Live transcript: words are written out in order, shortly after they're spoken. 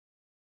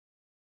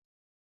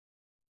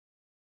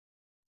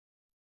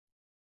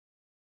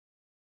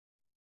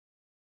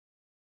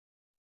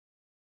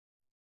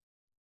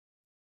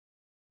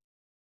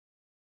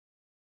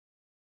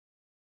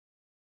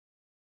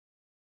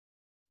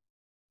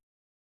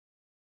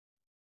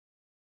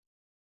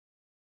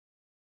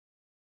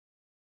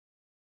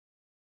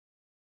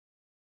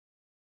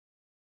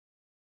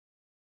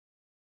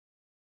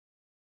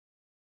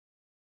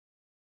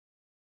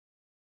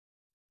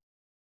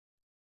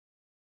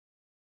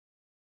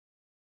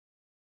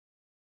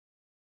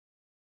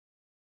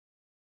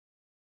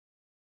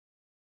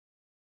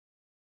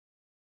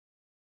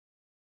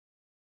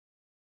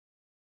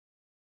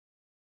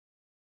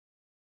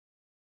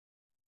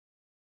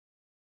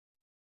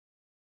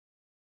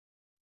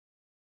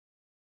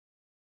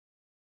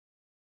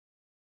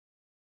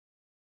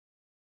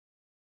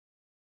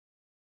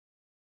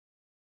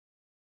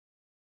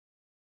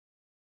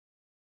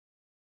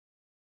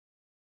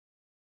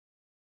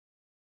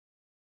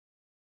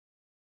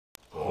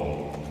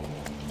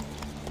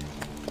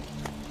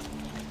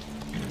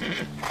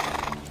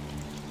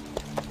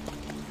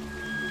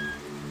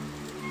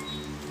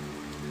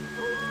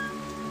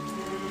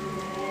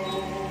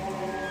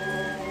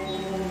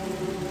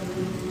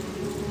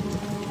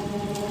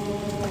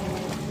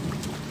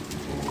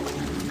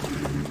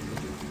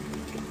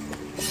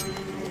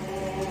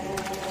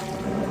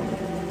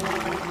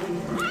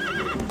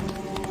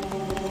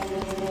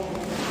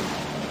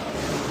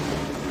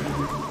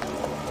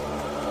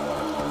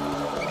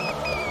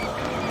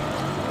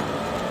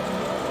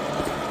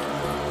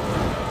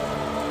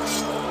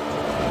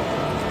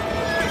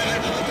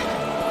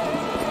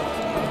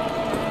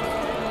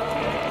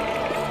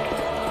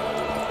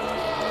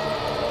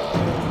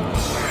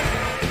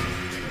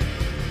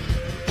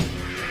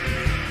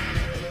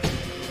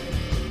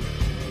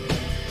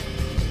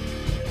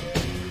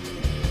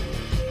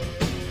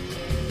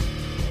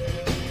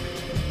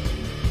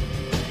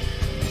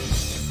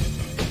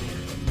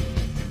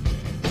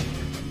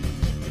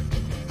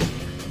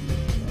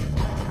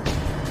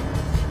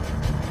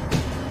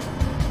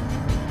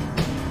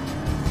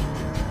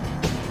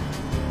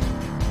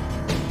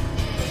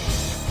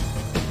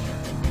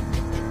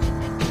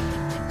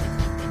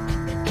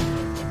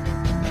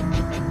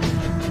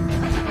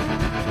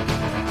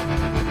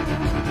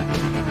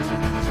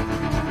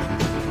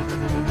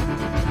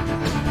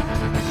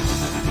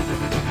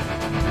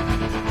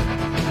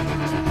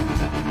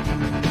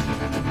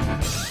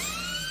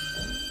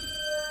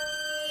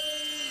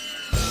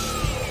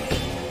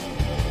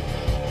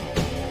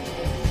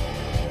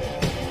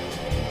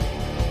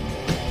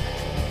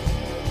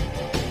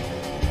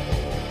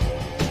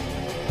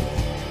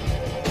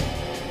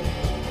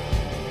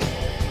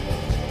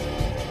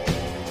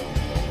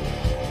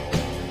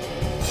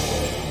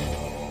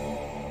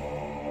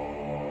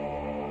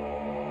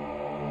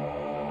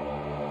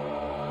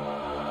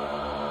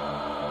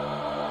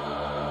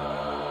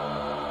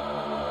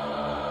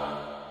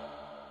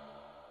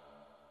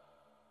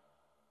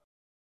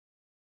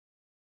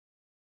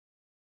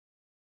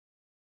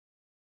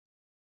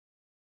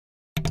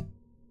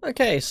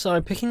Okay,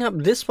 so picking up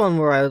this one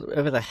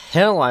wherever the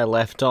hell I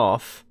left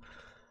off,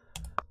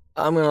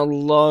 I'm gonna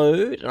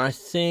load, and I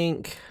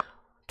think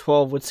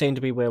 12 would seem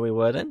to be where we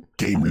were then.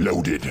 Game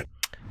loaded.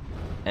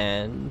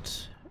 And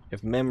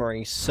if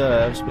memory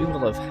serves, we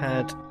will have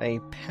had a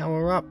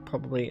power-up,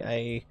 probably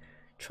a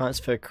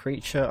transfer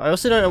creature. I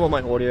also don't know what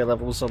my audio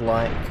levels are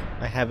like.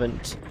 I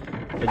haven't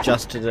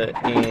adjusted it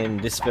in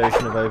this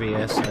version of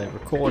OBS. I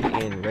record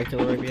in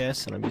regular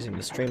OBS, and I'm using the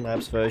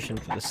Streamlabs version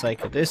for the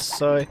sake of this,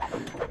 so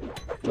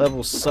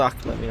levels suck,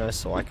 let me know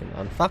so I can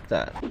unfuck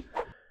that.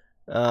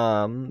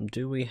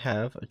 Do we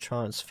have a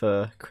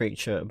transfer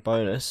creature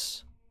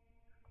bonus?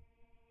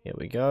 Here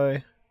we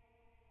go.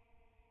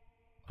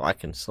 I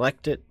can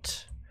select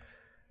it.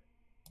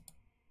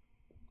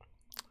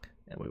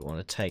 And we want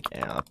to take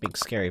our big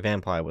scary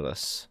vampire with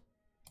us.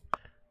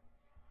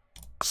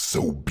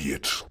 So be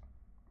it.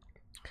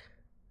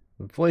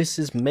 The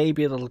voices may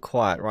be a little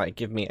quiet. Right,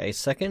 give me a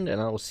second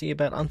and I will see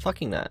about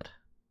unfucking that.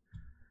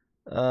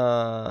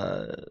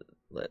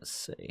 Let's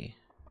see.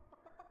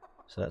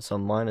 So that's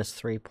on minus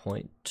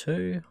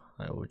 3.2.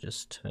 I will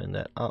just turn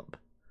that up.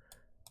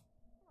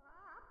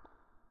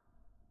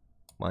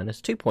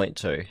 Minus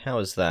 2.2. How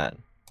is that?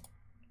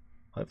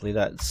 Hopefully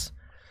that's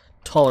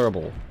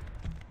tolerable.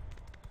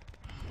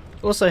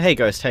 Also, hey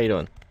Ghost, how you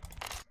doing?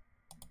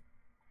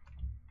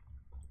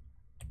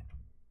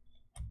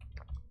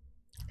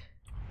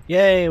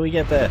 Yay, we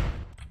get there.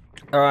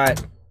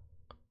 Alright.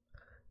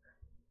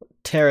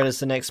 Terror does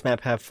the next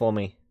map have for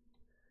me?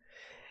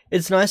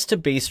 It's nice to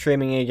be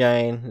streaming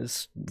again.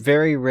 It's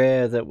very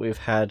rare that we've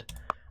had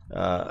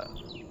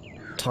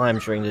time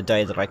during the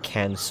day that I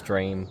can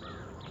stream.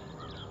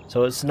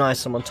 So it's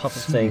nice, I'm on top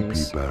of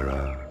things.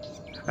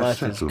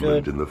 Life is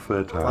good. In the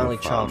Finally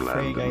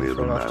child-free again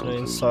for an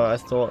afternoon, so I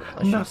thought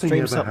I should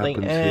stream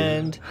something,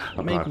 and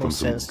it made more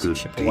sense to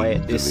chip away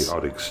at this. The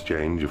odd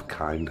exchange of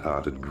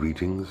kind-hearted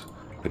greetings.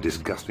 A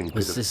disgusting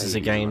bit of This is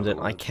a game that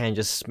I can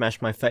just smash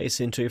my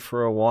face into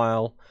for a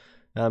while.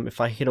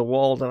 If I hit a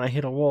wall, then I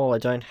hit a wall. I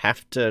don't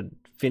have to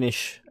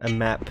finish a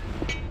map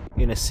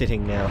in a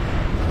sitting now.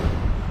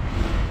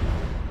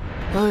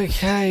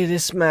 Okay,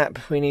 this map,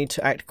 we need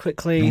to act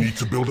quickly. You need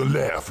to build a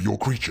lair for your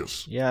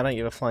creatures. Yeah, I don't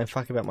give a flying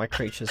fuck about my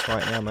creatures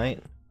right now, mate.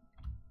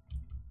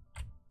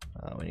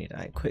 We need to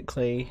act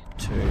quickly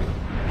to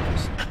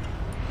just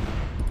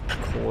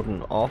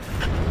cordon off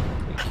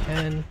if we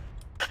can.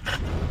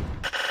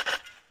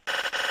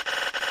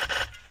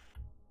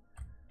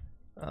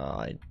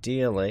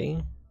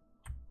 Ideally,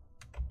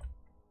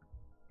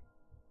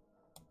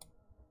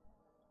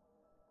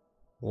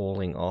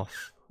 walling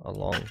off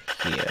along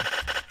here.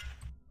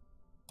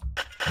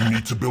 You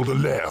need to build a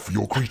lair for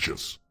your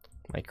creatures.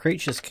 My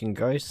creatures can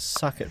go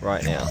suck it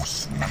right now.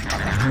 You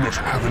do not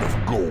have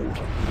enough gold.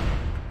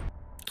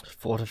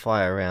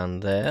 Fortify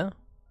around there.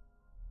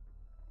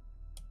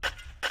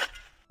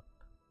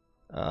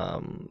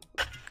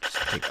 Just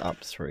pick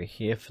up through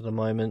here for the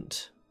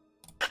moment.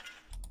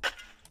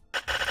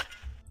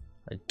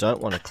 I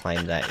don't want to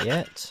claim that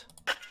yet.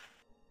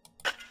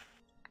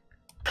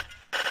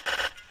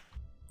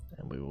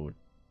 And we will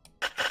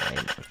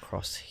claim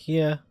across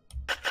here.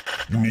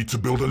 You need to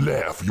build a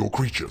lair for your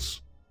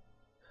creatures.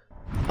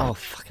 Oh,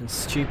 fucking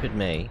stupid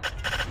me.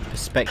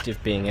 Perspective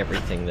being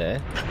everything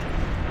there.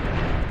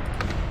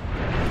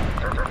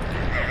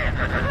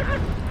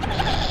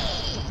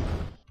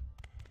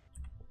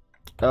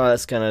 Oh,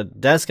 that's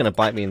gonna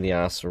bite me in the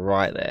ass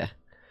right there.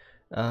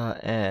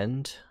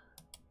 And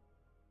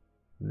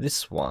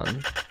this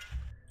one,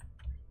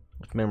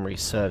 if memory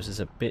serves, is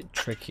a bit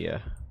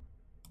trickier.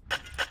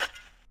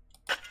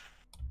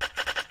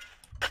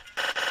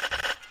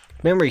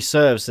 Memory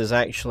serves, there's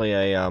actually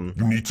a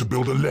You need to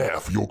build a lair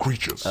for your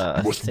creatures.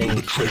 You must build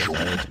a treasure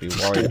I need to be to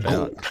worried store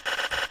about. gold.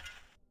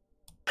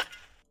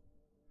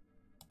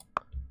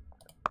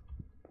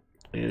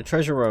 The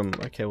treasure room.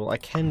 Okay, well I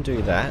can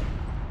do that.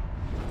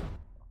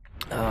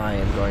 I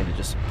am going to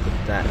just put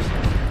that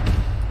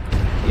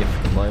here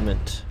for the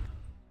moment.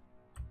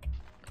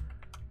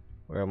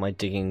 Where am I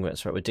digging?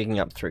 That's right, we're digging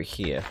up through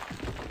here.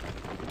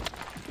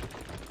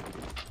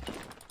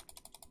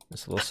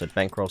 This will also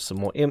bankroll some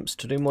more imps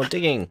to do more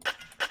digging.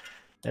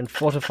 And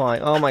fortify.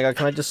 Oh my god,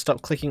 can I just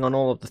stop clicking on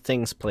all of the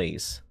things,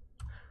 please?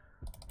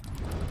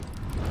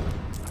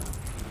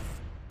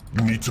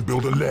 You need to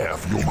build a lair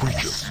for your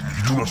creatures.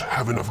 You do not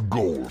have enough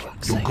gold.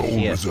 Your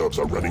gold reserves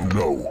are running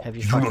low. Have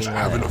you You do not fucking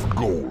have lair? enough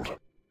gold.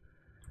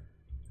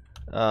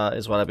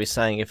 Is what I'd be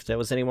saying if there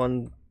was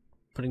anyone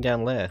putting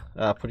down lair,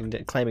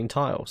 claiming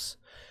tiles.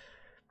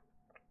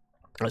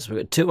 So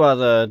we've got two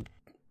other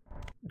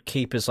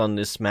keepers on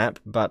this map,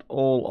 but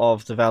all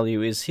of the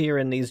value is here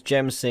in these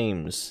gem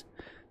seams.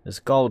 There's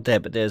gold there,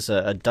 but there's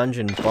a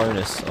dungeon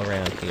bonus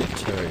around here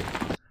too.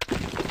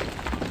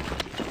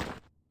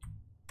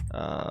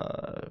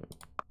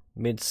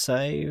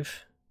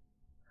 Mid-save.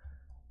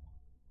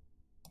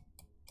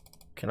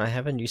 Can I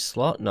have a new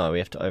slot? No, we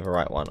have to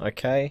overwrite one.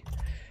 Okay.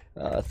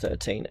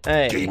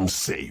 13A. Game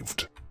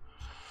saved.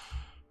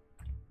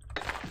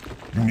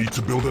 You need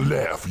to build a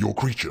lair for your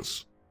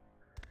creatures.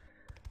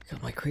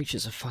 God, my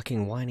creature's a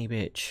fucking whiny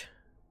bitch.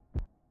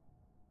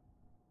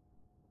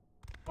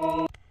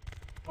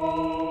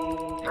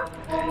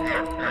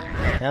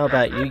 How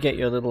about you get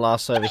your little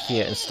ass over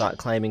here and start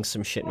claiming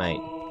some shit,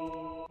 mate?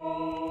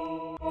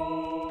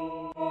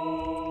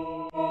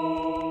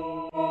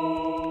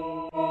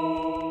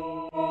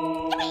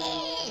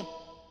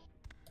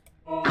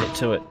 Get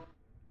to it.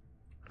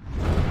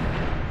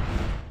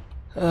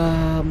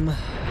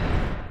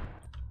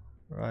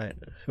 Right,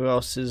 who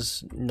else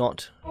is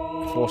not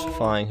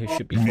fortifying who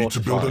should be fortifying? You need to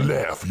build a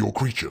lair for your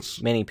creatures.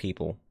 Many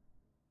people.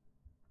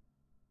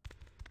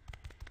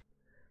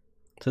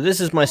 So this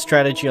is my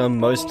strategy on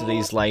most of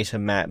these later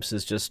maps,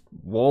 is just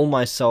wall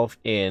myself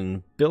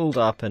in, build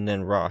up, and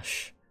then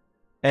rush.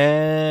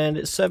 And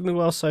it's served me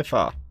well so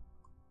far.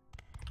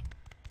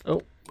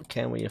 Oh,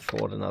 can we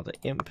afford another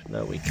imp?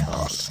 No, we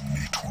can't.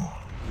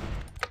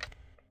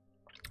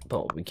 But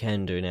what we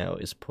can do now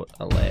is put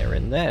a layer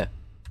in there.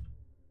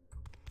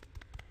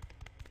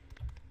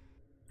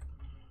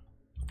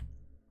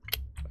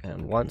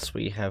 And once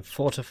we have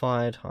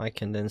fortified, I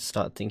can then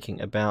start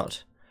thinking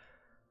about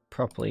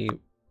properly.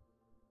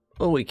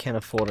 Oh, we can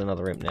afford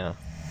another imp now.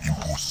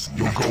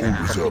 Your gold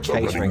reserves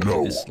are running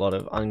low. This lot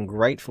of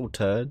ungrateful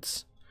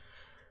turds.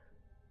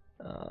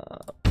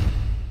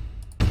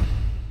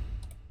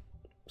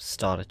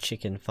 Start a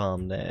chicken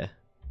farm there.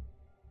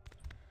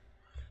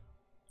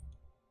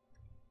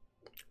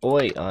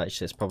 Oi,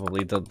 actually, it's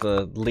probably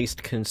the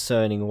least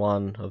concerning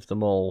one of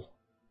them all.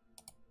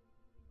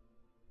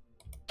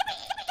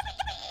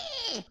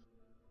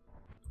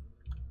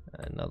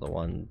 Another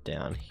one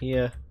down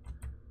here.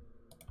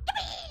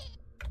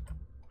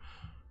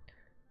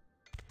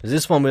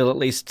 This one we'll at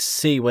least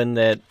see when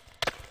they're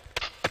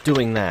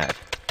doing that.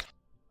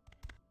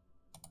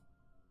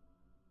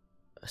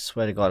 I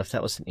swear to God, if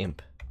that was an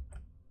imp.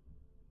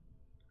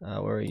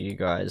 Where are you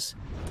guys?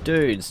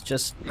 Dudes,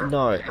 just,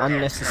 no,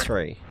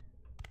 unnecessary.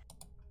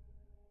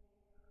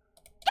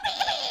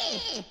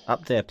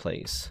 Up there,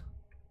 please.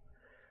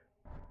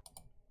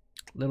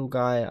 Little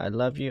guy, I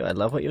love you, I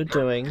love what you're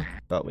doing,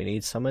 but we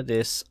need some of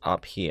this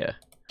up here.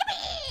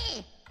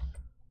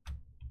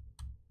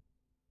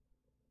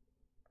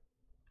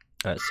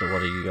 Alright, so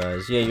what are you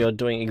guys? Yeah, you're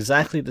doing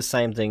exactly the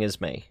same thing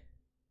as me.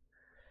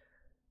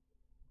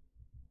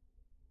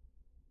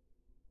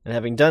 And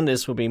having done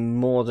this will be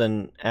more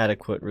than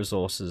adequate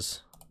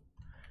resources.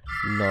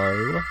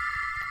 No.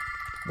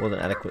 More than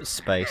adequate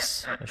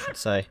space, I should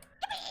say.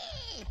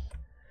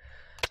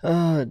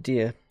 Oh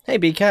dear. Hey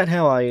B-Cat,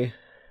 how are you?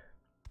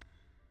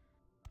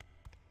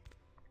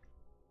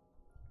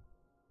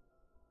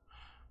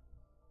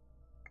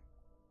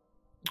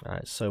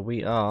 Alright, so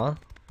we are...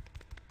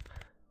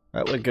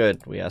 Right, we're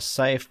good. We are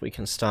safe. We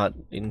can start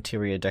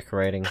interior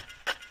decorating.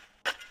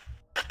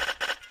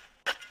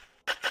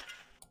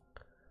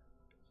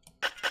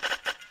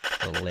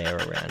 A layer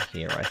around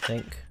here, I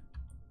think.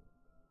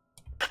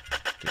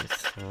 Do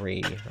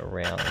 3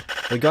 around.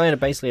 We're going to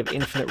basically have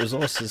infinite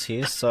resources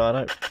here, so I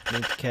don't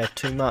need to care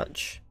too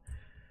much.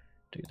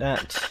 Do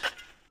that.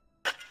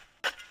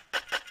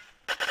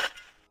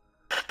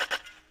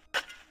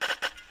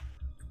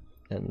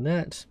 And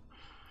that.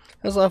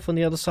 How's life on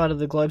the other side of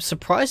the globe?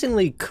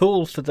 Surprisingly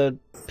cool for the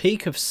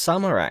peak of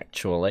summer,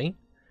 actually.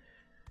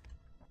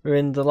 We're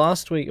in the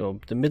last week,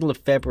 or the middle of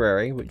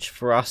February, which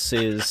for us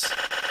is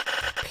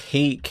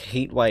peak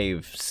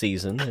heatwave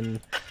season, and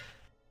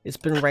it's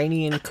been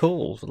rainy and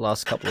cool for the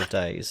last couple of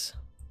days.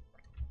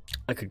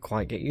 I could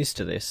quite get used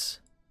to this.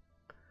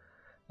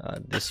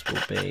 This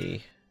will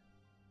be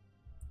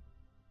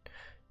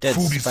dead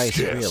Food is space,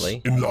 scarce.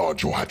 really.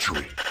 Enlarge your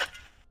hatchery.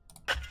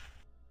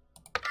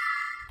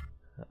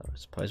 I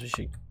suppose we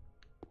should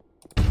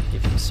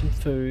give him some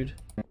food,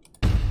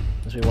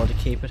 as we want to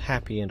keep it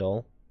happy and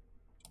all.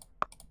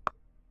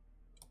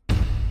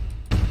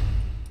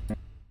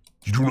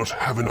 You do not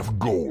have enough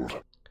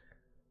gold.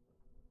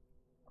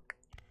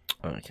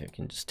 Okay, we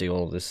can just do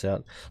all of this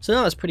out. So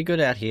no, it's pretty good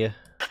out here.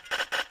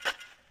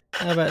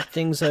 How about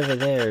things over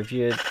there? Have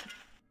you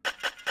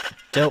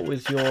dealt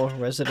with your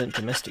resident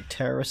domestic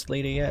terrorist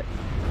leader yet?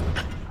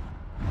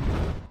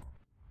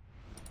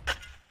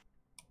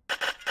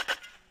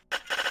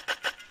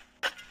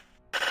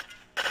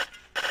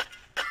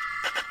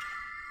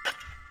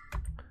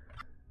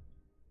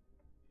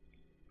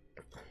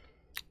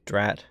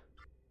 Drat.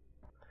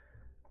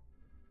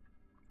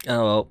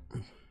 Oh well.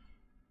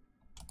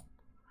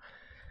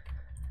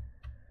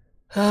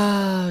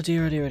 Oh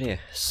dear, oh dear, oh dear.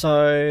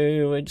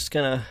 So we're just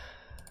gonna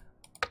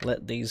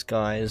let these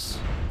guys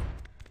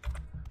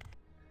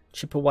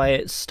chip away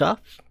at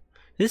stuff.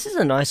 This is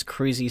a nice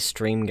cruisy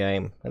stream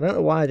game. I don't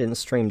know why I didn't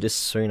stream this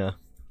sooner.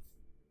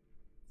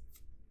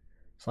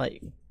 It's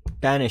like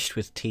Banished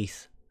with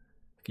teeth.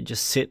 You could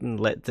just sit and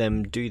let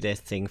them do their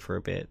thing for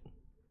a bit.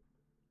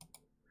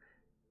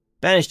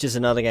 Banished is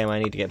another game I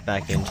need to get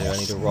back into. I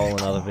need to roll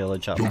another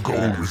village up. Your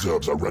gold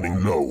reserves are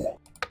running low.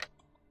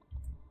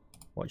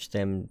 Watch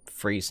them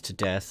freeze to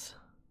death.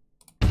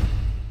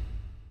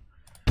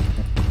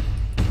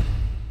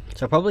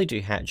 So I'll probably do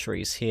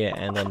hatcheries here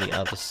and on the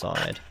other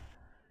side.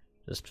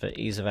 just for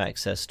ease of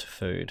access to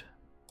food.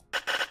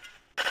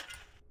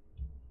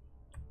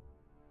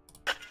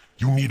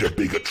 You need a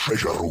bigger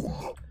treasure room.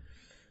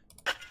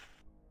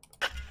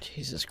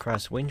 Jesus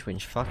Christ,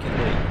 winch, fucking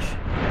winch.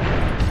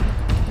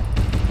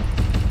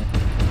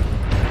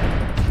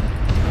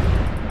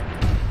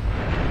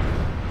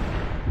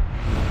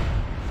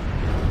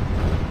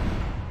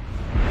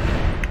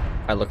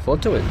 I look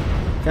forward to it.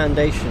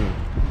 Foundation.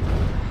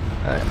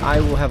 I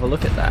will have a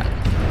look at that.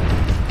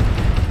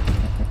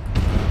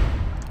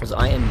 Because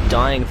I am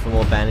dying for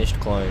more banished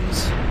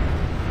clones.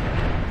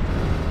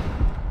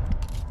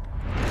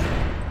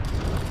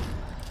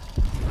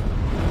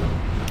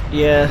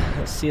 Yeah,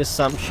 that's the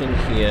assumption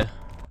here.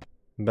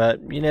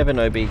 But you never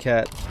know,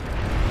 B-Cat.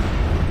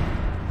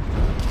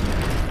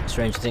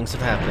 Stranger things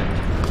have happened.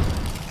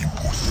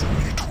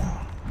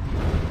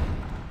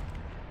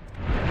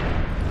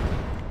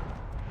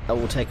 I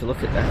will take a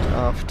look at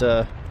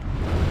that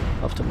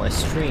after my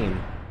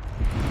stream.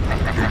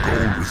 Your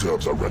gold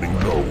reserves are running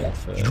low.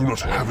 You do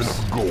not have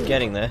enough gold.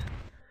 Getting there.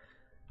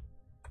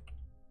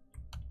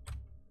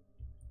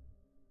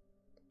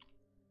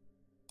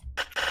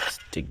 Let's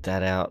dig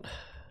that out.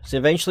 So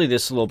eventually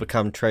this will all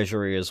become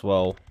treasury as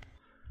well,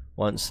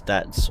 once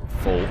that's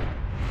full.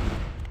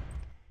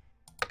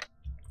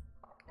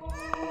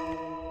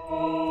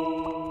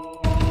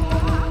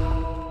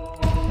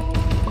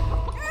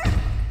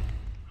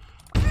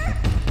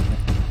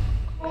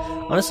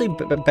 Honestly,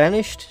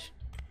 Banished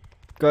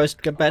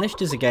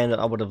is a game that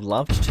I would have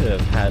loved to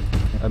have had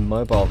a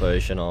mobile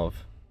version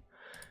of.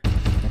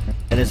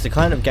 And it's the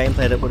kind of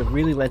gameplay that would have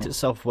really lent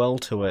itself well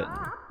to it.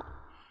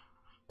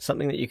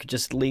 Something that you could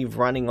just leave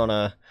running on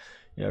a,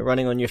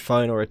 running on your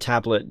phone or a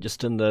tablet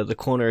just in the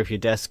corner of your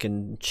desk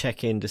and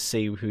check in to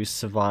see who's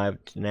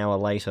survived an hour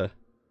later.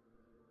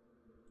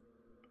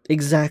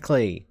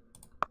 Exactly.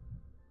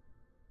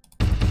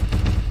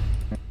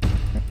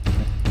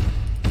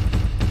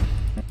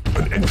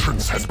 An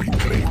entrance has been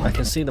claimed. I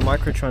can see the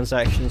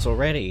microtransactions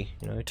already.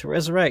 To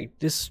resurrect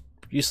this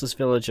useless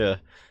villager,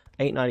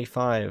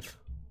 $8.95.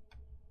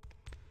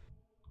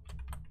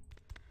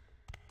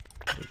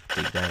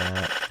 Dig that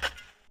out.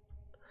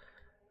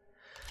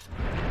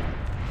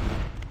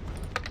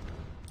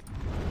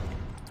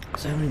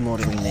 So how many more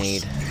do we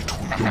need?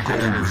 Your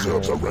gold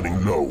reserves are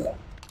running low.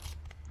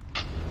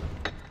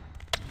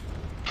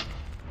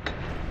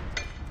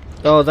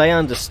 Oh, they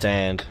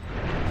understand.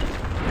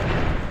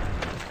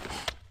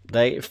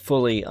 They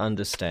fully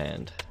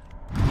understand.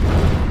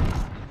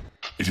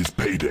 It is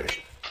payday.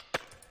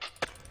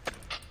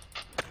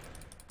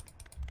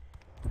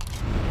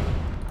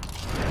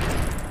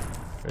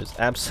 There's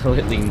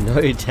absolutely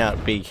no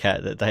doubt,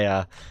 B-Cat, that they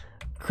are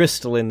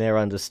crystal in their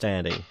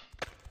understanding.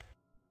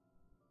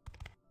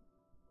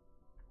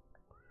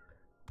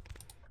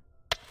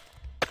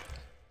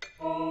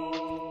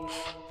 One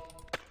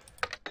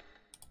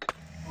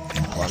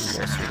more,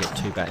 so we get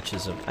 2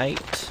 batches of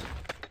 8.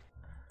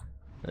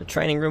 The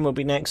training room will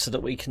be next so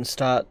that we can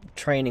start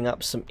training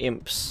up some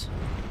imps.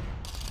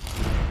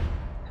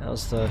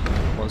 How's the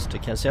monster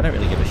count? See, I don't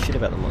really give a shit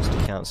about the monster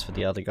counts for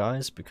the other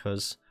guys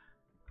because,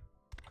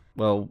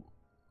 well,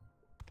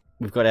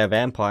 we've got our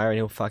vampire and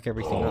he'll fuck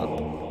everything up.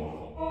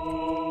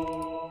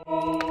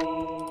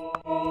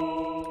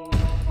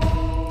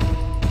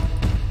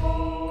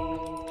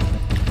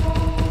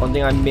 One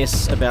thing I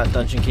miss about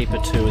Dungeon Keeper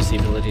 2 is the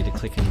ability to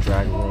click and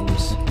drag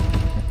rooms.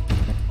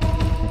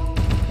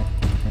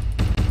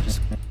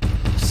 Just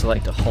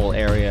select a whole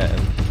area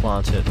and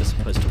plant it as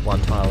opposed to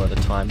one tile at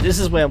a time. This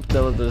is where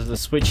the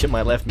switch at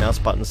my left mouse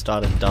button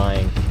started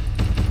dying.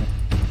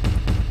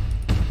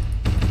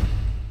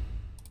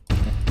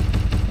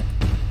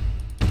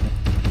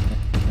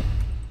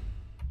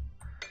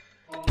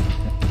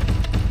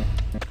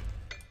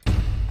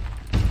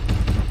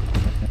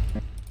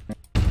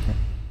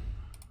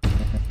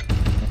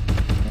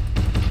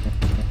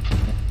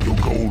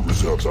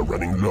 Reserves are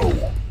running low.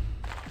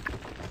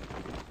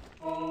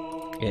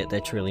 Yeah, they're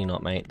truly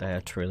not, mate. They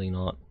are truly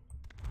not.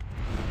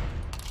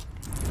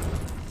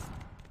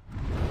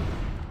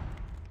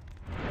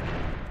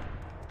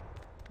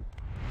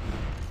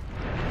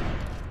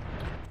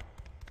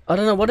 I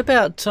don't know, what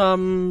about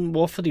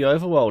War for the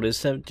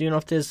Overworld? Do you know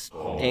if there's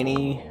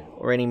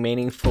any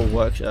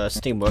meaningful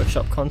Steam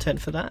Workshop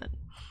content for that?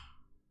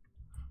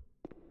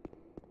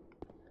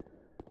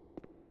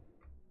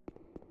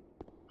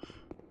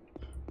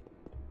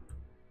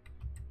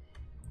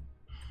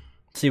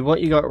 See,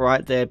 what you got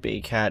right there,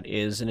 B-Cat,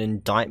 is an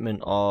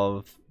indictment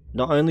of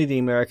not only the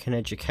American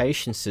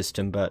education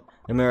system, but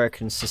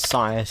American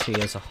society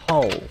as a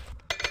whole.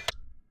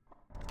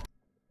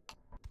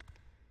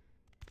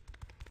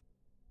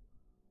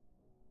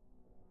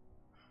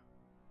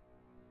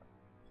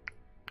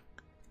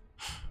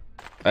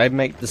 I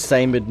make the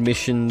same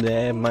admission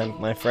there,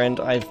 my friend.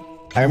 I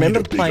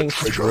remember playing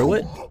through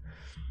it.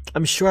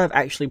 I'm sure I've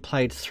actually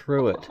played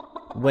through it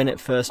when it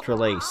first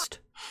released.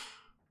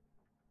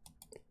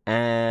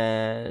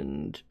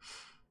 And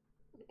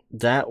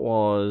that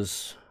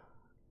was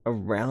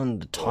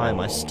around the time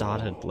I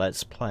started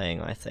Let's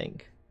Playing, I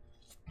think.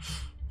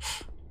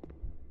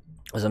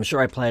 As I'm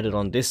sure I played it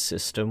on this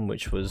system,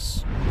 which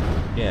was,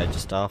 yeah,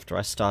 just after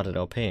I started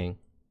LPing.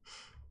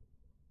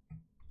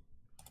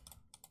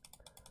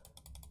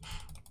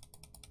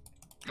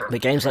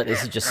 But games like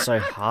this are just so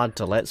hard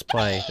to let's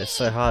play. They're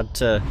so hard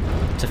to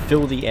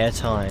fill the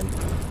airtime.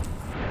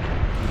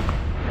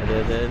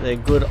 They're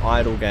good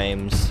idle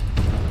games,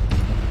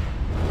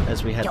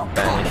 as we had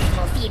Banished.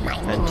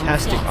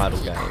 Fantastic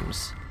idle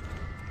games.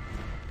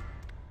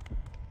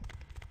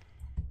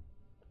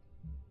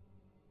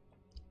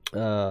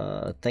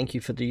 Thank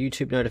you for the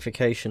YouTube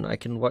notification. I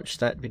can watch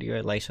that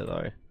video later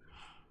though.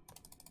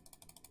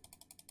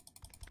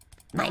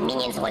 My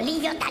minions will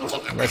leave your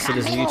dungeon. Unless it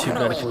is a YouTube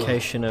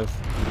notification of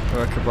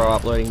Bro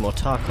uploading more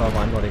Tarkov,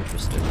 I'm not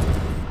interested.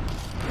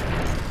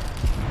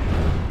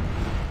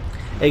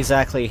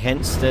 Exactly,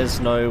 hence there's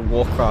no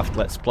Warcraft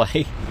Let's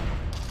Play.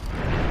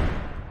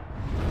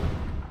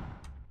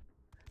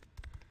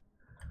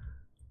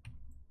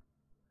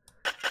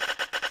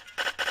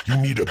 You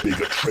need a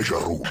bigger treasure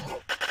room.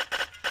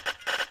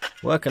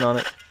 Working on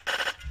it.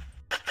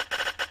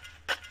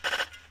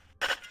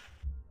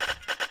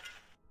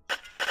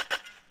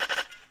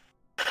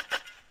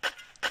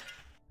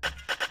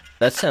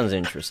 That sounds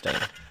interesting.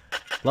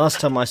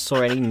 Last time I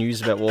saw any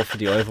news about War for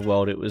the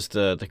Overworld, it was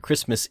the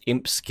Christmas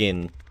Imp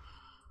skin.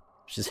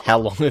 Which is how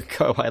long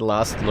ago I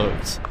last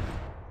looked.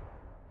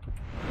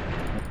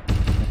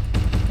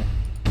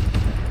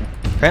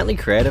 Apparently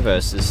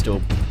Creativerse is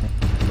still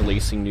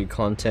releasing new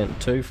content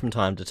too from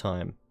time to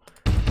time.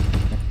 I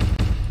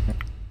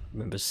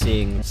remember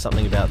seeing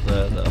something about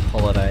the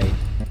holiday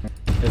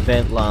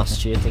event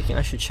last year, thinking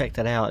I should check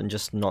that out and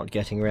just not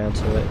getting around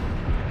to it.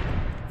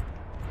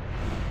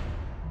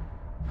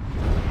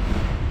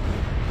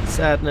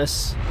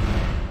 Sadness.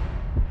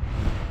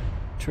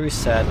 True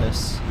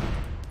sadness.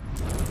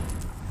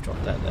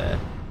 Drop that there.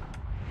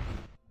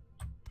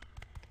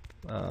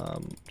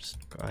 Just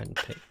go ahead and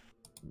pick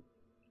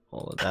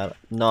all of that.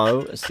 No,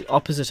 it's the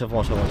opposite of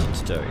what I wanted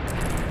to do.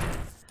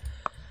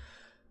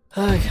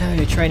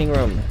 Okay, training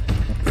room.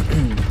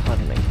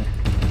 Pardon me.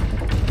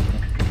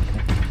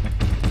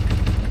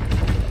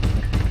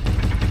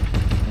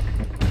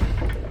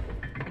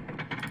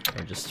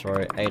 I'll just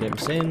throw 8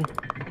 imps in.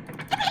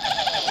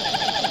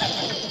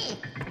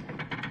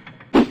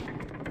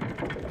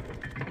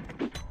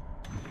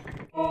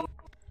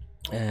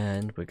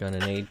 And we're going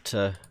to need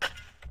to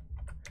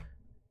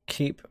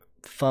keep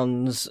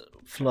funds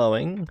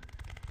flowing.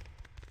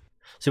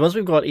 So once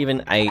we've got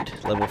even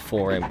 8 level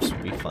 4 imps,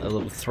 we'll be fine.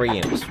 Level 3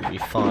 imps will be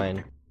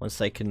fine. Once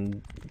they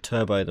can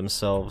turbo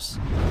themselves,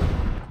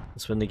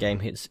 that's when the game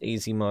hits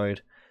easy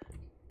mode.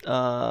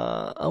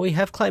 Oh, we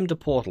have claimed a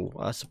portal.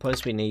 I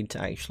suppose we need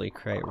to actually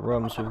create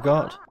rooms. We've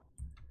got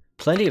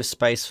plenty of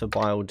space for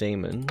bile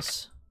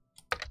demons.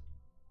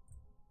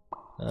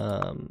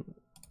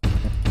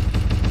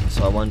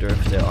 So I wonder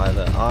if there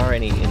either are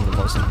any in the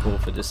monster pool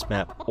for this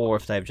map, or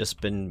if they've just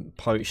been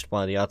poached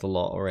by the other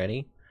lot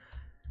already.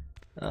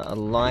 A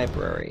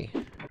library.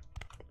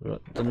 We've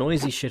got the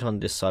noisy shit on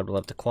this side, we'll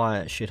have the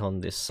quiet shit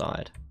on this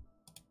side.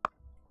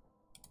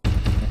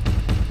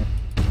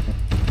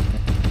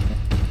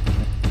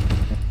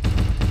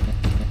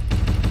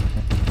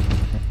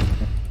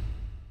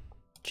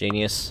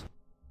 Genius.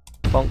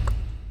 Bonk.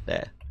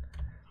 There.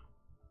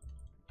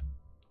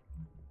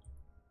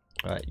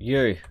 Alright,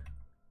 you.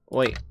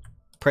 Oi.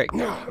 Prick.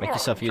 Make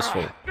yourself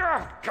useful.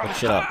 Look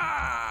shit up.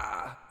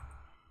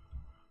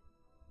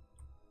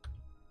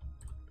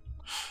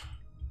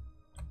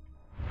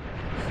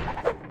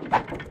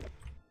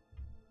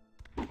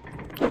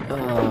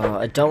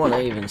 I don't want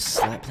to even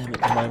slap them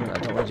at the moment. I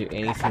don't want to do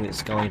anything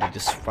that's going to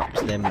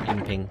disrupt them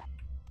imping.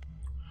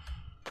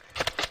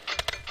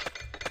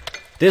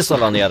 This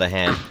one, on the other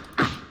hand,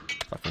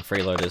 fucking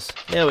freeloaders.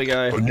 There we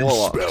go. A new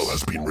Warlocks. spell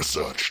has been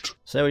researched.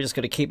 So we're just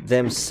going to keep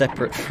them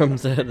separate from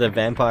the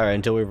vampire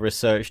until we've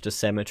researched a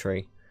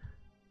cemetery.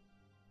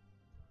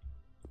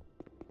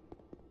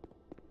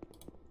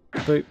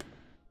 Boop.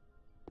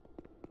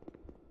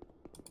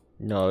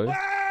 No.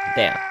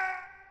 There.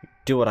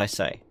 Do what I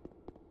say.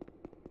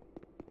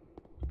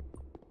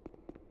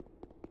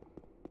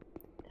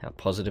 How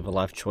positive a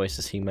life choice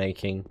is he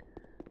making?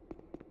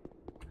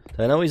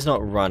 I know he's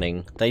not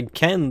running. They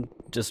can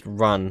just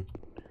run.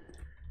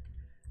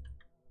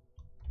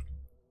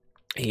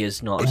 He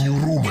is not. A new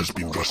room has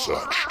been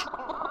researched.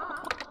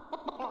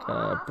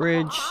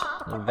 Bridge.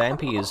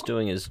 Vampy is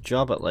doing his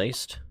job at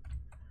least.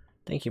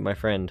 Thank you, my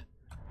friend.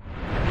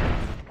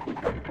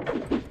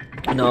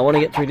 No, I want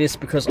to get through this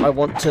because I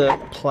want to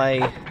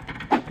play...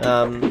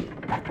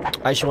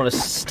 I actually want to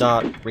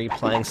start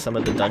replaying some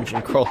of the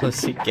dungeon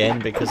crawlers again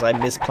because I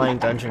miss playing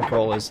dungeon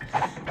crawlers.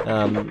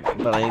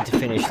 But I need to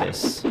finish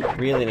this.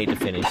 Really need to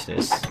finish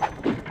this.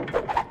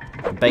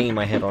 Banging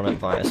my head on it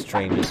via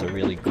stream is a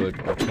really good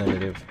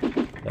alternative.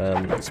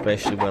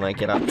 Especially when I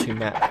get up to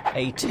map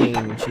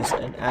 18, which is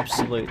an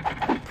absolute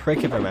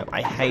prick of a map.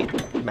 I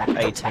hate map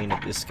 18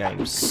 of this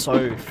game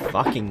so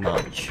fucking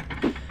much.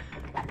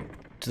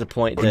 To the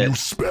point that a new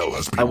spell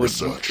has been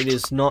researched. It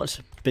is not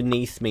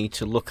beneath me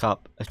to look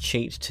up a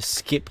cheat to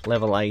skip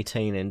level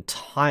 18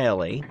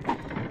 entirely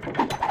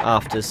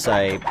after,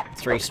 say,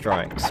 3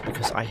 strikes,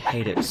 because I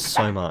hate it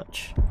so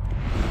much.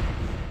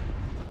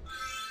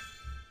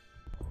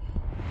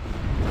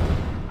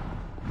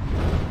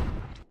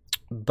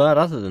 But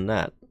other than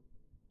that...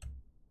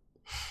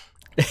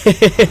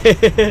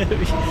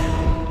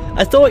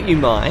 I thought you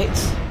might.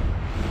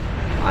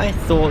 I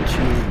thought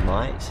you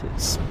might.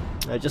 It's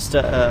just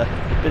a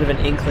bit of an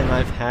inkling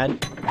I've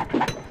had.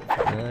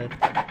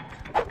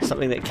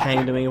 Something that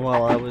came to me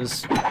while I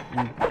was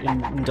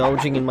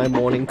indulging in my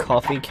morning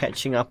coffee,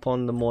 catching up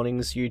on the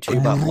morning's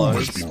YouTube uploads.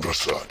 Has been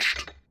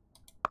researched.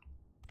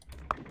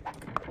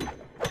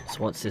 So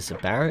what's this, a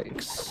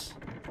barracks?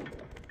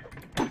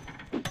 Do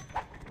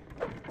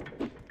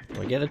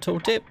I get a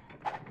tooltip?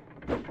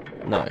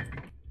 No.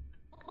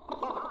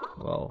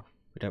 Well,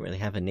 we don't really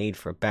have a need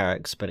for a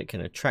barracks, but it can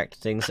attract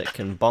things that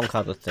can bonk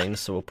other things,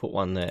 so we'll put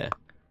one there.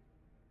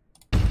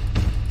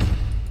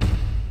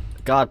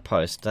 Guard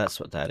post, that's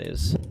what that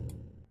is.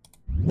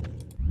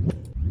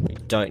 We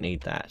don't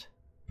need that.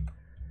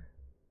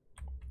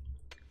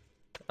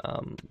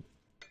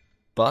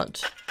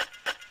 But...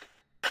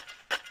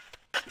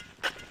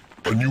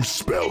 a new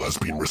spell has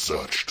been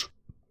researched.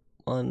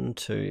 1,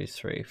 2,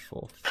 3,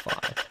 4,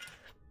 5.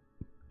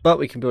 But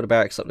we can build a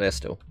barracks up there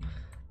still.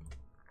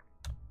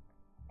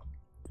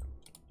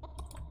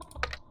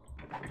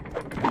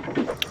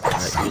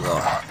 Alright, you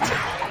lot.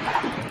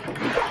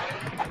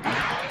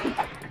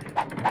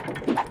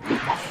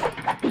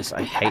 Yes,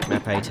 I hate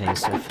map 18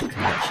 so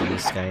fucking much in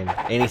this game.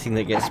 Anything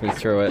that gets me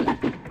through it.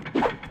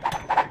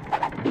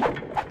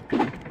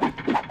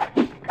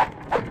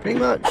 Pretty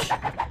much.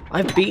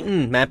 I've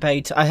beaten map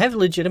 18. I have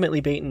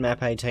legitimately beaten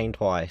map 18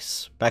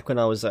 twice. Back when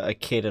I was a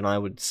kid and I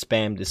would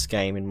spam this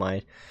game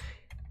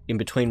in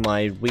between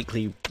my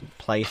weekly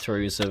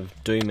playthroughs of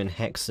Doom and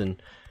Hexen.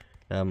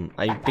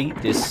 I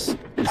beat this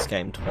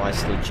game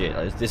twice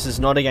legit. This is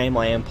not a game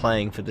I am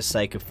playing for the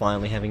sake of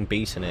finally having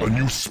beaten it. A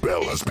new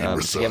spell has been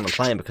researched. I'm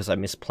playing because I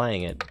miss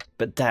playing it.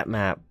 But that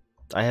map,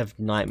 I have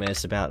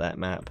nightmares about that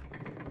map.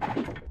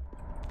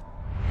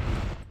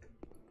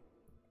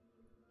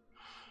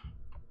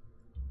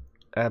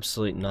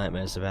 Absolute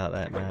nightmares about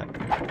that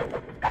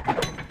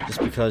map.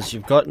 Just because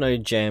you've got no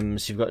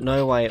gems, you've got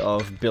no way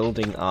of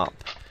building up.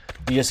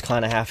 You just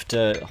kind of have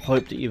to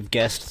hope that you've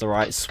guessed the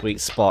right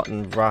sweet spot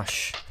and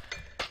rush.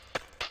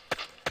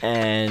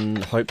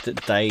 And hope that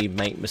they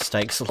make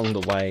mistakes along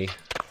the way.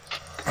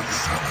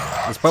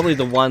 It's probably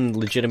the one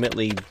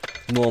legitimately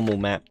normal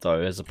map though,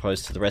 as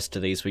opposed to the rest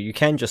of these where you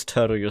can just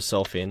turtle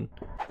yourself in.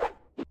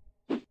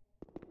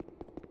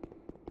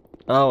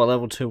 Oh, a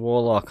level 2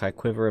 warlock, I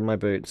quiver in my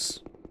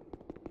boots.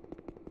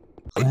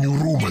 A new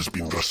room has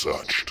been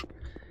researched.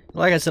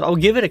 Like I said, I'll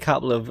give it a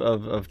couple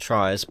of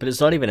tries, but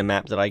it's not even a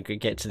map that I could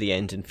get to the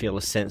end and feel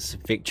a sense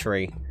of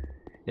victory.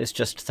 It's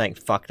just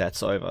thank fuck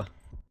that's over.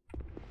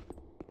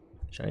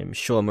 Which I'm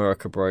sure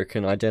Muraka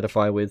can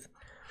identify with.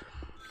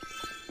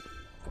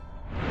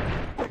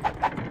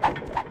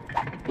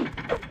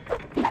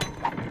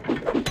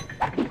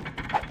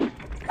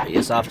 But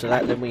yes, after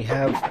that then we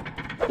have...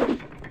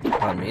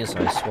 Pardon me as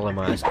I swallow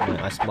my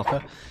ice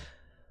mocha.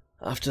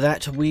 After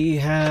that we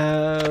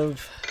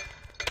have...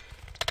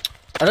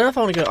 I don't know if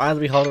I want to go either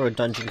Beholder or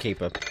Dungeon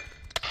Keeper.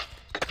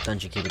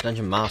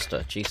 Dungeon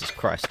Master, Jesus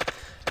Christ.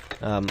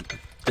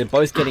 They're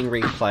both getting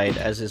replayed,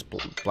 as is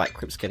Black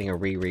Crypt's getting a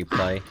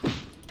replay.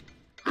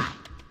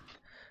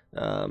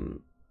 I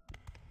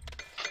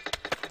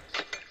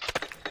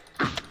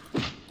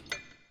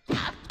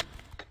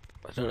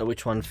don't know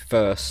which one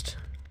first.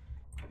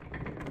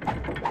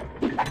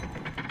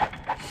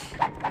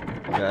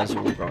 You guys are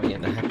all growing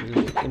into happy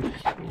little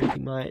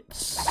impy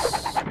mites.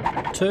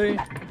 2.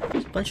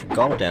 There's a bunch of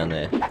gold down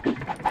there.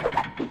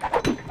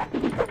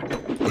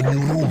 A new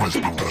room has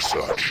been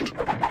researched.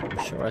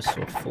 I'm sure I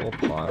saw 4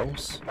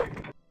 piles.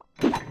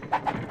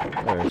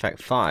 No, in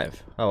fact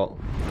 5. Oh.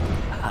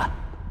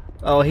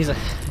 Oh, he's a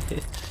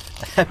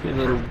happy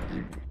little...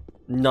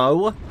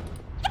 No!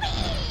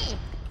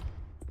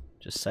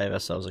 Just save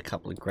ourselves a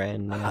couple of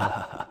grand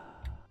now.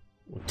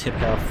 We'll tip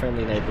our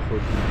friendly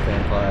neighborhood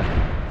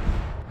vampire.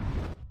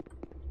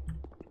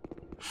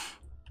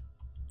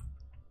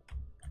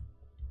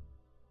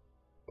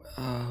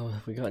 Oh,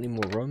 have we got any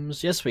more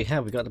rooms? Yes, we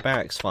have. We got the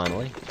barracks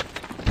finally.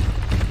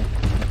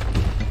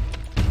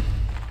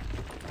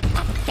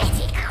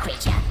 Pathetic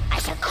creature. I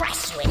shall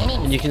crush you in an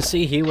instant. And you can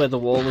see here where the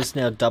wall is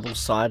now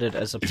double-sided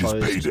as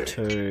opposed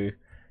to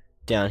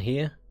down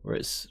here,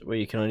 where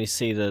you can only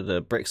see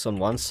the bricks on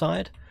one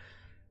side.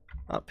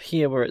 Up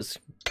here where it's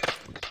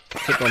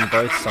hit on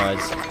both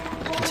sides, you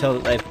can tell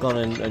that they've gone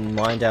and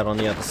mined out on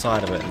the other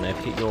side of it and they've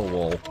hit your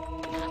wall.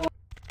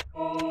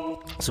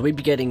 So we'd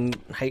be getting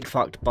hate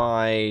fucked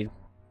by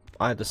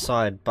either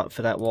side but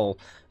for that wall.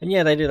 And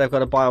yeah, they do, they've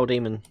got a bile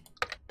demon.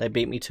 They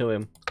beat me to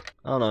him.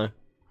 Oh no.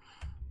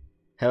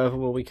 However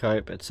will we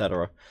cope,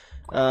 etc.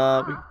 We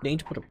need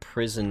to put a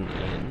prison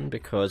in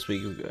because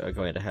we are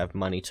going to have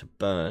money to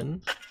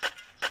burn.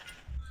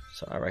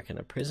 So I reckon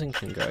a prison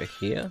can go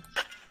here.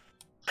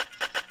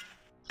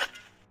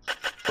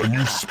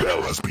 new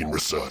spell has been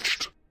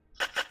researched.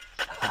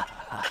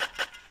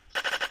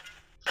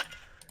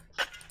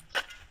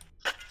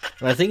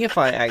 And I think if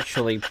I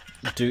actually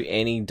do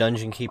any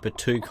Dungeon Keeper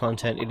 2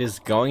 content, it is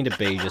going to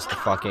be just a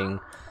fucking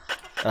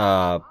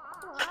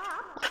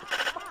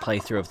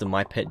playthrough of the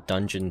My Pet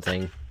Dungeon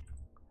thing.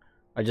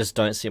 I just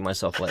don't see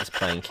myself let's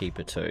playing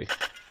Keeper 2.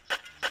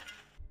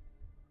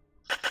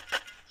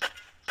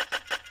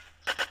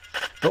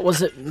 But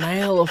was it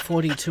male or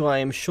 42? I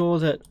am sure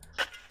that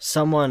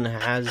someone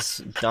has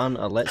done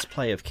a let's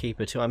play of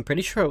Keeper 2. I'm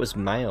pretty sure it was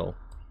male.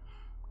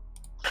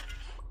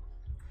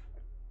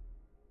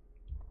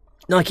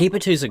 No, Keeper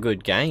 2 is a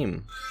good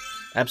game.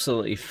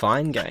 Absolutely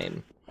fine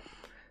game.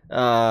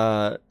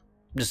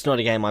 Just not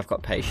a game I've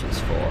got patience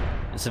for.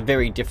 It's a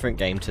very different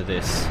game to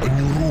this. A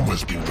new room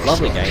has been researched.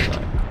 Lovely game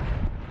though.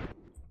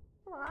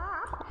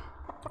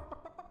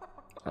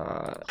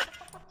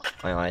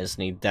 My eyes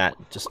need that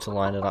just to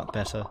line it up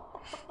better.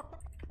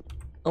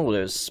 Oh,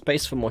 there's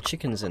space for more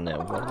chickens in there.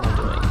 What am I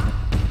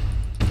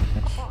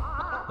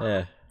doing?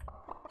 There.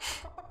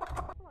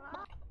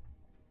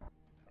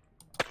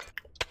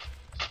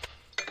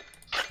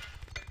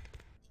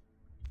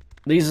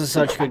 These are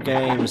such good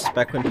games,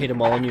 back when Peter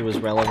Molyneux was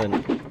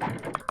relevant.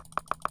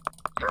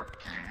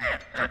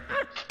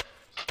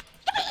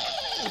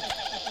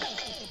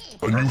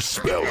 A new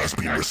spell has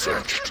been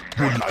researched.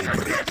 Your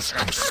library is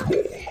too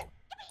small.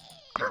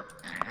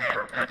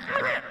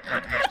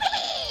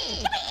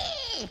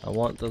 I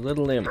want the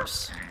little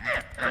imps.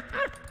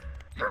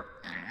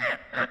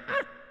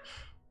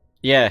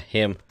 Yeah,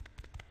 him.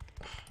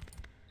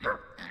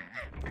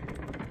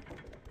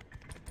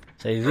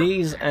 So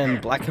these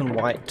and Black and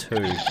White 2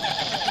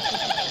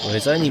 were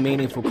his only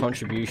meaningful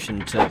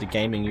contribution to the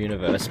gaming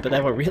universe, but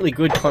they were really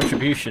good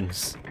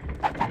contributions.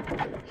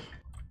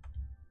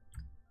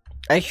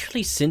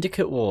 Actually,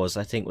 Syndicate Wars,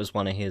 I think, was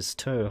one of his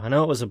too. I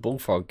know it was a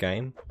Bullfrog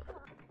game.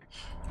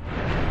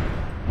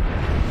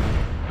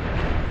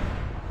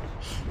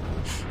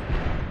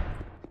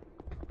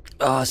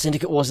 Oh,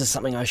 Syndicate Wars is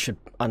something I should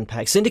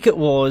unpack. Syndicate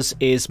Wars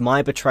is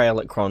my betrayal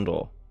at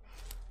Krondor.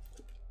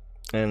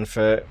 And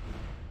for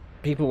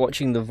people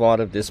watching the VOD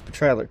of this,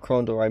 Betrayal at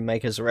Krondor, I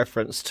make as a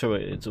reference to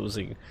it. It was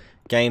a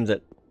game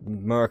that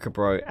Murica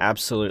Bro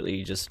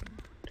absolutely just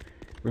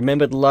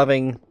remembered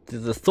loving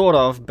the thought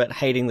of, but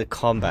hating the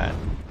combat.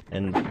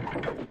 And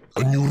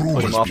A new room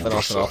put him has off been and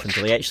off and off researched.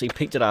 until he actually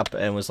picked it up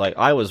and was like,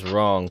 I was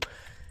wrong.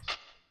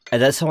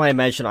 And that's how I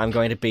imagine I'm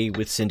going to be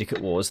with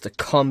Syndicate Wars. The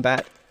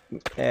combat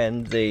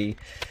and the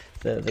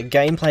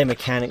gameplay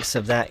mechanics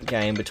of that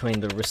game, between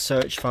the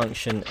research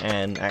function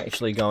and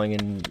actually going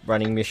and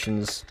running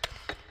missions,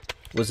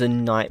 was a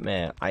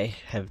nightmare. I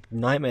have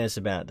nightmares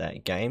about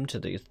that game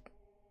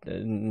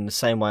in the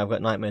same way I've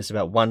got nightmares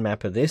about one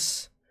map of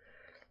this.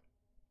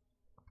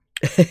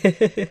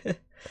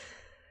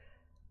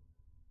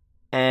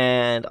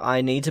 And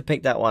I need to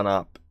pick that one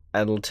up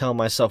and tell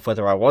myself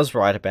whether I was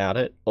right about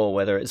it or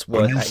whether it's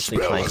worth actually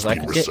playing. Because I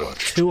could get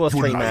 2 or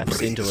 3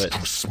 maps into it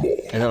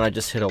and then I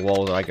just hit a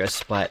wall that I go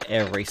splat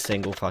every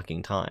single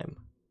fucking time.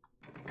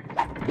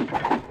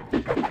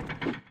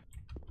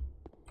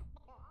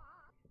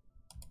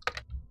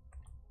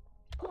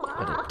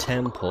 Got a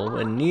temple.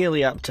 We're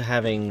nearly up to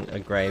having a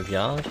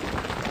graveyard.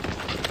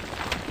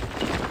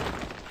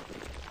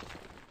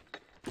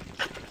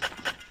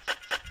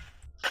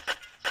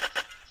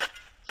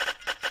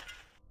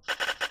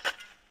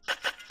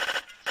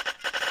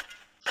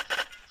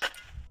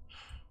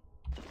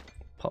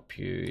 Pop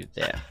you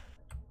there.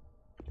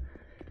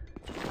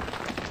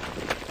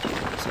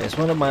 So yes,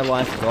 one of my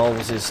life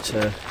goals is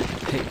to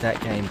pick that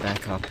game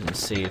back up and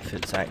see if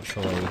it's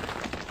actually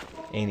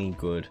any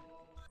good.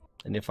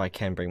 And if I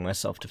can bring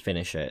myself to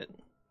finish it.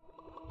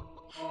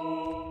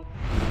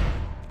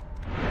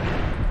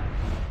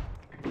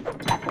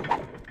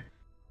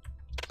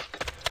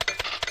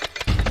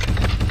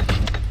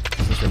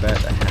 Since we're about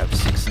to have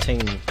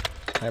 16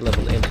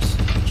 high-level imps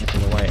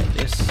chipping away at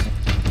this,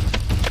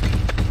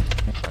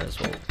 might as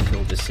well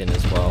fill this in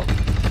as well.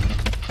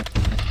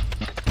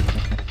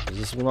 Because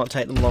this will not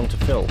take them long to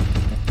fill.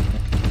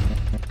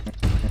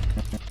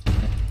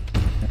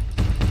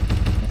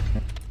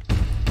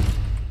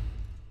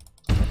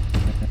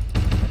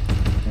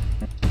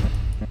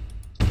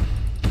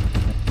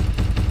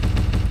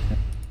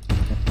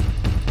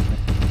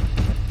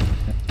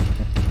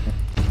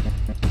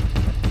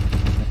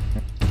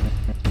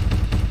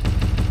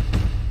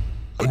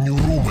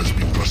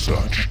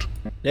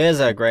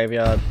 There's our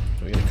graveyard.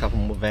 We get a couple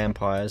more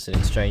vampires in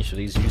exchange for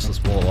these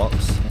useless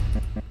warlocks.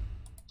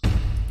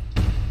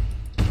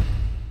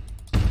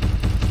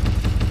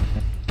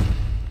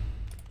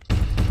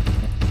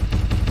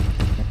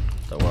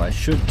 So what I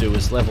should do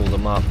is level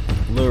them up,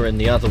 lure in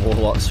the other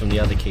warlocks from the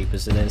other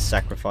keepers, and then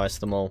sacrifice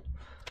them all.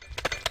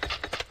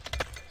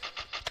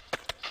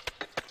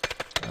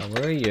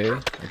 Where are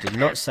you? I did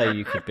not say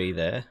you could be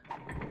there.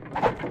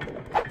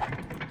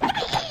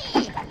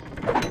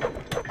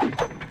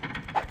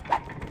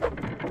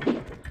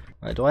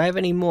 Right, do I have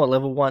any more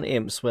level 1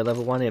 imps where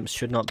level 1 imps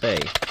should not be?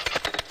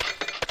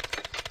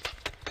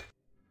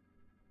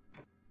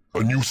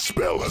 A new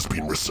spell has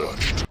been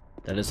researched.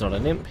 That is not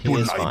an imp. He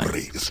Your is fine.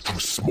 library is too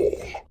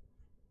small.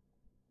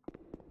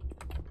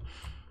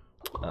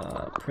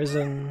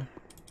 Prison.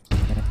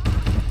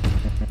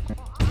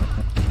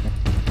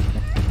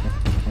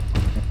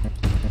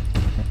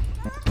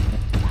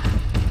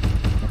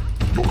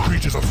 Your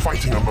creatures are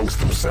fighting amongst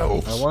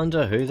themselves. I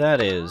wonder who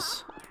that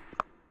is.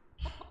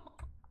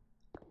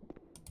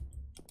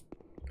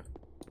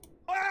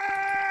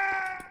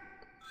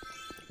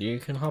 You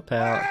can hop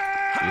out.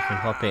 You can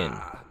hop in.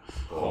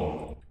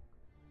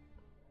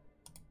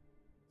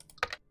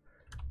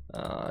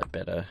 I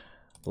better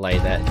lay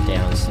that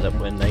down so that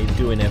when they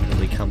do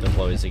inevitably come to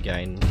blows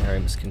again, our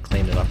imps can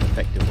clean it up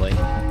effectively.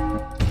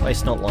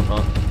 Waste not, want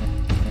not.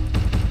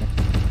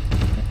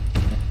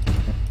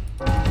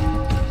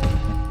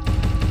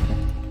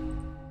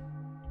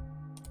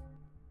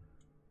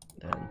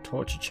 And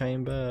torture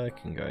chamber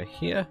can go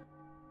here.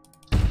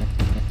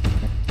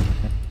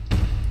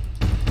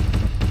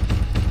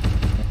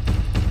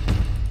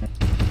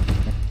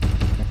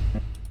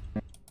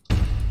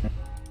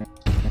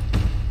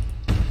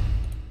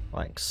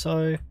 Like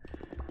so.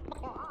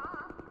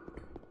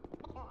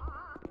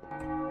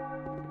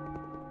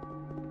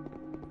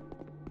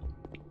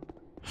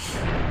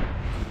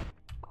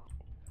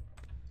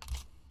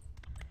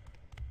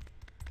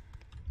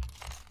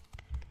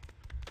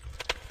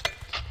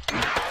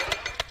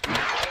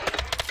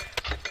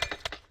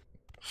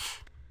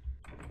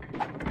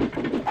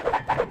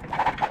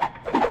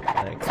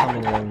 They're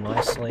coming along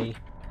nicely.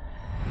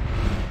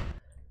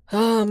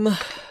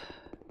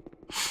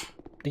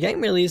 The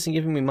game really isn't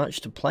giving me much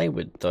to play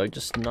with though,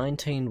 just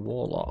 19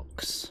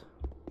 warlocks.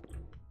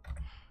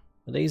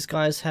 Are these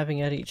guys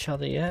having at each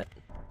other yet?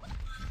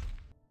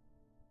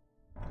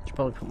 Should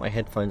probably put my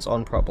headphones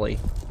on properly.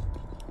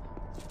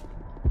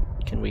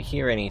 Can we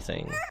hear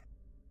anything?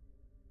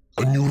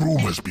 A new room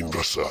has been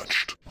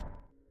researched.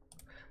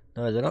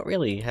 No, they're not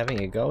really having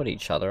a go at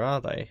each other,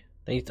 are they?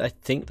 I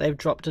think they've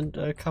dropped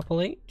a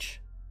couple each.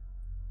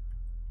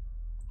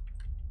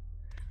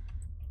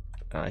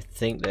 I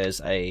think there's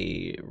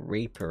a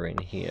Reaper in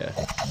here.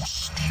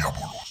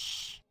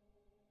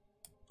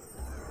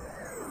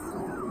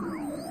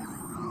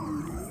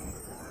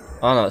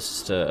 Oh no, it's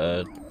just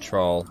a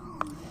troll.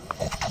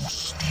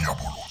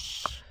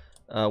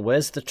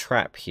 Where's the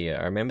trap here?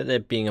 I remember there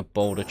being a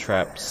boulder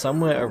trap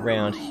somewhere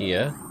around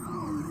here.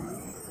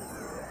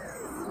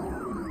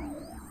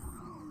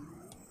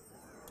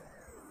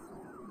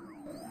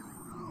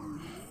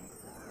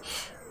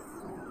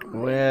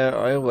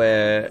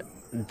 Where?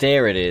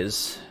 There it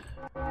is.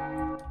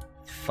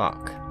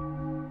 Fuck.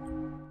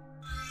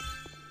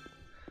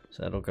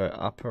 So that'll go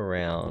up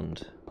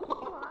around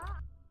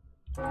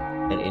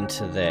and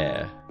into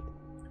there.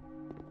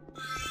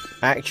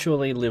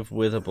 Actually live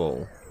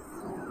withable.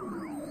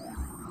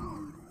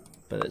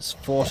 But it's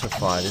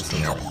fortified, isn't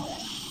it?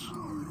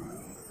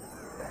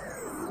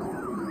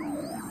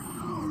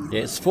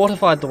 Yeah, it's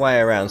fortified the way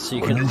around, so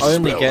you can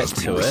only get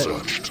to it.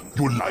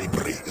 Your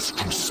library is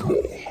too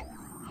small.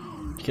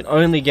 You can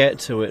only get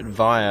to it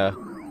via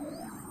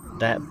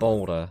that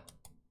boulder.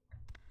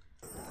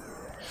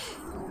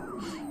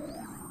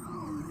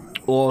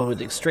 Or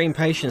with extreme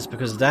patience,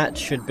 because that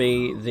should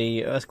be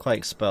the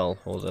earthquake spell,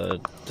 or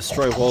the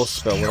destroy wall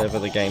spell, whatever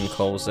the game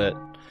calls it.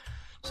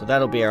 So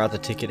that'll be our other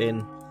ticket in.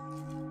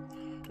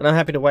 And I'm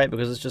happy to wait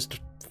because it's just a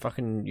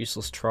fucking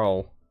useless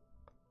troll.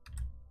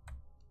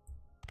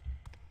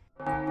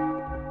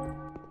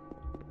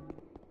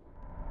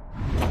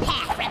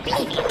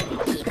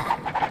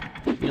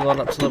 You lot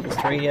up to level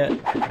 3 yet?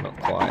 Not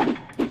quite.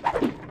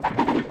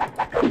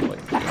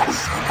 Wait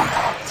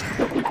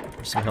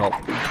for some help.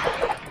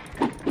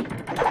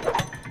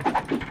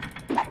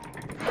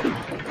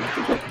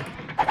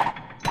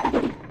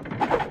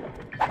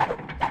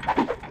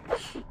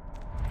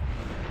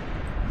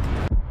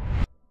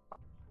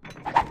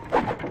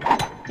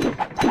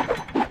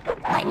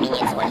 My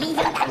minions will leave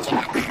your dungeon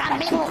a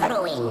crumbling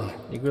ruin.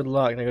 Yeah, good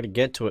luck, I gotta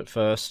get to it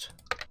first.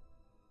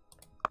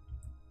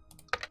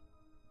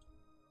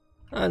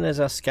 And there's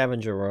our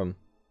scavenger room.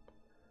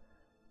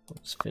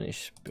 Let's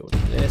finish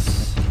building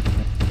this.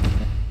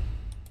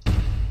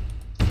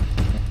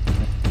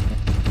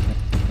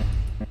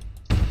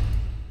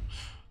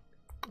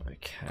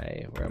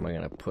 Okay, where am I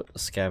going to put the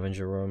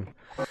scavenger room?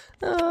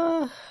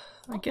 I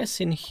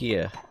guess in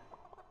here.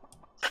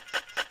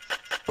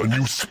 A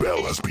new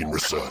spell has been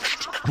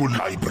researched. Your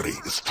library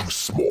is too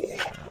small.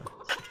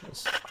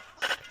 Let's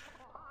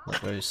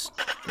not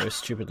go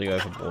stupidly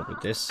overboard with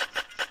this.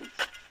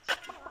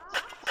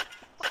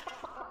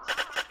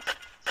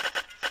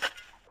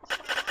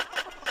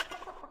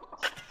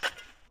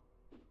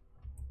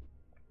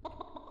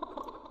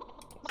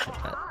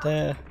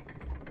 There.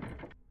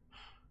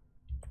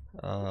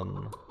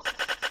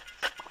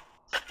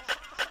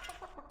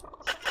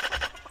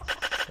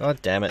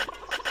 God damn it.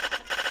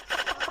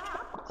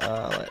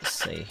 Let's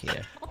see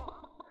here.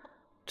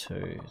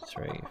 2,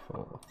 3,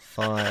 4,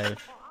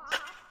 5.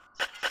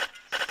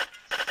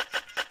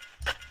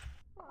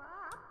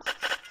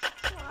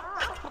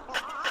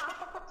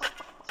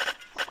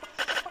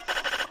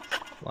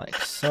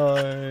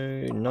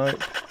 so.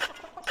 Nope.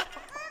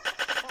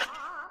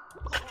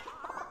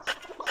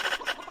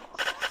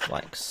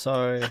 Like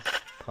so.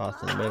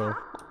 Path in the middle.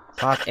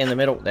 Path in the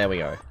middle. There we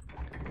go.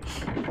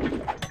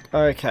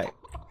 Okay.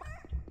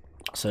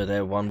 So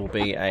there, one will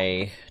be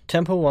a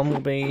temple, one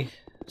will be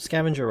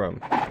scavenger room.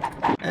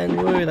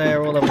 And woo, they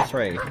are all level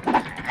 3.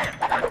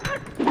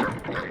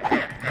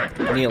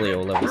 Nearly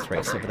all level 3,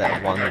 except for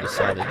that one who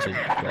decided to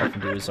go off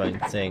and do his own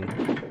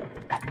thing.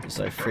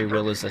 So free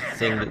will is a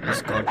thing that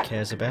this god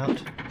cares about.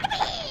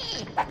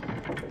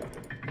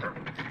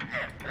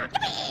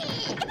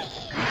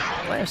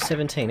 I have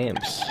 17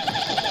 imps.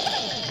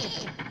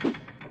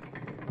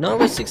 No,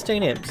 we're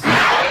 16 imps.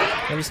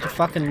 I'm just a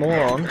fucking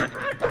moron.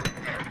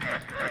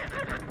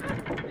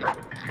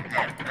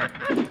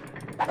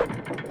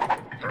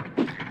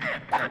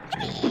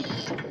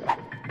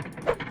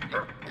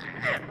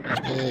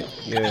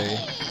 You.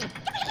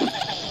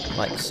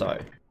 Like so.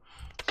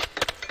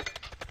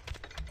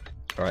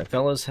 Alright,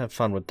 fellas, have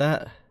fun with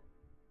that.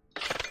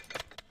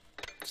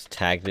 Just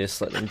tag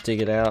this, let them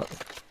dig it out.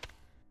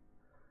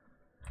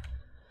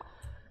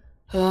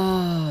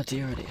 Oh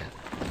dear, oh dear.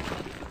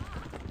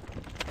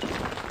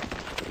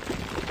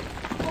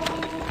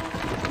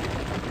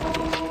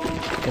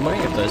 I'm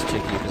wondering if those two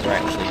keepers are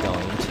actually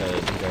going to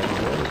go to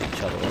war with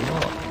each other or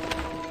not.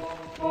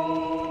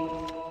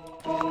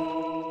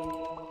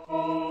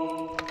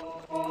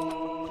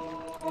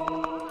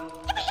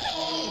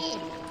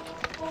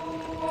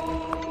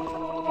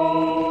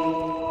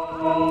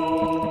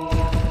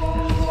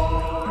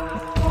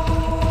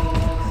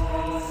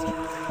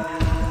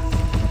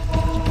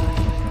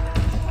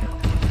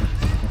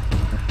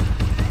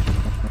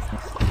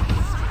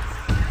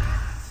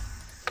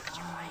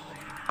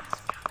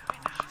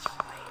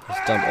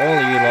 Dump all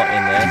of you lot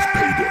in there.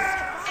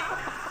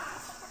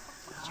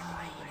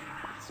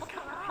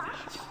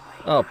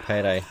 Oh,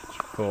 payday,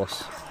 of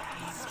course.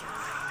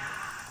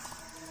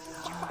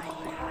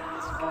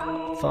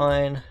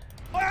 Fine.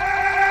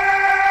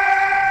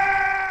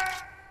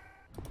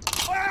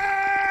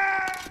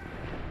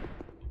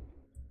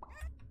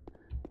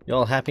 You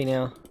all happy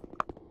now?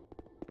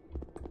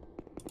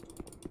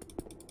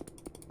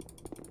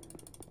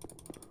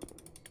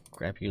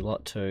 Grab you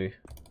lot too.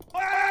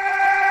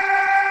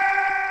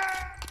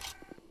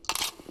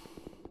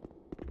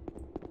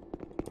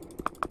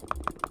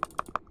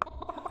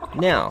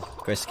 Now,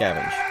 go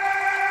scavenge.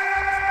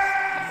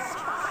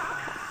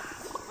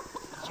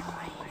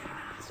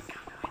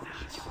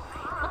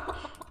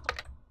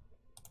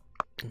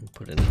 And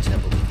put in a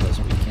temple because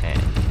we can.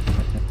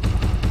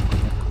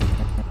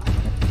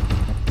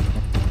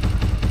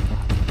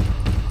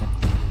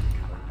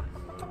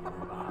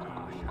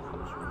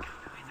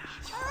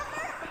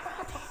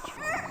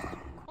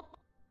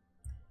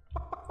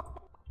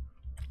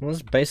 Well,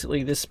 it's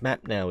basically this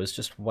map now is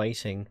just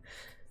waiting.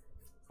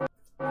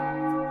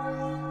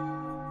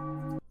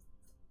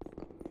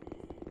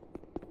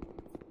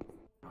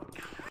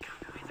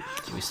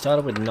 We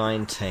started with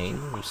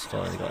 19, we've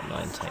still only got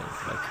 19,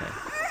 okay.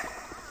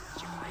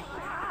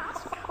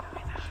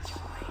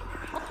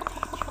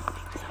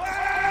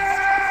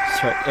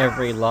 Throw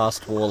every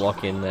last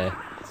warlock in there.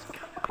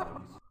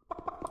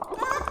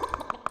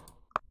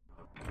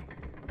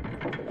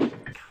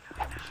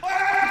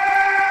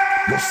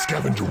 Your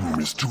scavenger room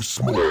is too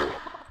small.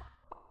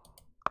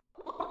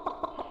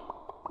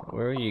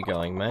 Where are you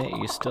going, mate? Are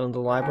you still in the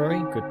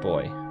library? Good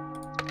boy.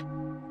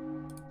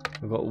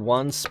 We've got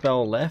one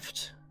spell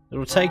left.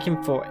 It'll take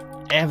him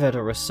forever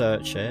to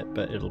research it,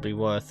 but it'll be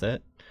worth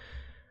it.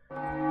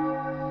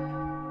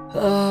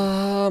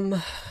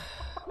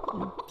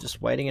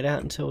 Just waiting it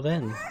out until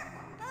then.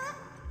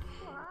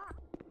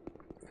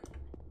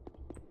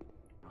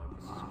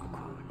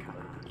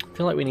 I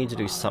feel like we need to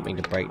do something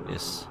to break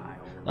this.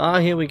 Ah,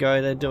 here we go,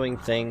 they're doing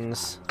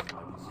things.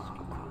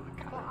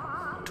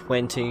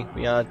 20.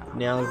 We are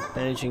now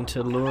managing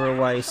to lure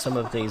away some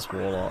of these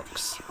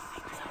warlocks.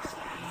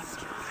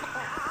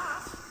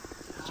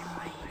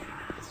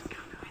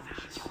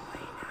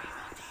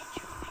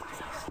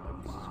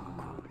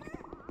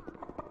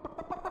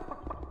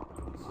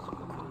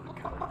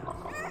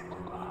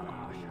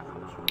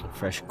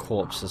 Fresh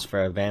corpses for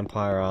our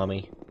vampire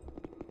army.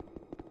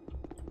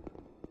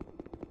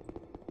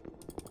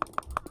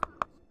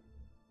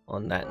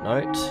 On that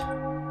note,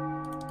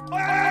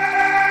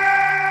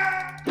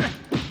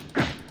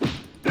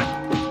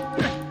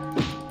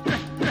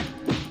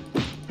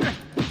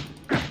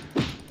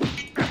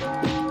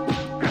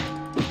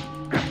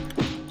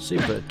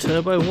 Super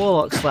Turbo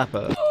Warlock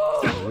Slapper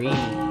 3.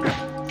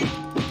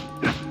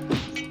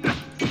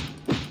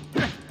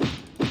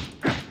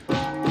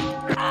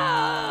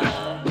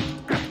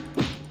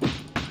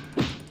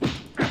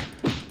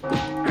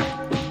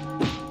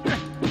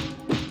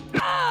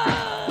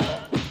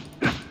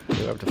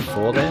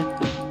 There.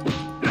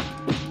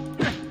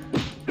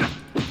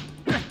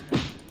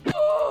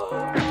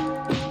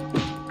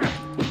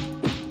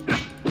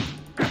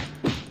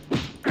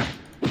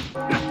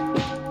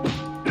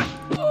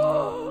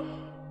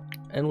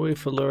 And we're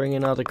for luring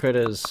in other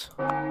critters.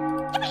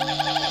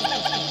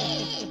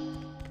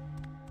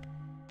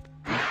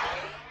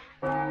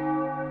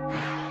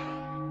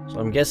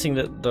 I'm guessing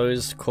that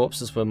those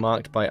corpses were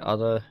marked by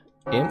other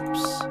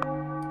imps.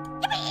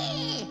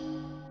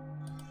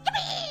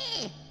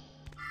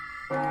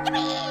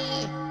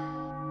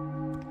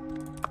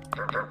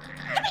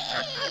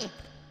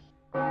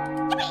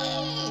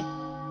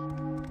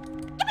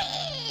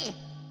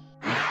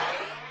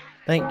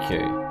 Thank you.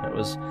 That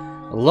was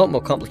a lot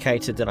more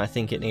complicated than I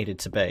think it needed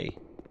to be.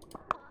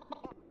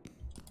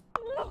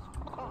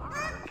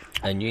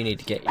 And you need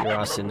to get your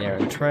ass in there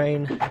and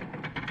train.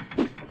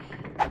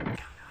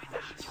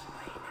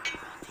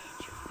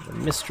 The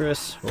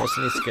mistress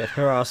also needs to get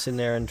her ass in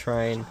there and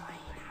train.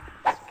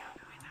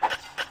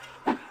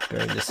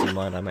 Bearing this in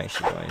mind, I'm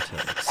actually going to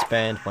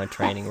expand my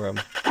training room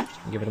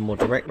and give it a more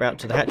direct route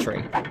to the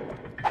hatchery.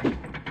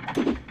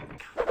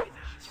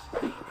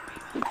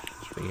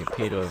 We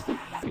appear to have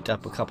picked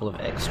up a couple of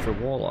extra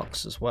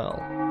warlocks as well.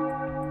 So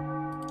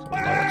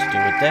we know what to do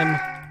with them.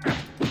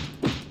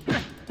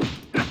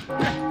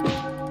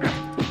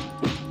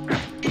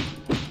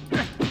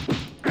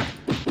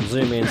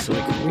 Zoom in so we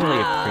can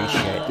really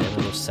appreciate their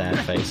little sad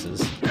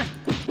faces.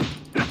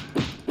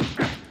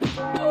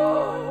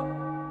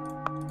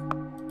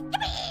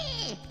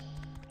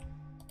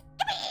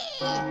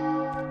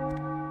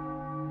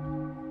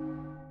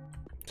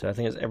 So I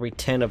think it's every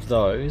 10 of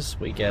those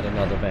we get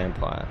another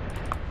vampire.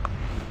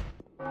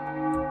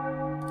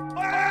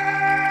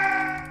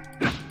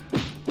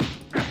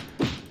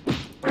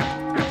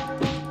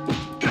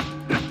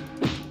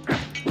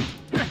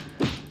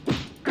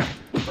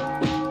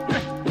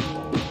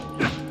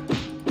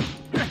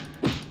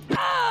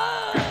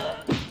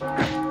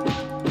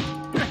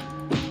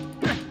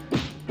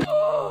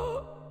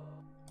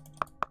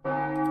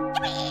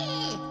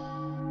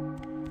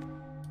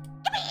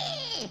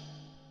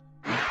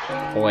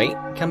 Wait,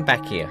 come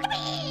back here.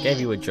 Gave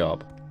you a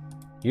job.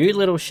 You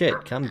little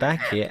shit, come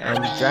back here and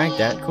drag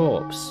that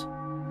corpse.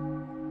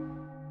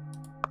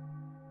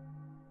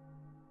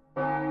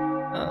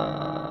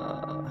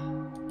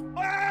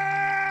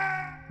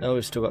 No,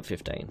 we've still got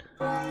 15.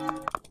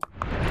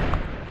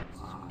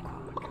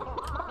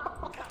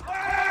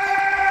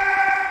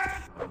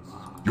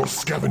 Your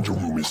scavenger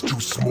room is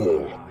too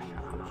small.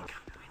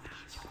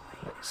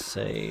 Let's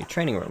see,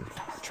 training room.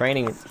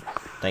 Training,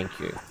 thank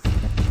you.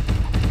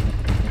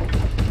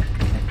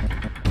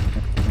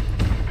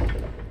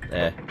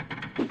 There.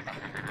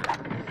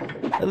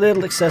 A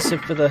little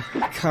excessive for the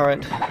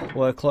current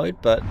workload,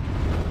 but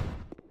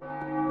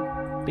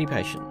be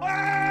patient.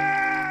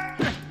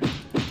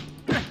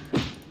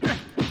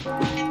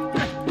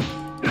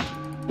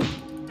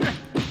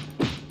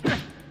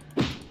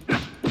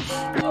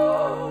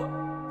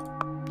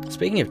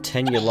 Speaking of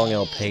 10-year-long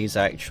LPs,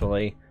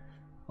 actually,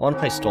 I want to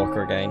play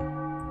Stalker again.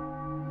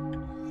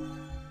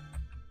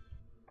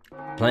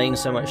 Playing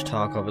so much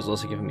Tarkov has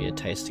also given me a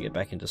taste to get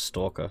back into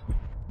Stalker.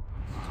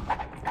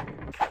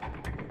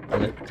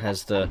 And it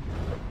has the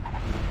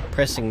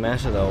pressing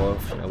matter, though,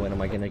 of, you know, when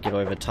am I going to get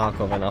over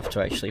Tarkov enough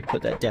to actually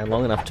put that down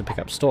long enough to pick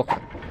up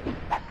Stalker.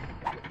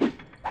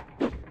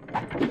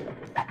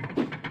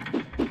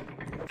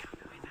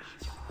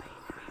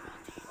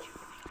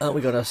 Oh, we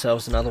got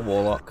ourselves another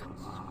Warlock.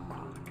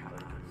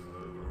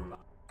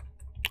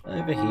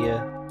 Over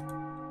here.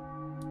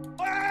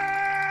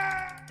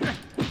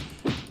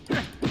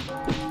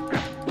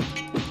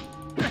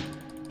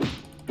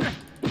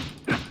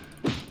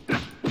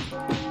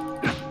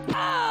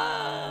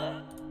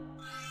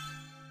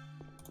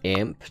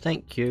 Imp,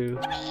 thank you.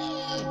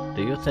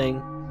 Do your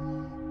thing.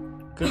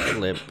 Good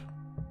lip.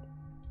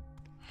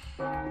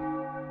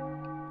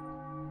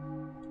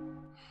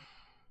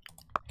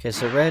 Okay,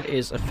 so Red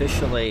is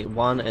officially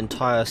one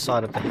entire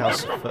side of the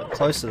house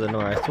closer than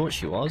where I thought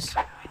she was.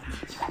 I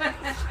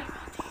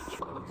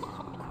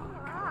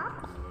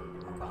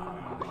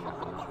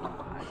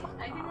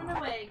can run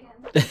away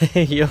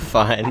again. You're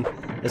fine.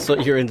 I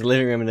thought you were in the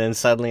living room and then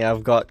suddenly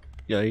I've got,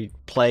 you know,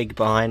 Plague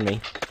behind me.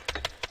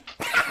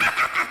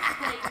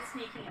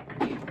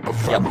 A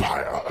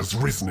vampire has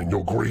risen in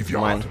your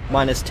graveyard.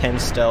 Minus 10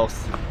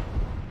 stealth.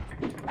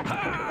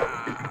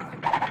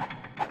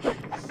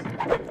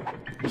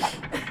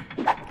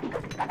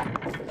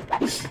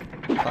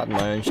 Pardon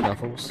my own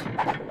snuffles.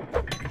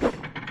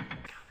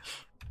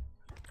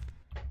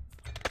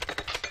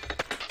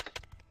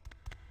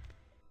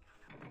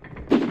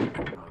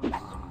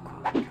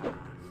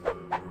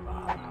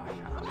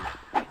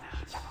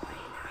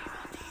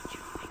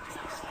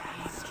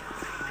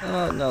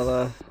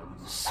 Another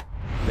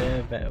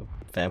spare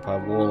vampire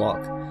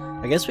warlock.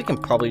 I guess we can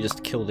probably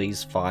just kill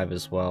these 5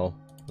 as well.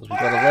 Because we've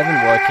got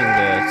 11 working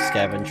the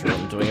scavenger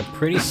room, doing a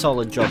pretty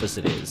solid job as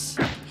it is.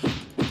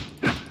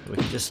 We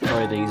can just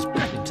throw these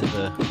into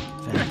the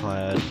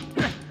vampire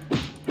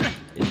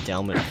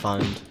endowment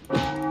fund.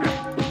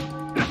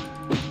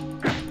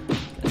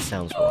 That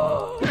sounds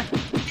wrong.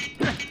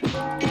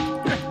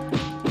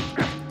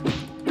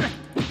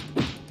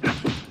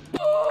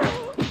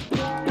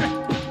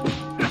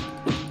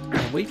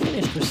 Have we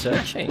finished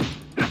researching?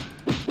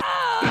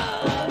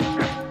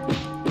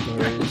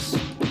 Or is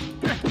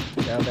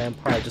our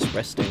vampire just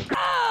resting?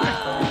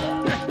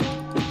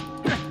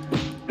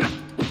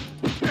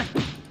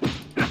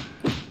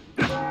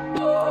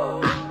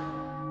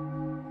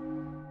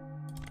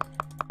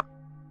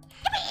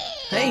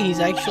 Hey,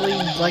 he's actually,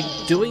 like,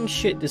 doing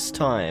shit this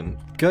time.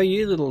 Go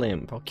you, little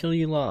imp. I'll kill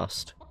you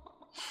last.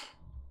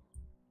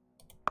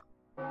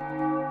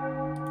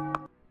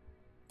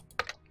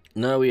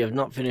 No, we have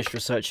not finished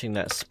researching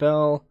that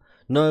spell.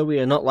 No, we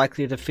are not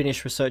likely to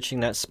finish researching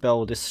that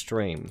spell this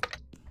stream.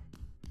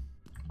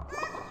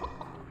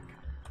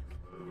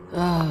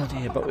 Oh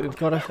dear, but we've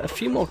got a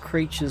few more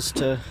creatures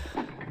to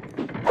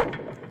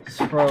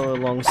throw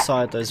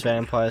alongside those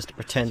vampires to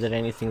pretend that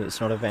anything that's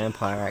not a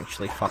vampire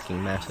actually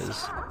fucking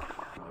matters.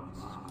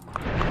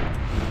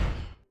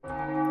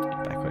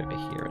 Get back over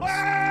here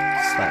and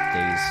slap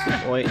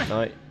these. Wait,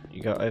 no,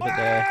 you go over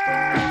there.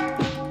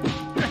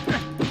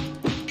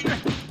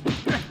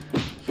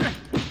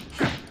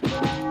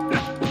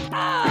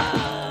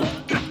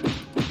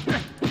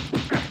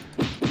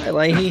 Hey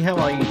Leahy, how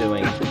are you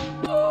doing?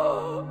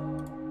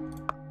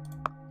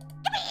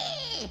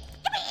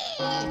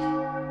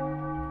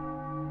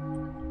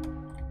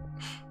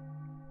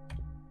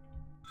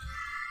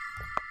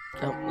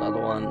 Oh, another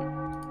one.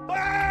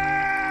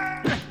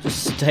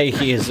 Just stay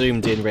here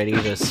zoomed in ready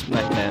to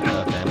smack down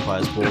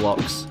vampires,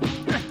 warlocks.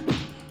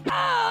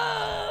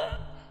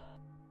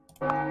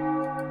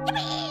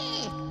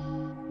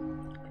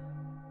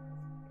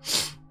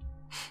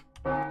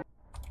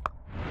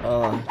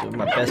 Oh, doing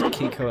my best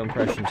Kiko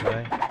impression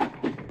today.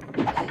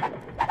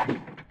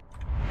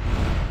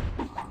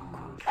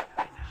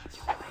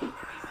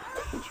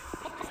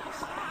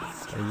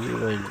 Are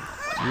you a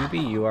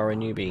newbie? You are a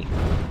newbie.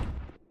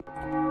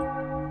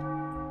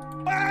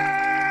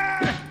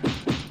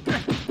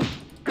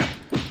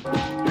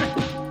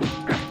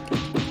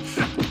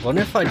 I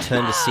wonder if I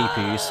turn the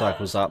CPU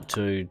cycles up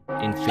to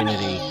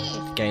infinity,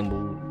 the game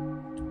will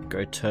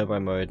go turbo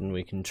mode and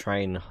we can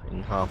train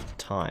in half the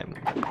time.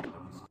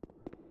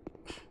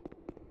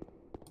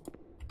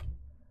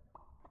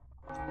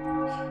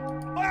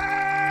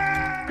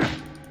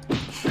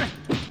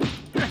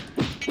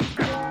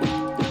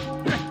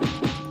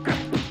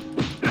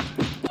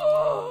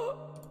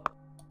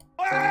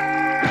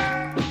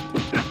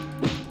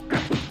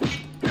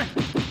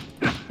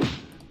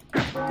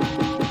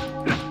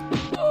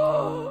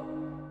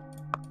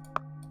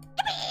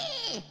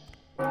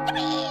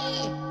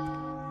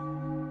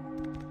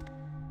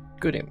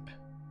 Good imp.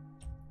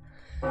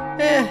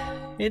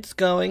 It's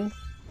going.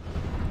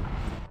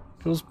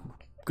 Feels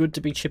good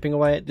to be chipping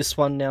away at this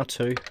one now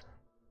too.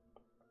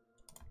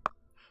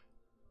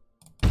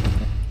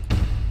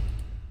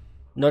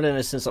 Not in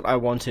a sense that I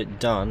want it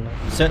done.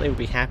 Certainly would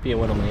be happier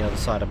when I'm on the other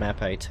side of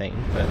map 18,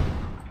 but...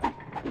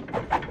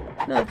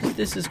 No,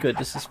 this is good,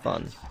 this is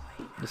fun.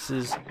 This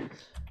is...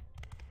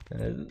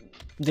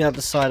 the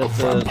other side of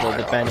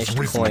the banished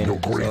coin, as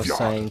I was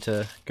saying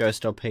to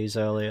Ghost LPs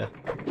earlier.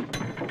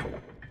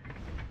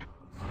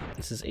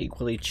 This is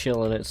equally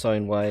chill in its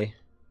own way.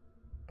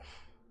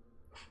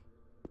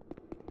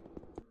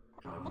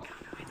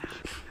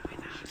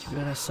 We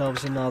got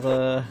ourselves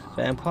another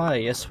vampire,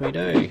 yes we do.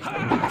 Into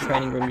the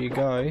training room you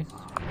go.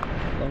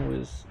 Along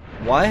with...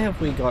 Why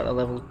have we got a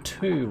level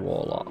 2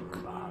 warlock?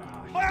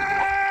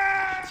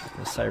 I'm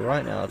gonna say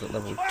right now that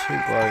level 2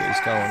 bro is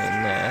going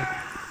in there.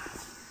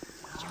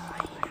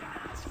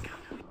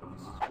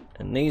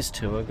 And these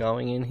two are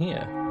going in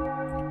here.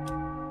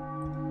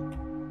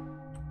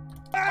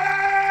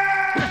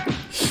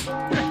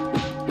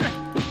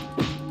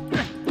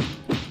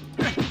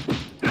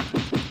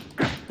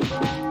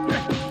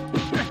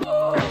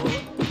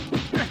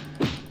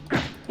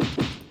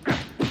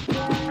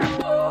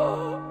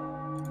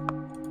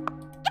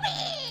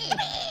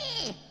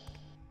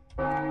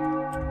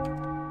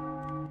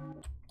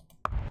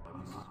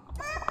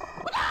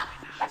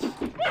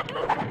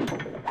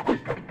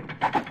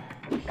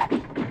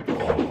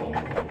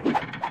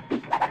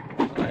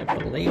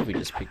 We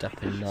just picked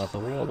up another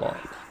warlock.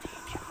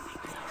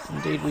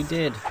 Indeed we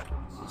did.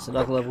 It's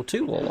another level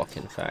 2 warlock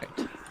in fact.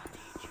 Means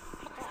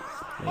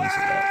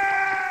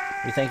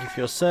that we thank you for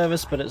your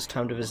service, but it's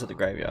time to visit the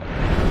graveyard.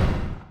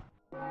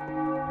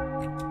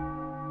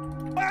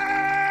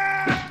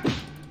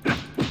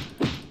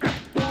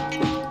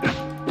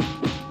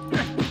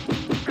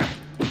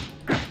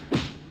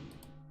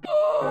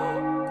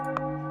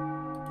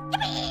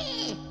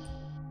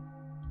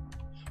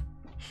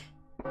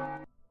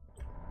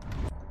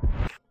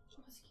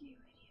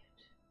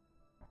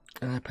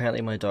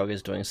 Apparently my dog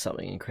is doing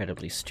something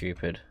incredibly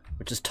stupid,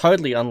 which is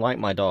totally unlike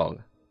my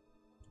dog.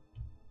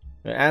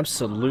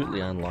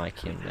 Absolutely unlike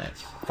him, that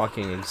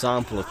fucking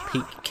example of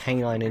peak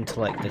canine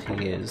intellect that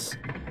he is.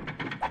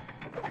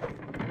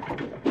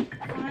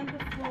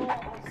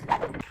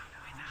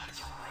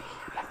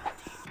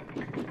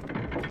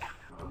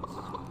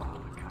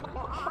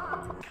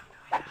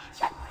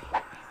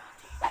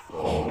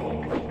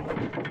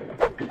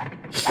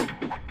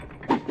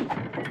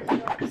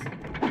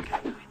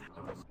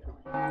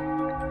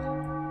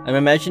 I'm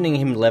imagining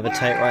him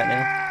levitate right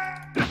now.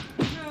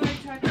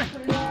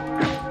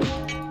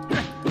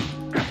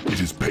 It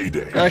is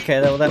payday.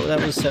 Okay, that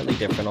was certainly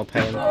different. I'll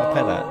pay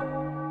that.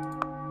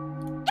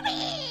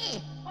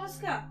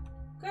 Oscar,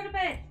 go to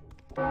bed.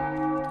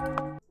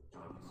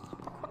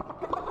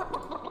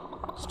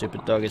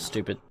 Stupid dog is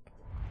stupid.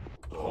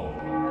 I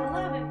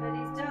love him, but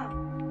he's dumb.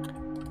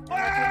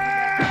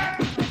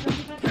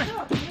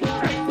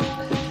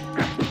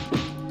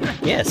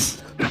 Yes.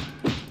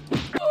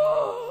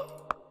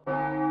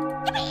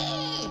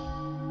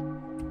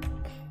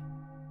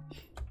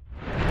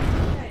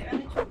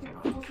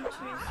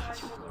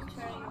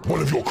 One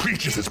of your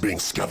creatures is being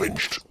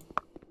scavenged.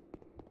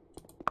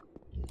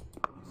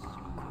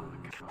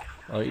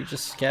 Oh, you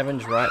just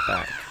scavenge right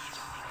back.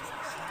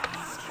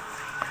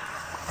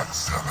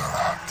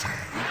 Accelerate.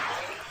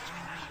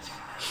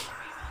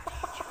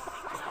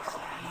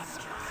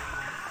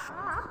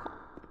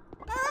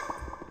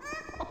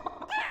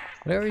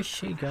 Where is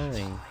she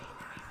going?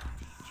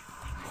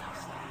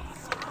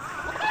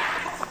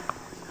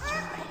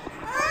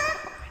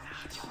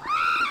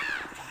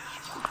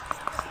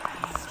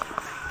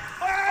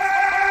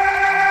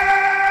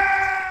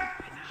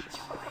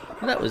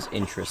 Well, that was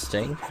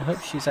interesting. I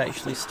hope she's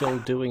actually still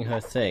doing her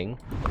thing.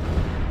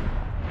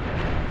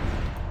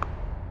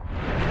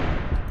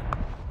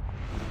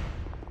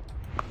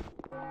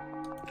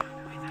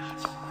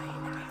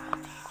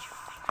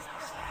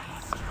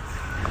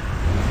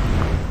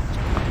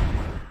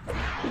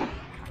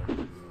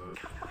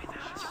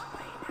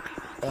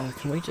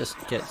 Can we just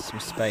get some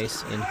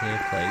space in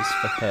here, please,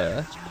 for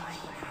her?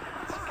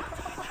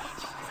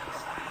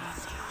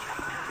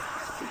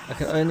 I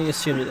can only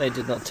assume that they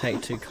did not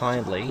take too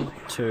kindly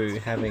to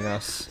having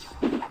us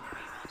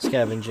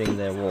scavenging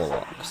their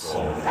warlocks.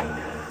 So,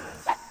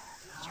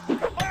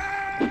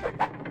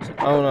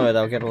 oh no,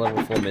 they'll get a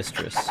level 4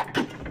 mistress.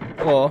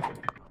 Or,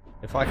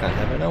 if I can't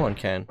have her, no one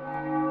can.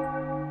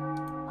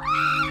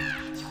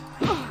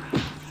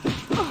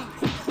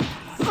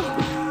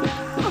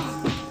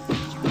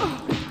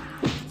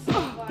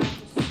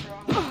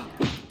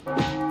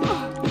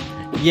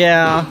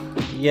 Yeah,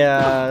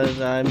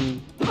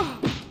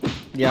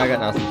 I got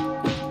nothing.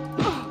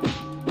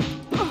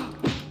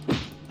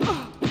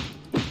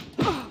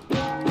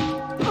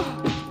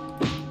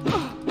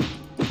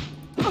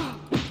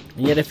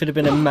 And yet if it had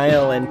been a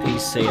male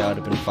NPC, I would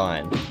have been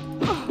fine.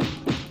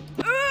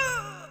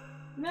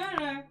 No,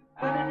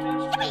 I'd have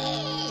just...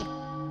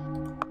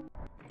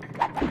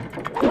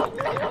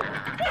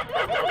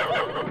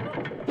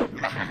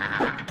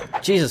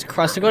 Jesus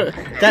Christ, I got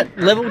that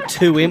level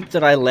 2 imp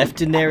that I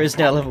left in there is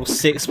now level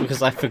 6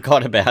 because I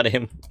forgot about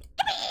him.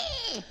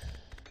 I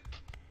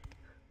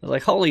was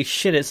like, holy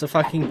shit, it's a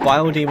fucking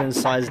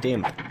biodemon-sized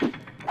imp.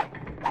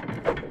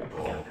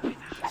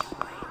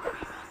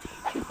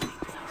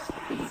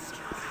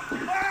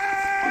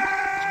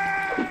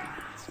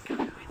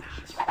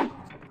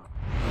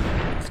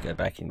 Let's go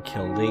back and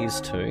kill these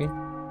two.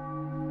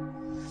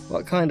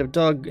 What kind of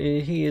dog?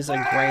 He is a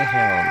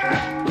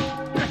greyhound.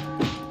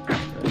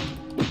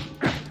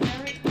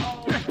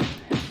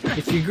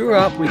 If you grew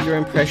up with your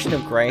impression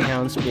of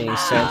greyhounds being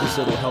Santa's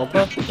little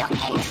helper,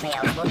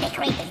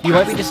 you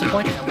won't be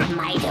disappointed.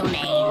 My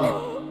domain.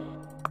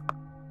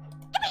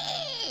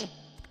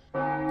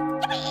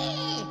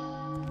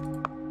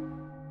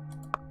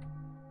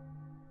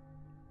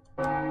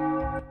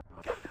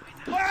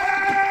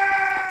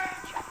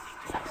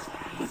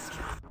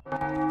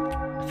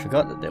 I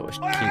forgot that there were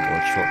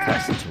keyboard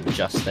shortcuts until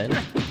just then.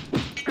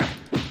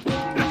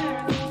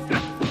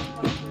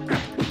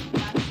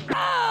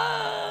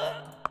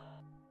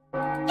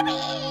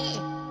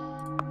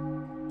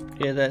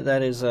 Yeah,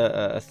 that is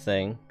a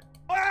thing.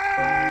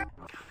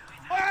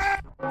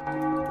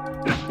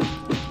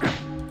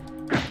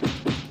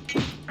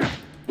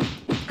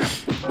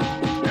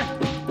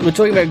 We're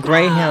talking about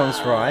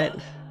greyhounds, right?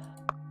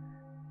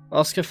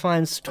 Oscar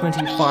finds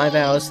 25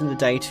 hours in the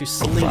day to A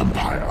sleep.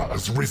 vampire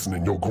has risen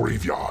in your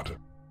graveyard.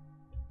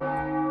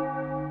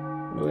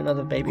 Ooh,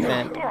 another baby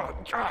vamp.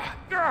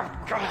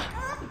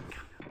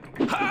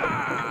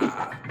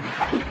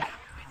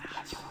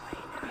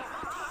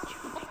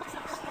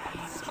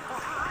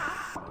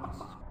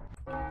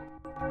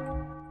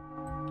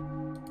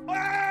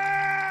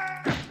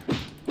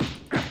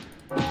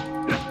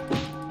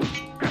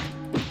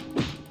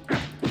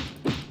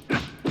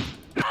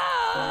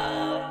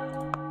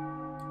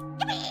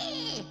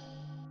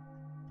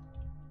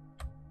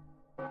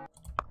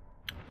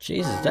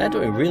 Jesus, they're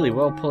doing really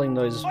well pulling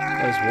those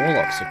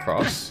warlocks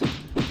across.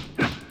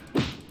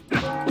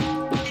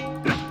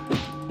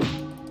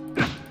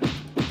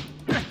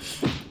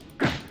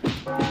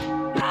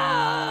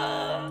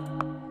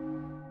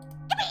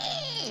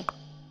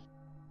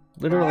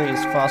 Literally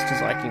as fast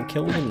as I can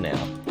kill them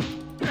now.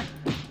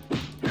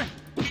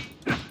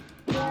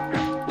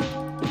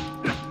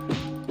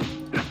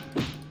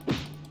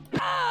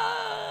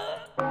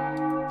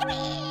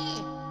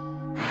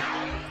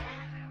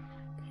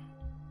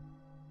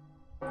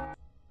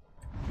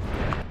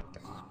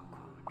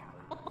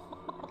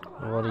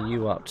 What are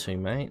you up to,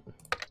 mate?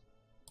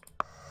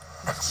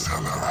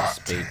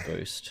 Speed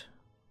boost.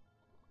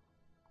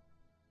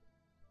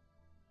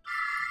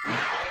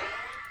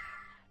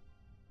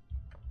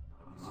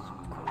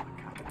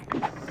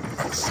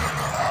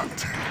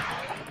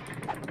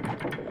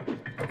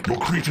 Your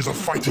creatures are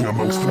fighting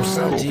amongst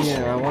themselves. Oh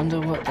dear, I wonder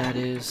what that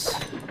is.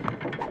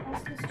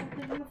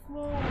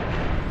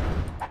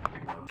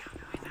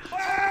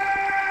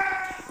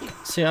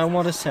 See, I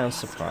want to sound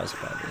surprised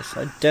by this.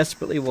 I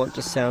desperately want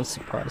to sound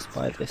surprised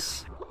by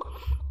this.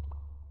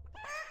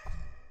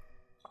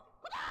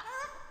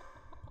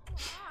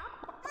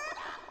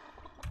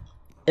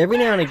 Every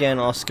now and again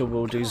Oscar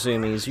will do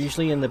zoomies,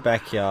 usually in the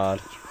backyard,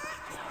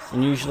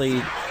 and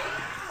usually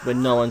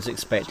when no one's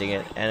expecting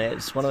it, and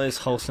it's one of those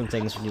wholesome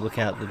things when you look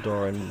out the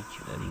door and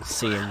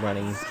see him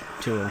running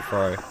to and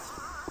fro.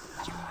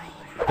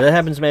 But it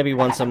happens maybe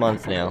once a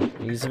month now.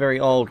 He's a very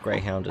old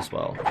greyhound as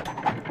well.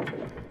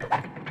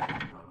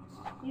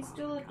 He's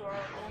still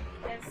adorable.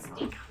 That's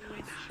stinky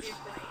and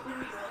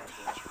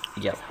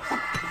stupid. Yep.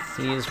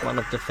 He is one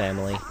of the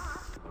family.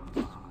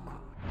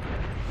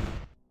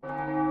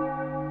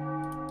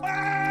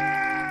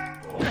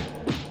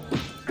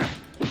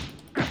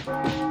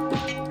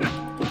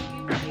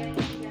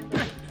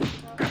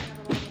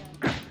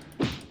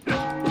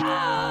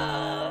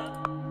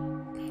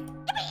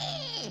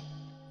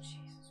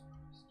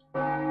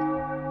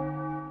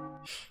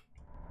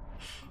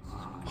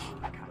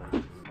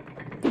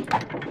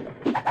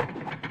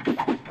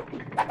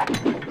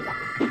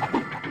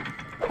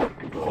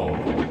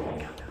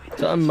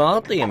 So I'm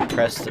mildly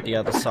impressed that the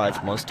other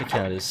side's monster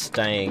count is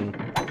staying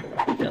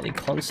fairly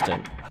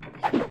constant.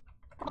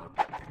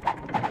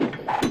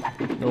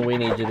 All we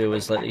need to do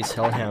is let these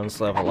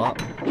hellhounds level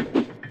up.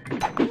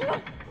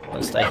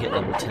 Once they hit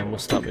level 10, we'll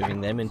start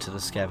moving them into the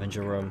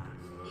scavenger room.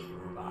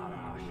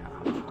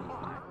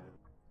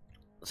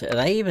 So are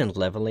they even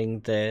leveling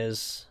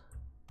theirs?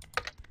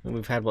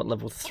 We've had, what,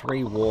 level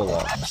 3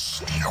 warlocks.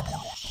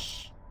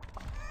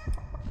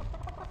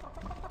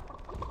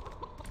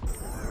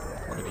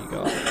 What have you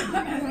got?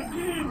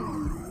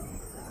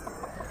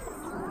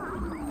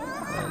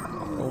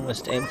 An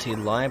almost empty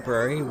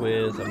library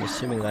with, I'm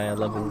assuming they are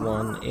level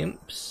 1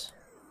 imps.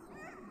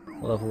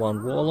 Level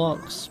 1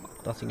 warlocks.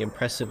 Nothing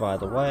impressive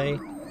either way.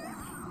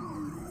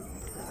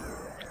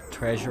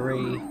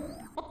 Treasury.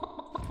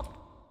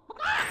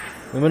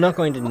 We're not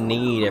going to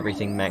need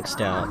everything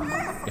maxed out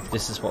if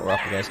this is what we're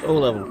up against. Oh,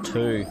 level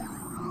 2.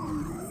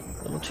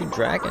 Level 2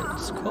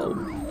 dragons. Cool.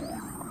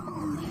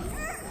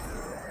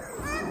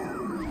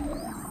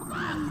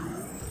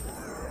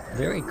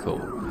 Very cool.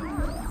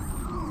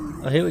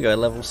 Oh, here we go.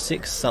 Level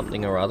 6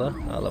 something or other.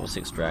 Level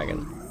 6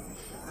 dragon.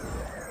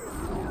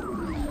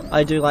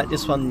 I do like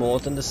this one more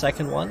than the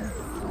second one.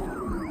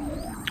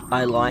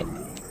 I like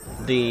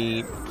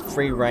the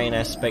free reign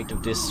aspect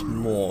of this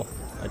more.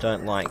 I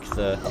don't like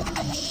the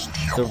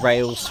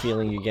rails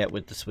feeling you get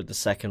with this the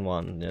second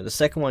one. You know, the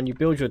second one, you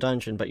build your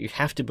dungeon, but you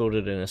have to build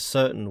it in a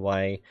certain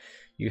way.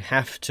 You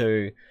have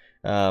to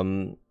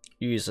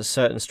use a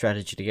certain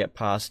strategy to get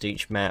past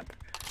each map.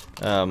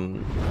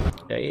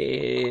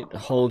 It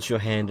holds your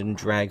hand and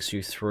drags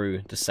you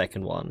through the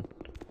second one.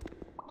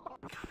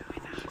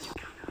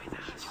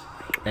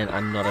 And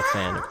I'm not a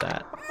fan of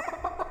that.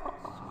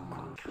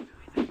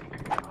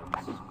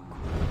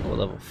 Or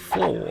level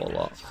 4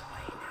 warlock.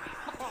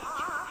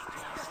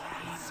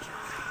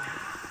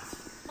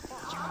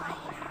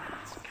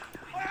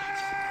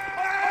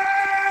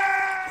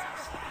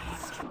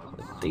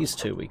 These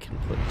two we can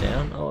put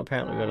down. Oh,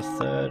 apparently we got a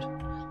third.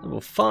 Level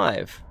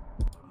 5.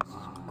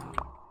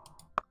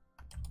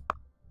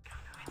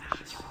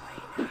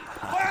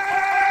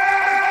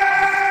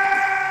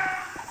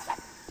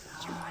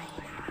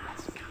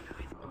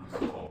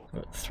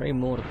 Got 3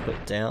 more to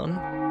put down.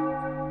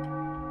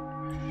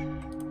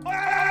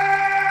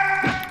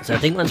 So I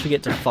think once we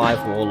get to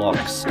 5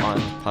 warlocks,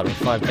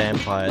 5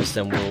 vampires,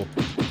 then we'll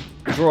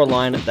draw a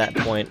line at that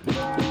point.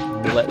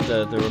 We'll let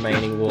the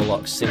remaining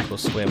warlocks sink or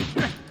swim.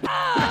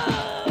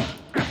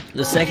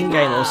 The second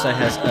game also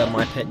has a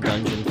My Pet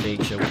Dungeon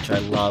feature, which I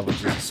love, which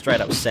is a straight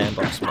up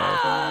sandbox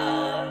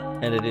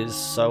mode. And it is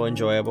so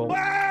enjoyable.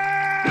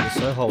 It's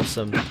so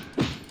wholesome.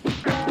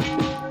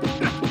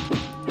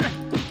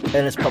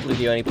 And it's probably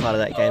the only part of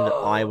that game that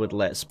I would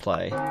let's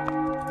play.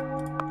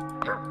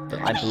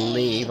 But I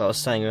believe, I was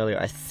saying earlier,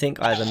 I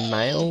think either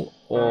Male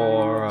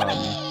or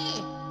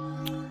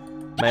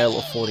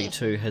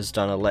 42 has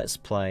done a let's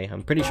play.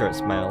 I'm pretty sure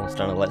it's Male has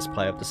done a let's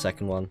play of the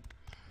second one.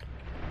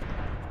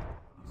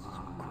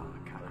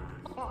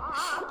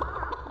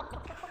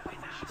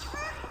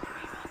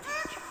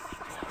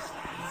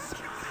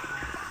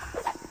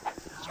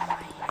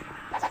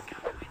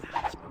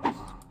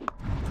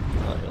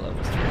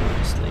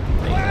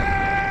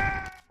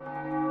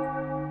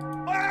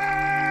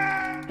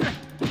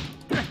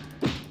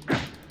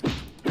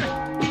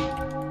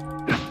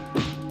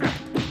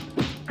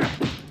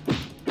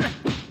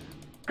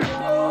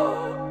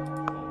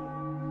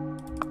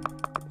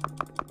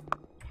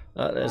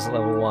 There's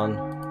level 1.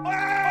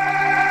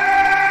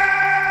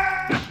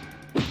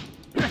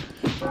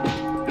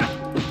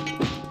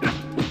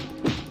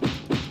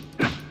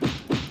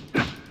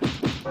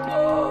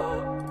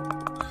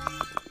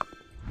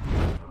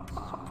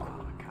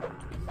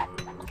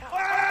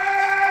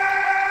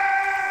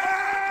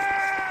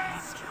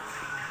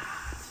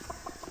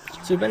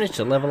 So So we managed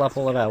to level up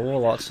all of our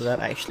warlocks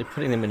without actually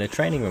putting them in a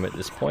training room at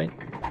this point.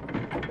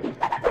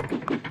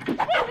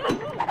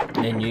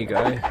 In you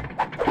go.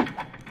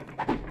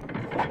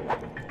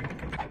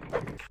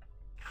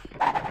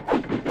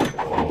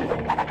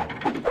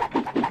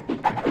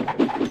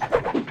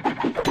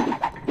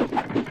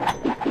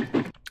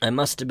 I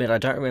must admit, I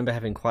don't remember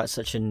having quite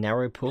such a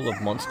narrow pool of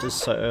monsters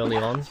so early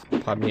on,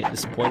 pardon me, at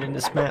this point in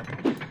this map,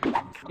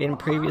 in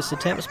previous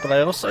attempts, but I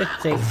also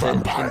think that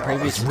in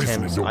previous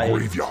attempts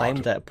I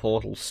claimed that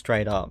portal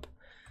straight up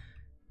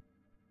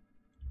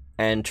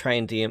and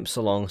trained the imps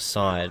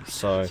alongside,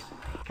 so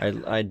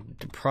I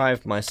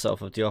deprived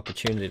myself of the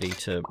opportunity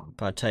to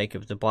partake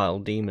of the bile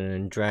demon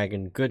and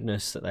dragon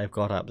goodness that they've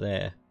got up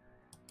there.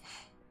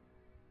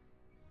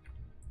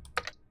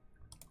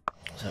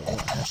 So what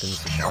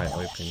happens if I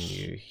open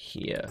you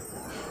here?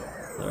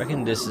 I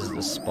reckon this is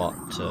the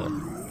spot to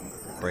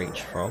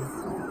breach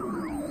from.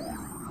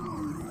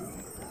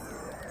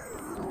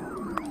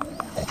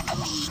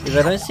 Because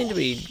they don't seem to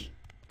be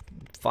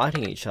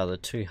fighting each other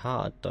too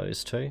hard,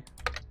 those two.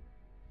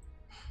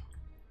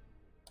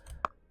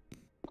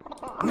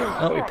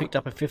 Oh, we picked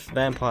up a 5th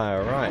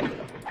vampire, right.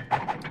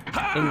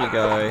 In you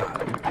go.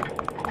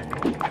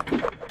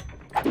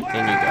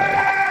 In you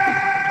go.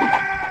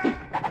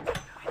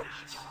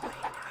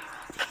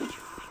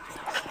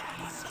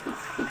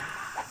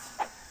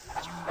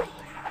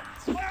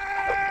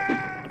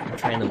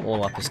 Train them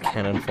all up as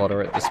cannon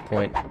fodder at this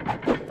point.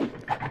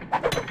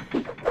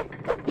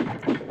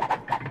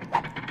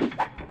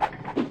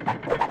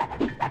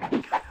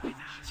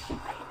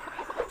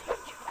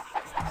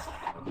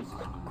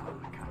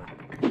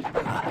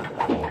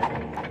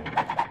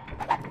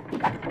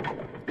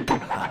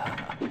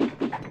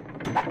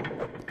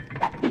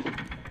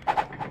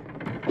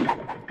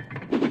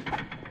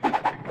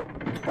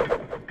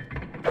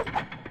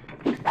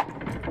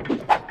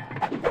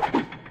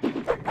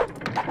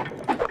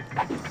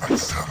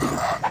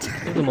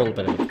 Give them all a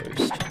bit of a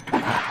boost.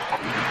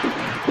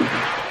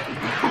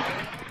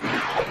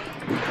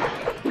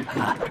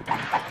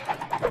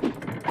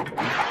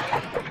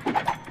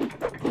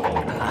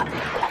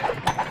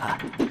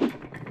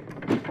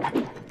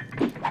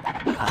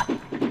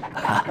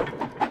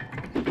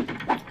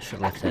 Should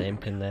have left that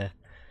imp in there.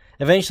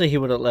 Eventually he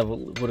would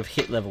have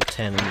hit level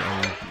 10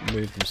 and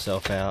moved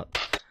himself out.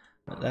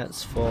 But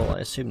that's full. I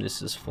assume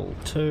this is full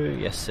too.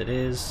 Yes, it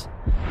is.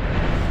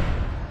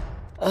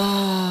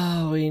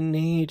 Oh, we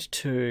need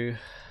to,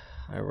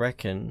 I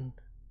reckon,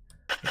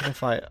 even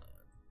if I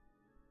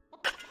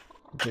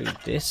do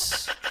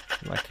this,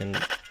 I can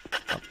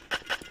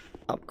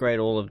upgrade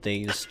all of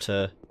these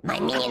to My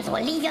minions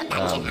will leave your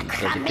dungeon a the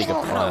crumbling bigger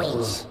ruin.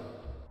 piles.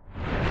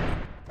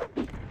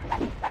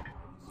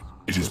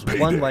 It is There's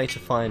one payday. way to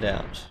find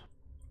out.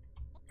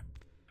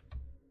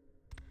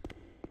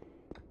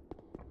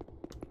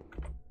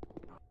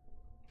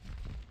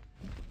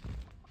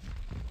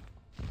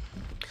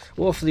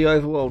 War for the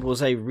Overworld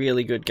was a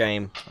really good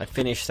game. I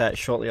finished that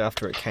shortly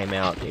after it came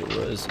out. It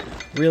was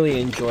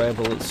really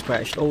enjoyable. It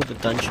scratched all the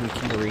Dungeon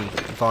Kingery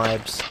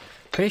vibes.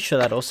 Pretty sure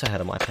that also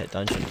had a My Pet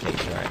Dungeon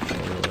feature, actually,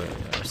 or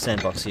a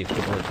sandboxy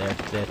equivalent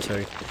there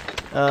too.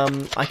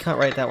 I can't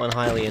rate that one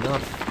highly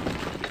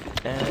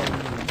enough.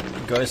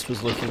 And Ghost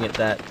was looking at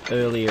that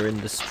earlier in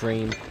the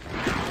stream.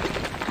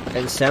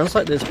 And it sounds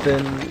like there's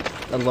been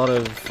a lot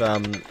of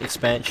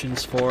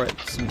expansions for it,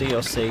 some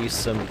DLC,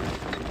 some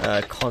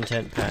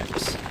content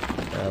packs,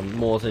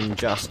 more than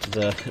just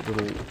the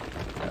little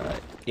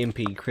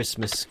impy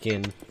Christmas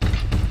skin. No,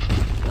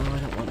 I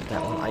don't want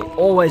that one. I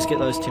always get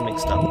those two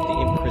mixed up. The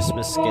imp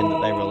Christmas skin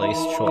that they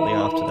released shortly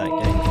after that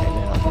game came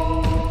out.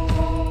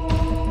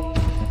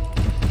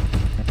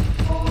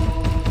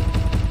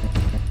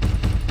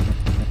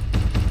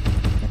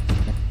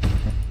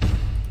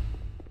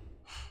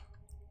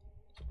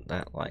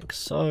 That like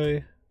so.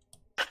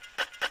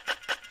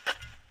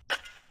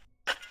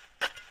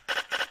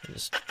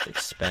 Just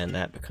expand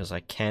that because I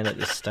can at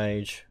this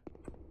stage.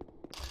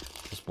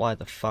 Because why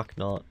the fuck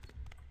not?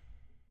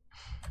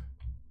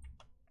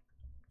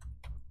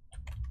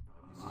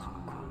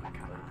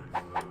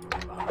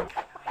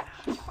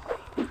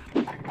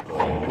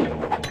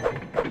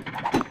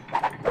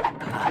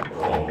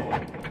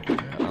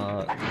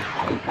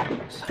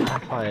 How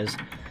high is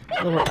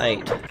level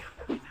 8?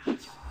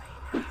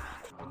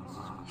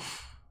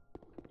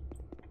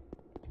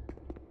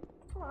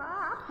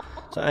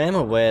 So I am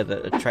aware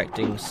that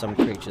attracting some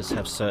creatures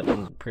have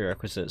certain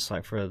prerequisites,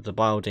 like for the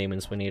bile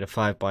demons we need a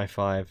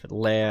 5x5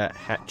 lair,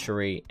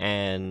 hatchery,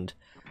 and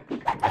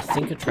I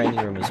think a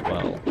training room as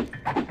well.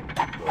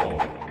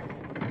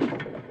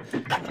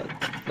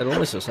 It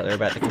almost looks like they're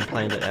about to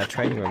complain that our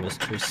training room is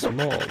too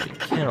small. We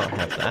cannot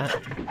have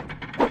that.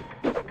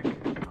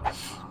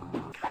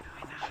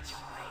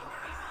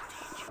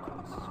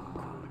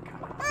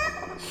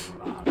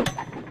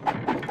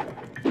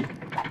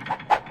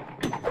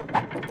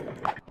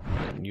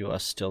 You are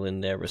still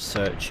in there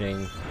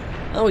researching.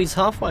 Oh, he's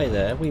halfway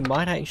there. We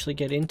might actually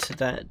get into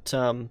that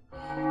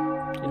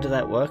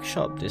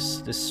workshop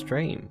this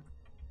stream.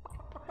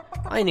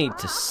 I need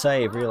to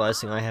save,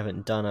 realizing I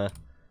haven't done a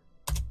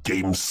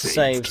Game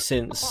save saved.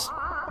 since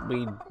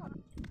we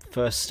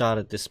first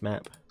started this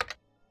map.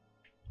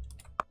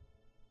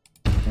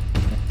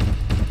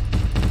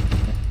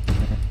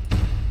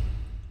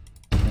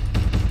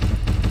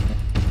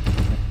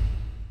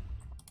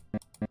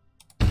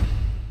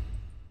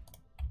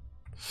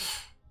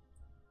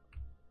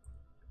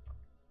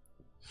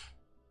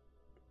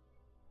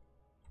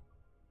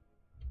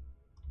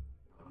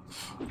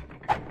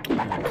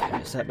 Okay,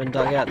 has that been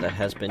dug out? That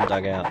has been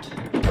dug out.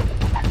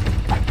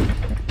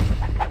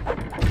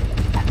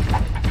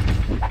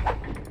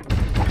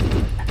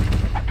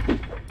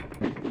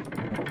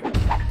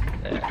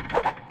 There.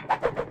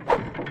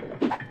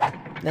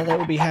 Now that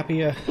we'll be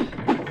happier.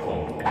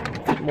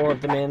 Fit more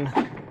of them in.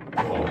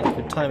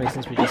 Good timing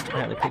since we just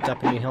apparently picked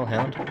up a new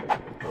hellhound.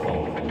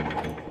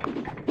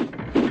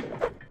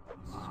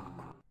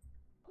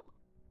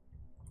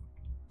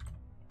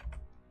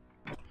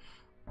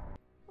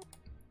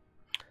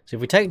 So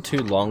if we take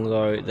too long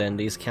though, then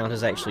these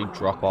counters actually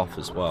drop off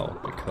as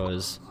well,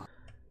 because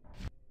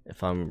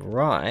if I'm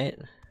right,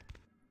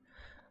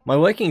 my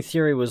working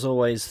theory was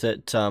always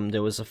that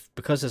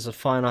because there's a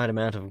finite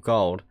amount of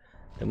gold,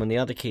 then when the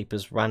other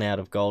keepers run out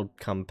of gold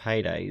come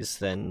paydays,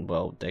 then,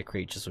 well, their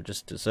creatures will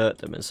just desert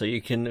them, and so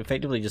you can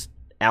effectively just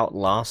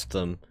outlast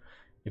them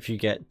if you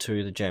get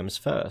to the gems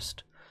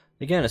first.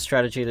 Again, a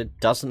strategy that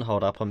doesn't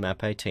hold up on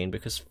map 18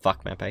 because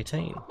fuck map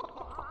 18.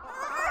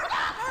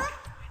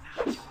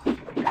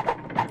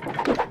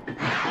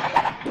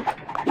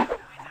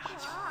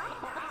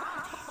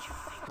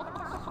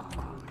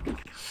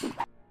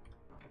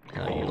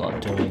 How are you lot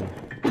doing?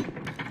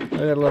 I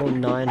got a level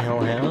 9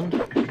 hellhound.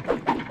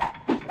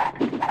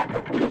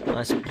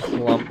 Nice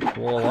plump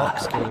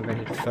warlocks getting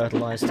ready to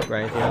fertilise the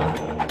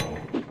graveyard.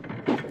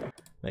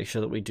 Make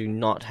sure that we do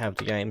not have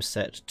the game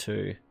set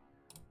to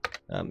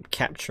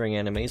capturing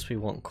enemies. We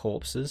want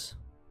corpses.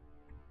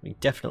 We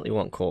definitely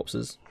want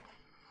corpses.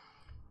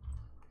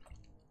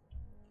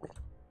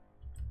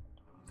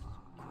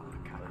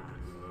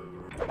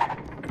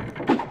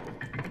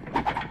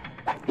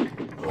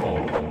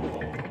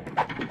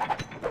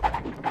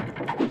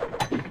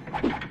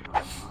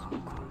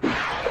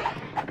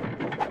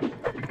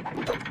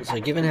 So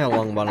given how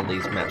long one of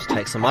these maps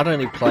takes, I might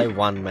only play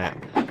one map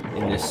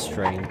in this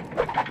stream.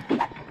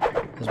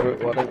 Because we're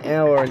at, what, an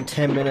hour and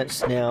 10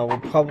 minutes now. We'll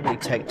probably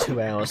take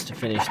 2 hours to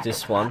finish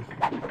this one.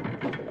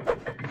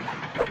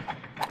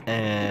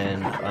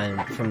 And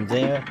from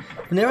there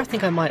I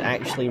think I might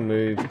actually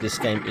move this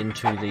game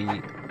into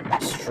the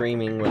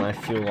streaming when I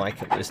feel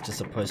like it list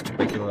as opposed to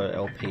regular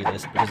LP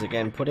list. Because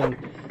again, putting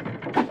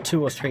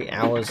 2 or 3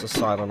 hours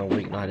aside on a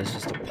weeknight is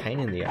just a pain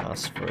in the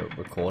ass for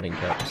recording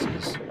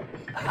purposes.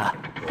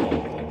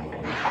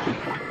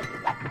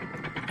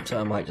 So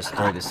I might just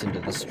throw this into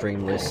the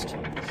stream list.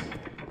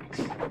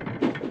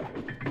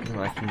 And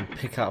I can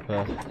pick up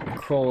a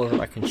crawler that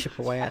I can chip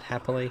away at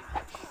happily.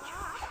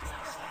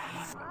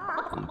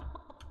 And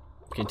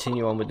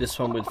continue on with this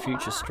one with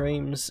future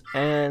streams.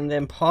 And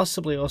then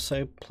possibly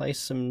also play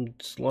some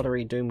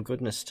Slaughtery Doom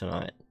goodness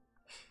tonight.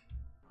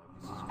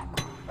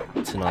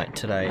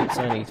 Today. It's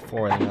only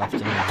 4 in the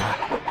afternoon.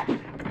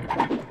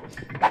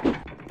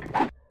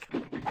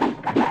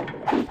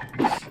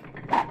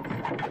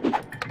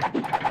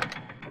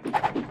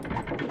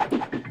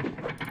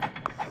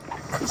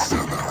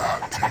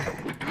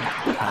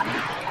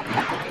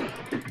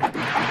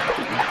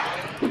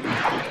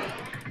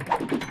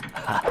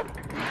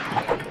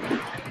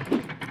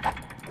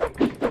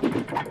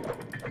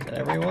 Is that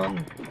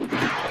everyone?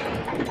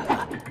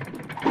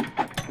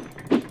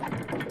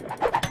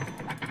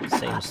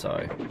 Seems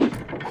so.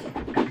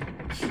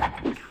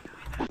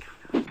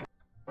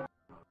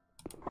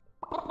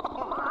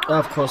 Oh,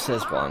 of course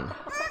there's one.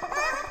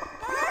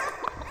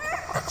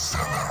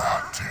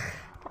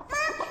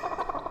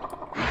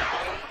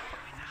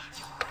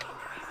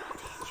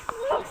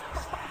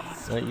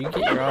 No, you get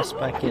your ass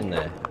back in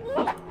there.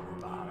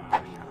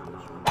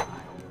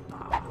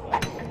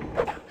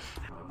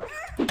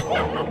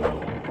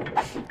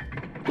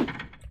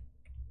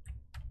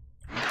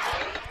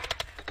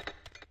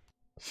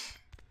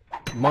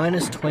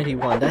 Minus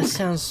 21, that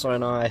sounds so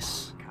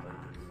nice.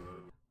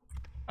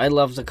 I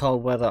love the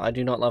cold weather, I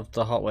do not love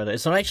the hot weather.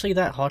 It's not actually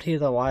that hot here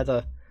though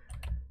either.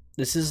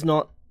 This is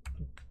not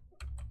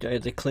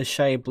the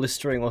cliche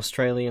blistering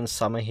Australian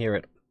summer here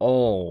at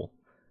all.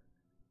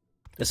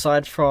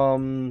 Aside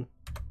from,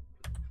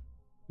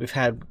 we've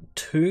had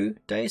 2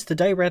 days, the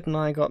day Red and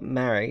I got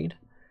married,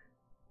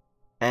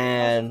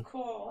 and of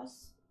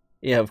course.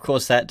 Yeah, of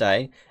course that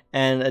day,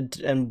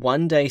 and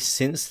 1 day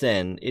since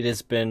then it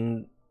has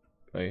been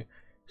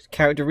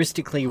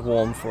characteristically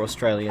warm for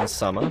Australian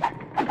summer,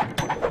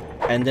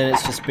 and then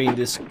it's just been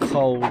this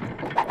cold,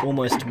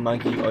 almost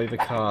muggy,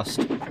 overcast,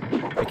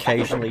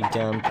 occasionally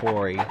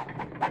downpoury.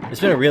 It's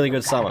been a really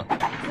good summer.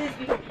 It's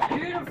been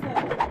beautiful.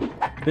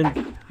 It's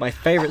been my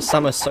favourite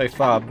summer so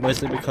far,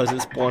 mostly because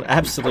it's borne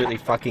absolutely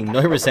fucking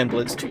no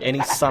resemblance to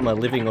any summer,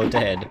 living or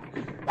dead.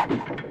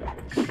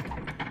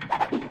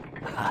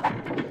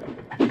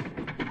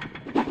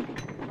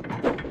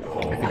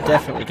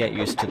 definitely get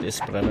used to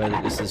this, but I know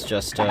that this is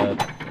just a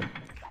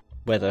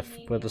weather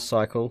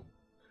cycle.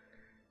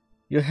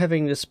 You're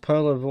having this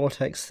polar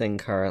vortex thing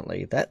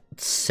currently. That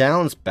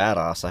sounds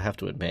badass, I have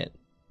to admit.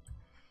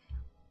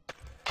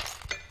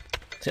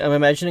 See, I'm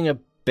imagining a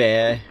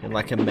bear in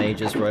like a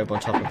mage's robe on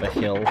top of a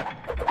hill,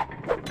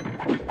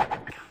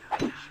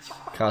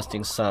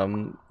 casting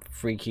some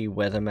freaky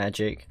weather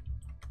magic.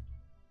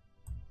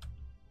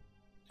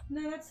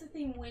 No, that's the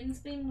thing Wynn's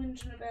been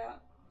whinging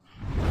about.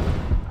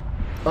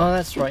 Oh,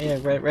 that's right, yeah.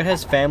 Red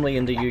has family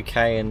in the UK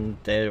and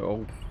they're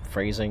all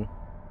freezing.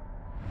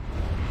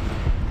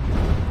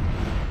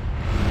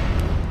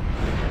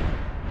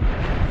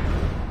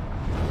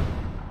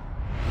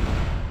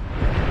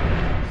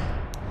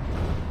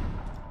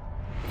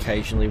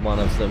 Occasionally one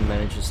of them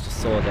manages to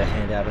thaw their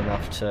hand out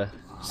enough to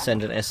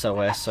send an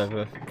SOS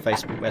over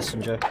Facebook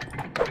Messenger.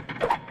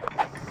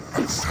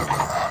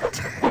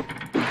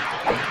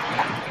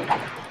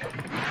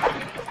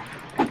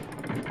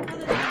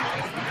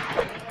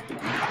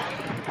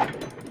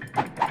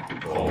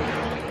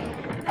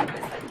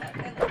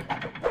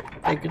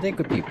 They're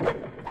good people.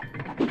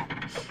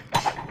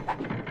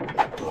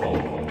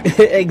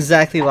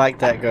 Exactly like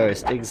that,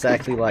 Ghost.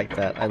 Exactly like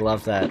that. I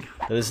love that.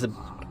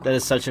 That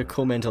is such a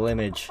cool mental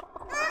image.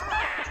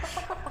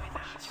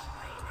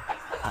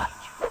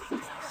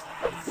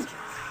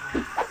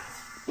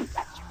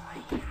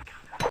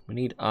 We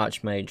need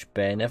Archmage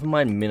Bear. Never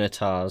mind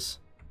Minotaurs.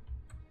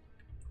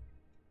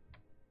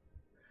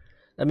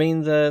 I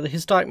mean, the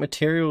Historic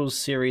Materials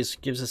series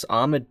gives us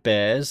armored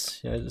bears.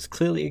 You know, it's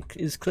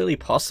clearly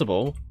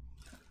possible.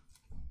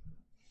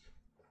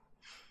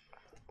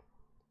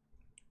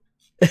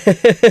 Right,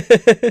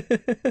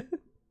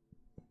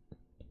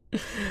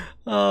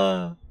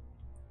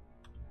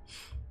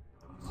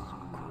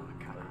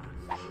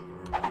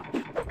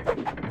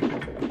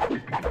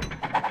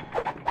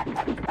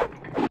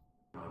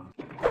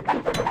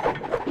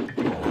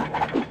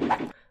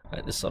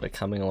 this sort of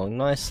coming along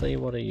nicely.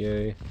 What are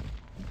you?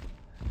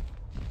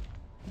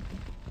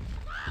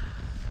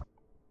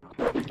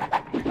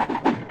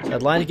 So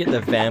I'd like to get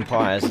the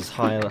vampires as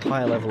high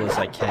level as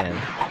I can.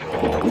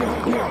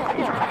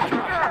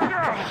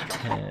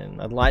 10.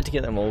 I'd like to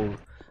get them all.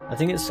 I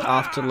think it's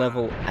after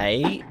level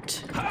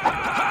 8.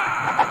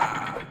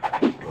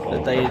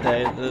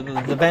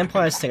 The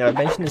vampires thing, I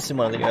mentioned this in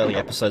one of the early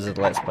episodes of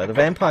the Let's Play. The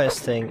vampires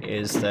thing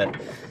is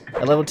that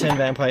a level 10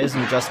 vampire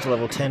isn't just a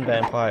level 10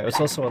 vampire, it's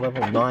also a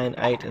level 9,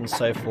 8 and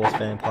so forth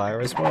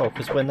vampire as well,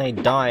 because when they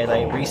die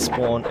they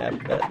respawn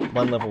at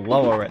one level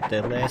lower at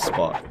their lair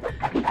spot.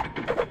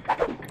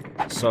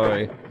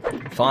 So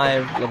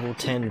 5 level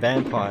 10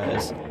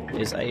 vampires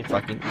is a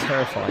fucking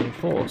terrifying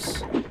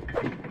force.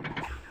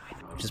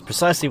 Which is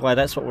precisely why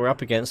that's what we're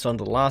up against on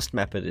the last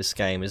map of this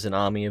game, is an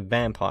army of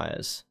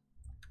vampires.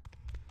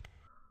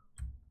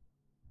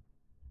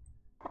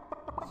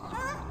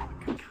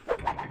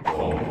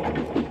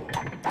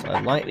 So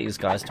I'd like these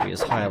guys to be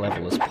as high a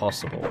level as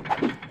possible.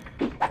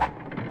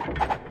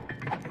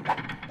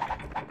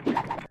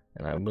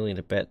 And I'm willing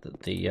to bet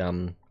that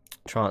the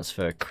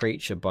transfer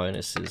creature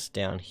bonus is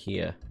down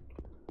here.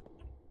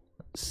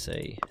 Let's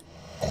see.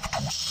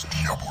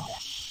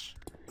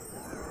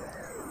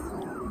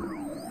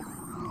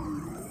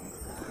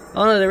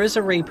 Oh no, there is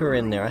a Reaper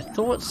in there. I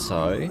thought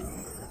so.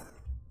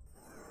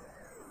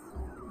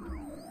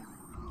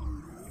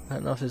 I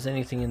don't know if there's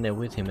anything in there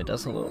with him. It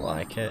doesn't look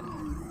like it.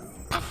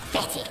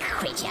 Pathetic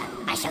creature.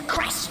 I shall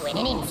crush you in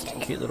an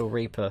instant. Cute little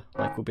Reaper.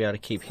 Like we'll be able to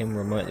keep him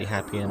remotely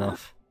happy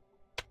enough.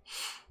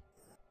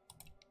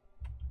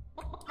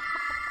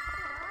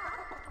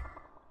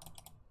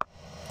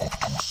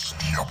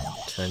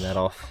 Turn that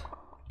off.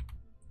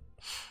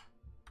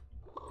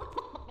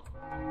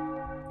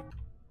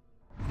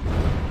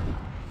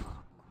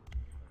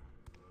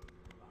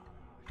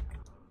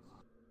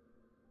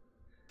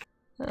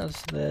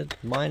 As they're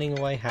mining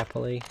away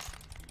happily.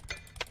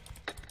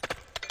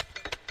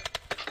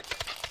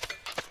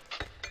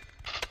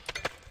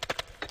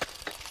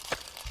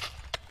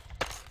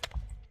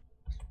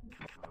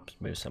 Let's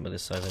move some of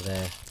this over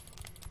there.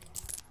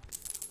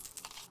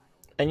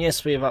 And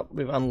yes, we've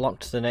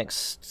unlocked the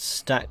next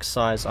stack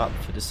size up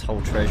for this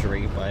whole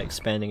treasury by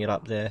expanding it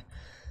up there,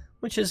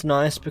 which is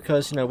nice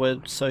because, you know, we're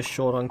so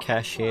short on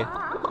cash here.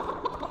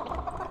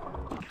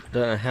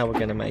 Don't know how we're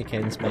going to make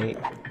ends meet.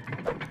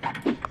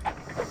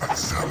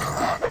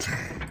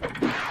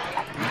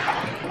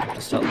 Have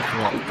to start looking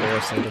at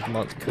Boris end of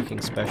month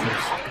cooking specials.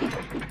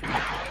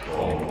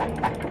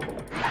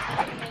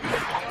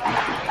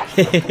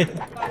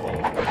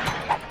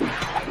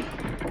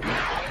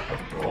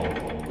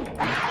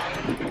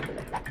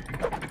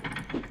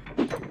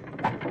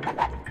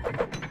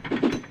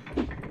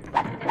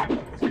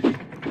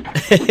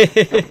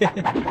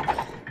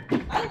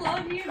 I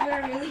love you, but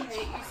I really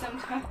hate you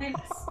sometimes.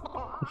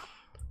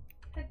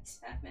 God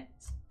damn it.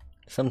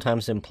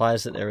 Sometimes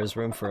implies that there is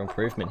room for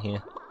improvement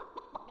here.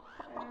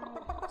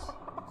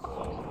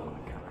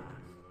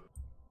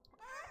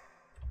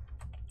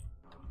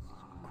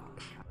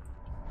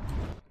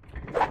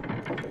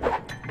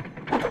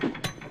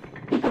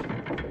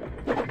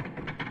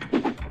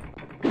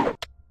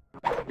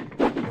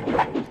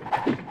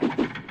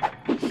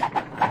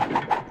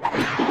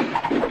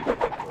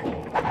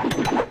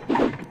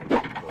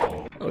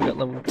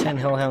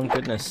 hellhound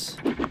goodness.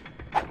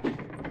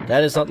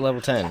 That is not level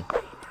 10.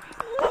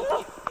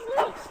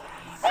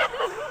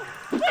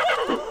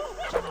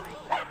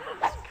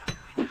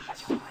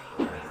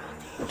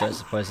 I don't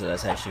suppose that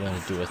that's actually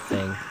going to do a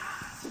thing.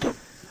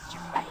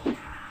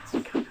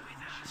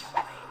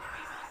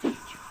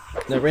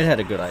 No, Red had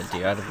a good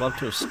idea. I'd love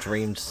to have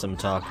streamed some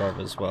Tarkov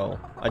as well.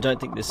 I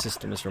don't think this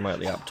system is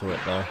remotely up to it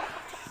though.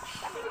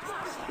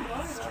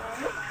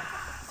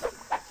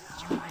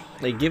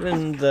 Like,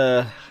 given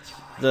the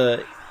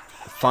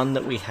fun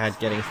that we had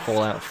getting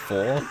Fallout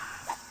 4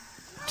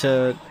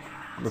 to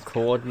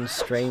record and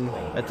stream,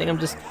 I think I'm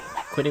just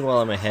quitting while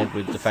I'm ahead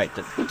with the fact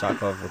that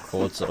Tarkov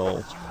records it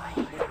all.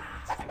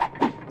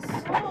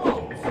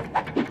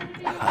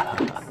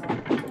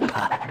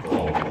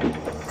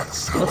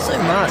 Not so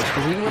much,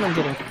 because even when I'm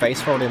getting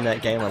face rolled in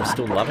that game, I'm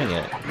still loving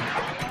it.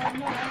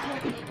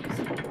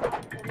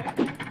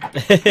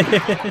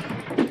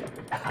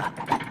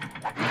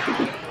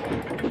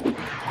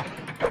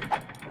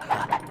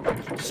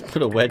 Just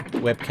put a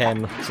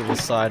webcam to the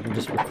side and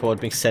just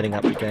record me setting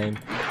up the game.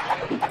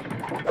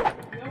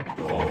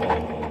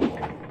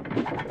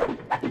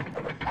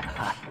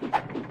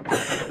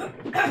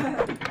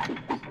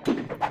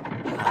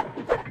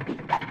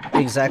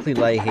 Exactly,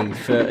 Leahy.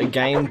 For a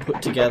game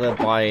put together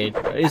by...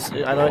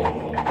 I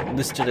don't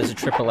list it as a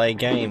AAA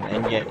game,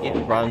 and yet it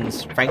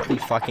runs, frankly,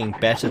 fucking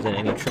better than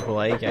any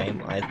AAA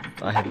game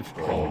I have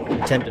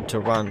attempted to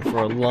run for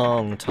a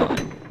long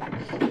time.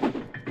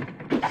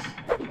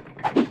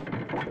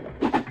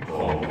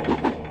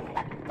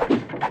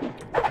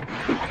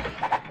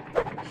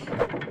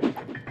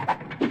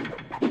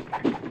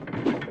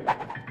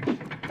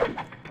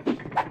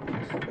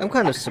 I'm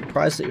kind of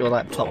surprised that your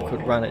laptop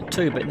could run it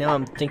too, but now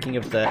I'm thinking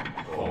of that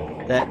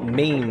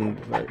meme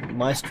that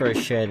Maestro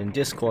shared in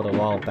Discord a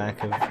while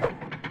back of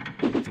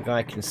the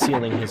guy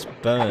concealing his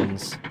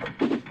burns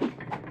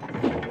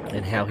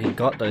and how he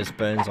got those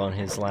burns on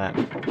his lap,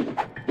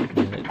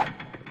 and it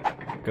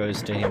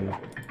goes to him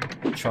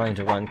trying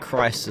to run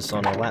Crisis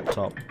on a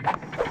laptop.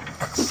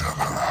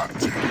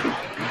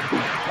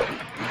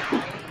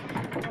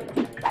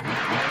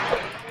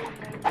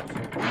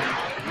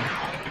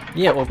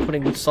 Yeah, or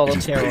putting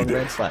Solitaire on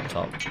Red's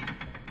laptop.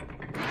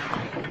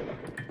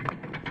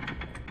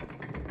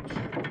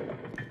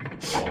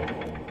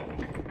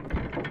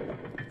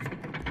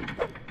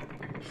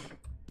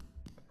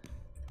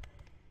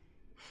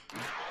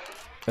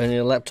 And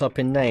your laptop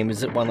in name,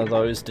 is it one of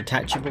those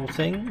detachable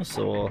things,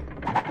 or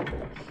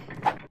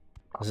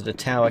is it a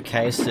tower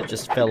case that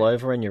just fell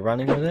over and you're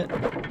running with it?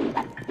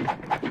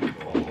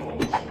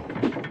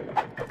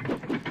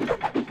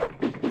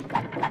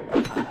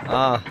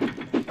 Ah.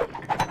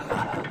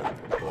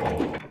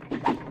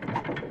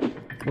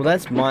 Well,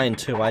 that's mine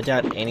too. I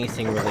doubt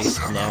anything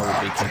released now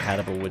will be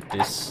compatible with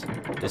this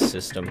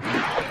system.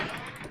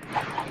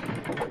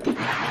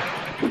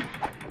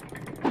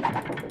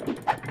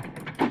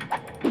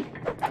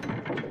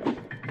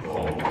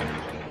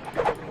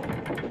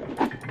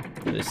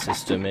 This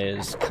system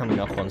is coming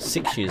up on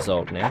 6 years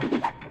old now.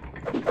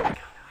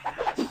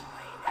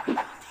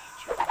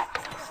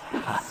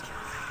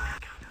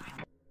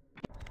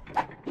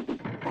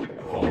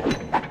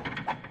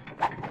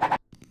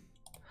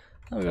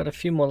 Oh, we got a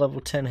few more level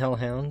 10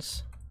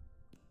 hellhounds.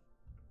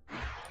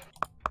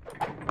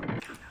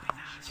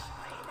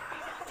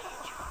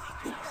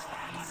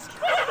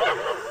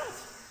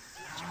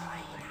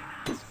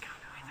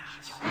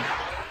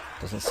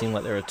 Doesn't seem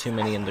like there are too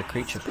many in the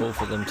creature pool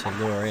for them to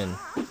lure in.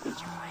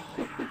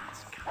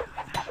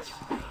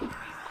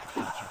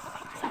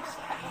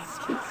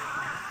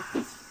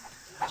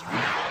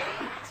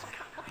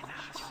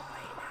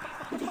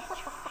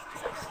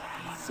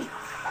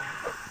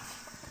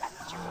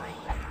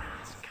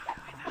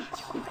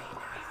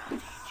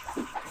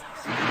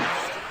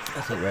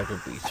 I think Red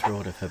would be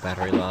thrilled if her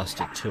battery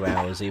lasted 2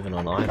 hours even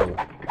on idle.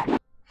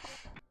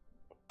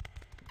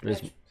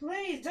 Please,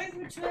 don't give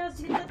me 2 hours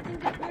to get that thing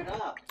to boot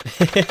up.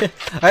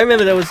 I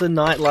remember there was a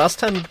night last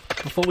time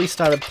before we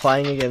started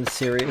playing again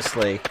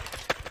seriously.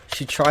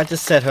 She tried to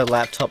set her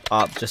laptop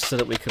up just so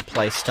that we could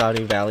play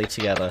Stardew Valley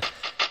together,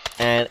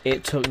 and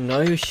it took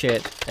no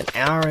shit an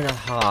hour and a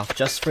half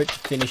just for it to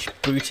finish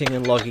booting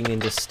and logging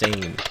into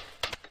Steam.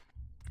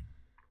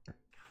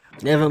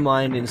 Never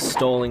mind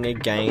installing a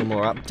game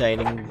or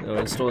updating or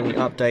installing the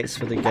updates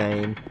for the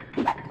game.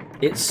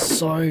 It's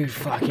so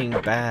fucking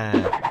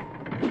bad.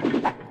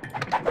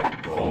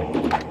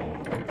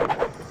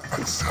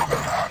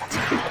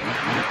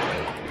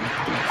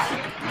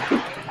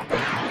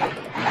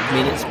 I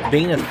mean, it's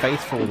been a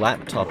faithful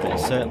laptop. It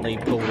certainly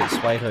pulled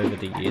its weight over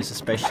the years,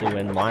 especially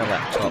when my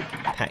laptop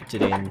packed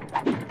it in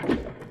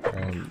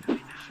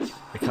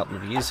a couple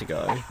of years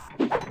ago.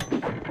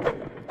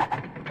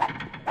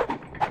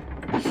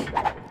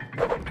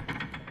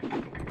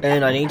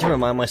 And I need to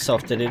remind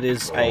myself that it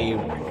is a,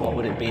 what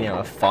would it be now,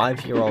 a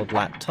 5-year-old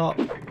laptop?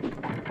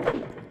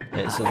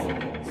 It's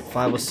a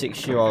 5 or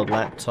 6 year old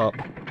laptop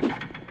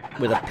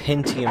with a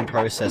Pentium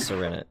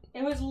processor in it.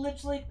 It was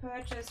literally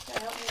purchased to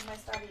help me with my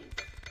studies.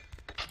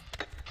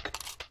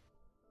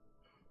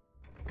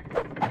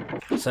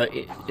 So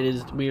it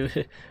is.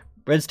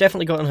 Red's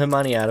definitely gotten her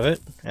money out of it,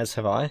 as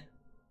have I.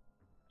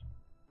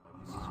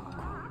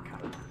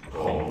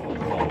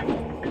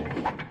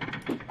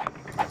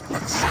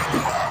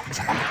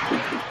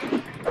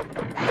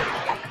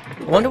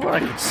 I wonder what I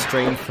could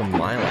stream from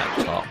my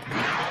laptop.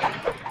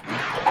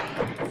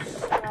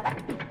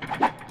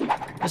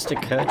 Just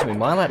occurred to me,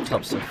 my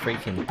laptop's a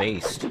freaking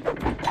beast.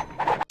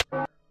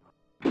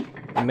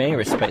 In many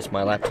respects,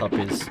 my laptop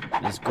is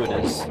at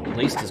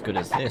least as good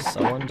as this.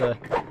 I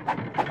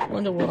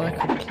wonder what I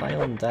could play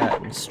on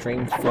that and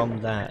stream from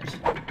that.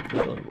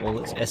 All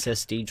its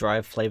SSD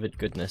drive flavored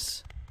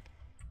goodness.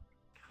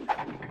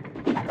 I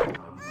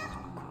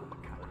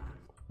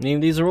mean,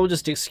 these are all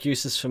just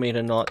excuses for me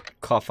to not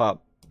cough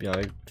up, you know,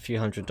 a few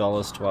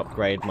 $100s to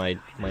upgrade my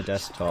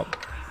desktop.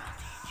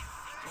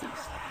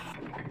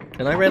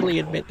 And I readily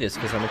admit this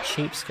because I'm a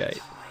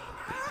cheapskate.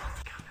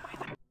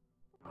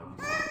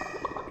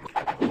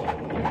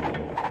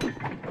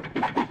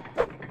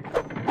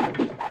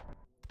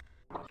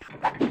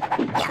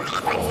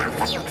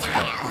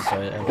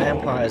 So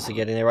vampires are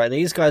getting there, right?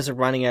 These guys are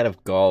running out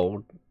of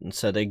gold, and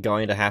so they're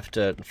going to have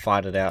to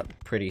fight it out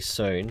pretty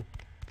soon.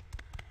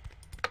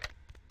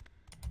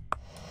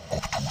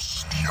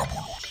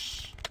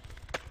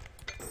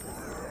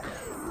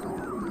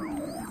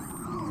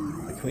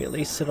 Can we at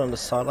least sit on the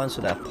sidelines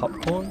with our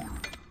popcorn?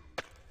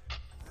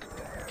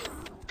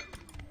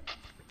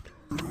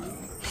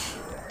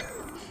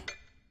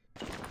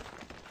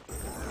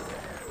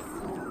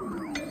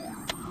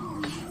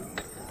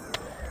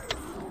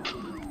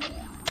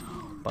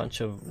 Bunch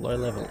of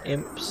low-level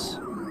imps.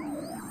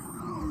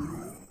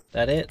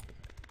 That it?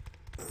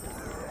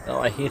 Oh,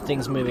 I hear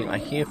things moving. I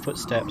hear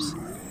footsteps.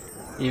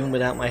 Even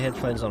without my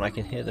headphones on, I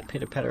can hear the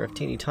pitter-patter of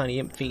teeny tiny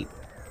imp feet.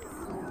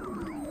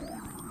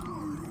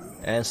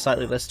 And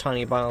slightly less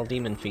tiny bile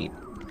demon feet.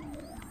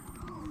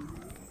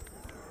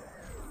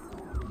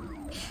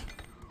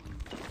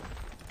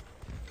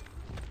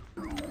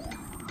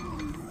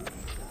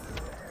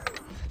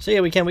 So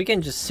yeah, we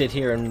can just sit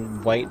here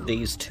and wait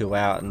these two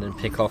out and then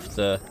pick off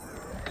the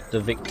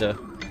victor.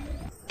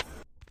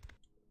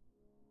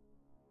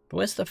 But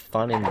where's the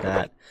fun in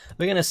that?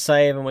 We're gonna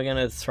save and we're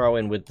gonna throw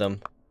in with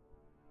them.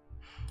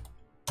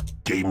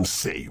 Game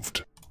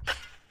saved.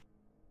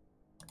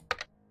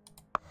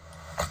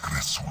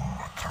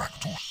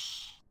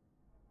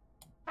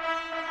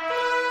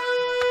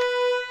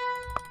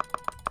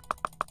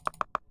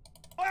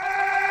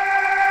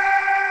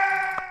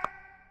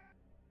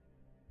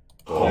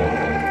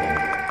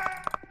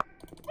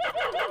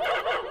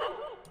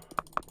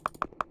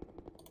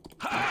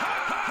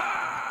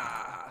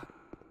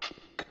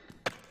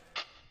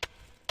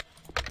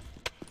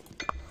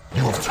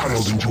 You have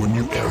tunneled into a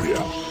new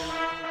area.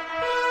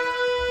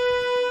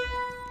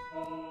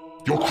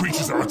 Your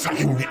creatures are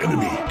attacking the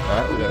enemy.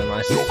 Alright, we've got a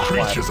nice Your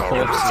creatures are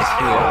under corpses attack.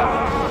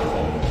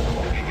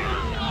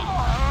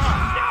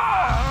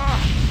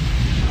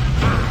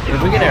 Here.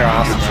 If we get our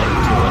ass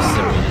handed to us,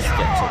 then we just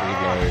get to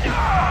reload.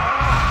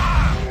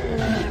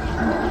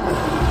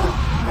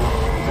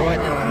 Right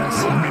now,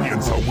 Your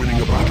minions are winning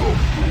a battle.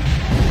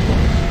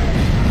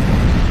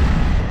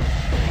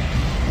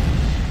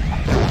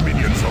 Your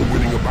minions are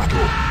winning a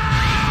battle.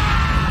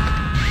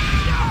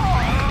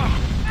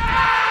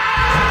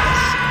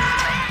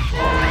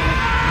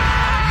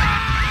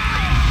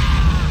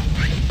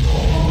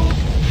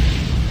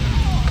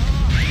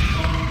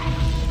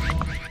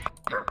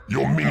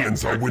 Your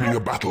minions are winning a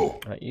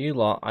battle. Right, you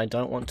lot, I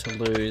don't want to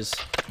lose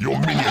Your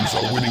minions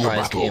are winning a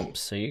prized battle. imps,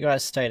 so you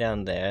guys stay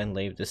down there and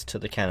leave this to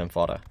the cannon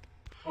fodder.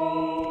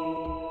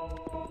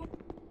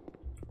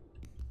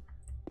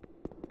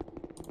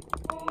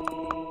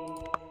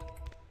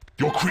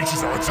 Your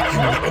creatures are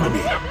attacking the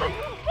enemy.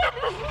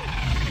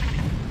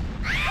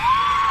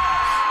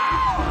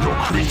 Your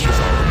creatures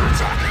are under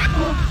attack.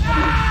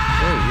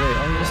 Oh,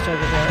 yeah, I'm just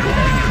over there. Your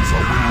minions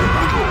are winning a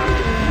battle.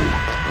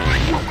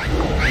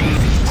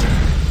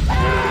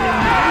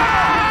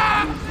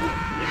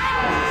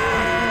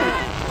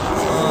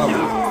 Oh,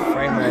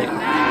 frame rate.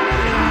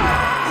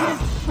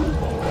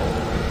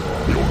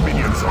 Your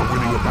minions are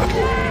winning a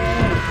battle.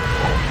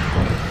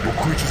 Your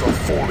creatures are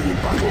falling in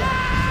battle.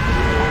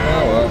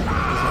 Oh well,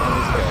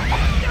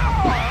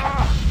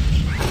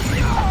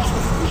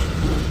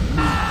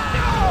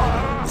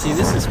 see,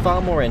 this is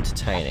far more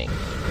entertaining.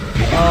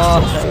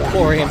 Oh, that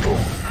poor imp. Get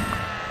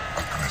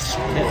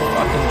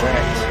fucking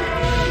wrecked.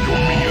 Your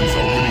minions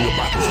are winning a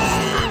battle.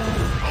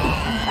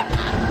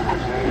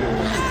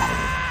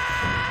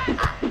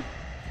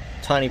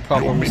 Tiny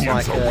problems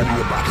minions like are winning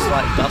a battle.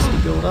 slight dust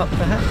build up,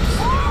 perhaps.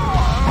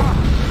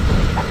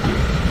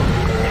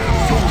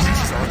 Your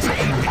creatures are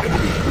attacking the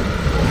enemy.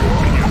 Your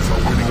minions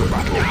are winning a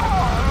battle.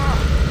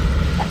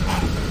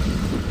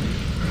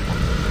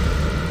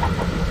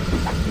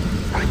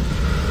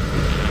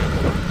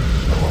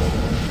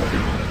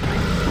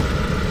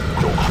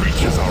 Your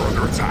creatures are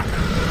under attack.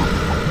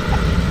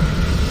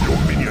 Your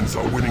minions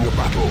are winning a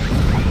battle.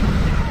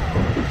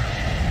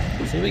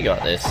 See, we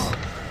got this.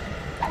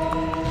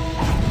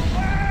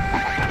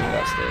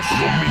 does this.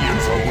 Your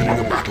minions are winning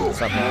a battle.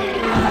 Somehow.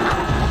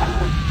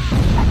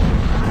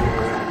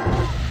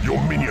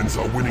 Your minions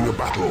are winning a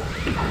battle.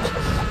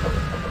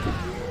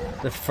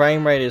 The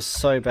frame rate is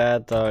so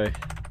bad though.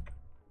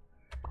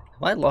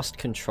 Have I lost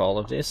control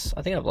of this?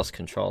 I think I've lost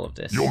control of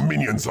this. Your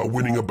minions are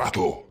winning a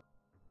battle.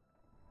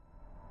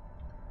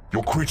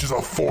 Your creatures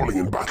are falling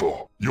in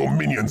battle. Your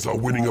minions are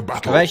winning a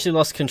battle. I've actually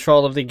lost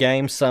control of the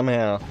game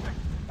somehow.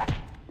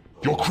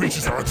 Your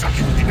creatures are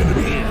attacking the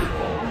enemy.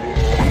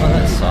 Oh,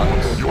 that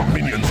sucks. Your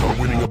minions are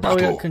winning a battle. Oh,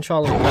 we got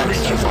control of the Your back,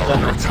 so creatures I are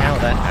don't know under how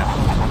attack. that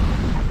happened.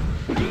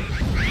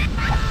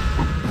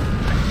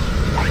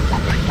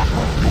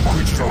 Your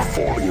creatures are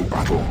falling in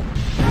battle.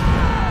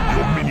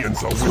 Your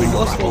minions are So winning we've a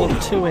lost all battle.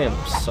 of 2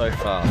 imps so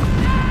far.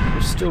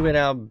 We've still got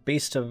our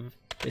pardon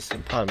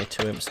me,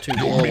 2 imps, 2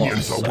 Your warlocks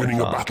minions are so winning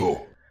far. a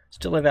battle.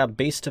 Still have our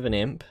beast of an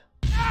imp.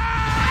 Still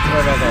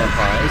have our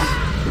vampires.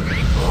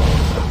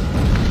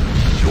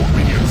 Your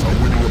minions are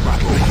winning a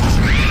battle.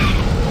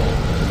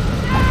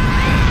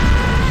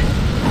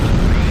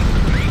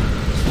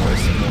 Throw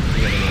some more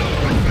healing on.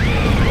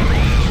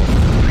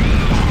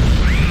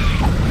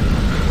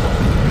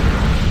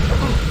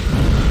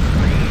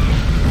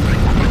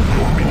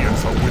 Your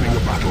minions are winning a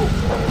battle.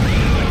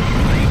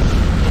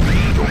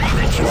 Your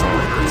creatures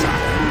are under attack.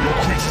 Your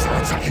creatures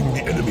are attacking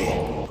the enemy.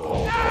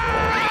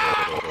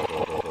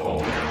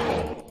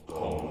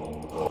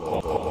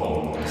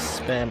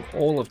 Spam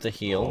all of the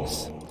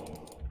heals.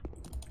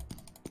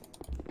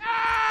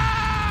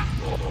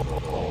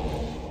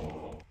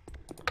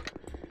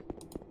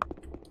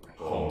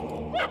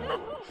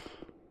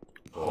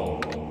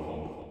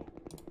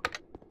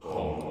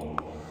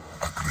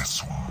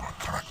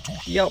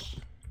 Yup.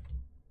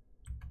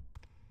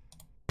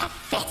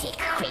 Pathetic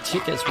creature.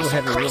 Shit gets I real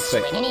shall heavy real crush you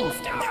quick. in an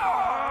instant.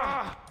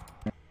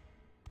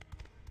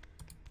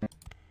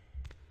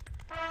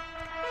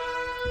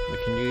 We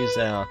can use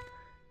our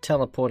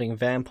teleporting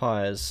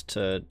vampires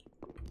to...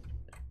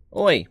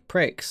 Oi,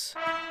 pricks!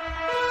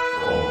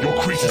 Your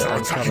creatures To are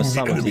uncover attacking the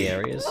some of the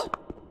enemy. areas.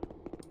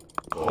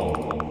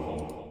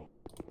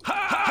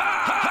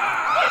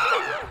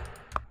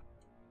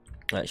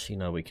 Actually,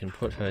 no, we can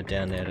put her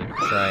down there to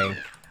train.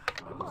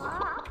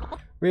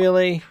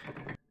 Really?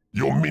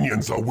 Your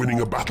minions are winning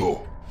a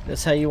battle.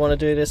 That's how you want to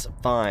do this?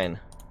 Fine.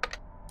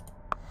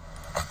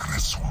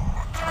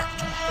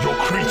 Your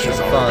creatures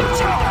are Fun. under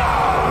attack.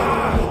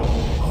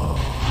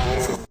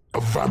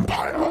 A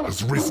vampire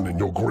has risen in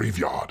your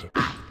graveyard.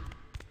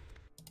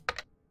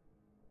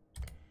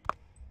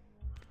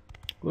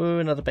 Woo,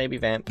 another baby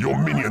vamp. Your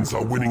minions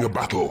are winning a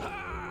battle.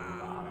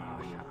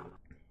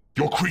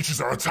 Your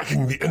creatures are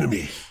attacking the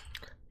enemy.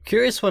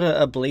 Curious what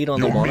a bleed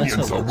on the Your monitor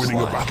minions are looks winning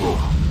a like. battle.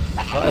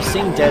 I've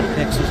seen dead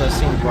pixels, I've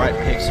seen bright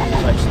pixels.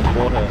 I actually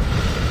bought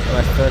when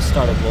I first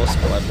started law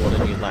school, I bought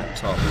a new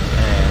laptop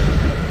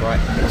and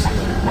bright pixel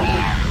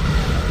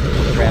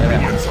around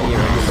about Minions are here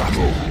winning a on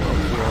battle.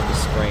 the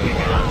screen.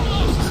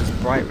 This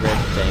bright red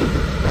thing.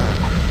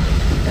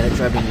 And it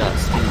drove me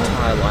nuts the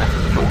entire life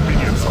of the Your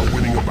minions are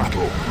winning a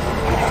battle.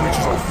 Your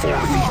creatures are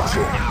falling in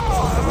battle.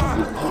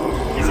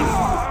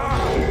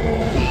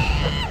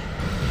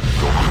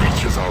 Your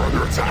creatures are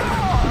under attack.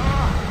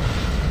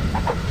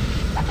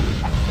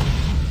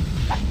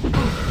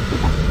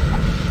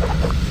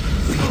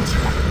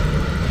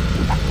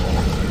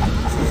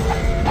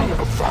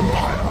 A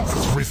vampire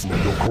has risen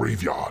in your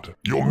graveyard.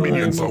 Your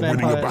minions are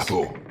winning a vampires.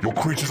 battle. Your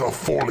creatures are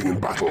falling in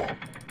battle.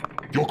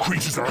 Your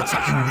creatures are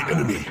attacking the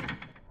enemy.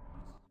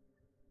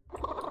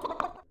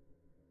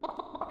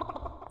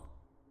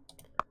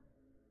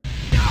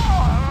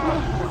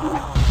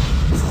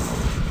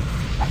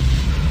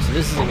 So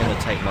this isn't going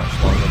to take much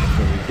longer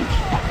before we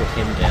put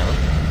him down.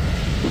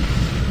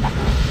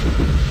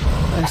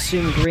 I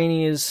assume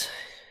Greenie is...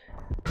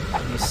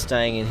 he's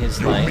staying in his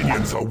Your lane.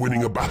 minions are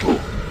winning a battle.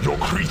 Your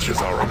creatures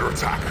are under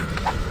attack.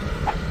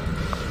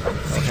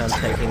 I'm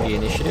taking the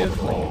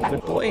initiative, like a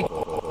good boy.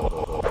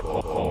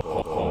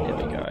 There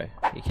we go.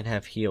 He can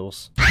have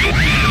heals.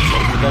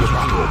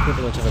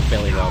 Equivalent of a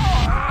belly rub.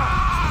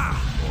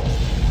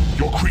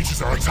 Your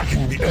creatures are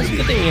attacking the It's a enemy.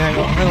 good thing you hang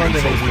on to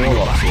these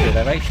warlocks too.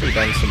 They've actually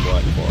done some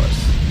work for us.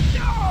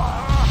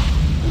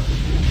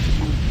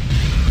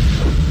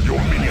 Your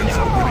minions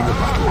are winning a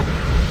battle.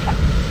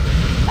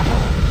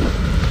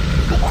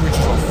 Your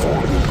creatures are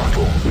falling in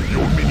battle.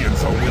 Your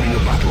minions are winning a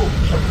battle.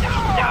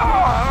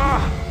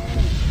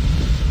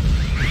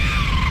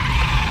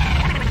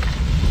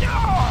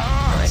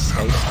 Nice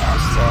haste to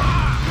slot.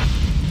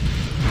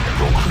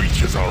 Your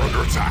creatures are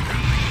under attack.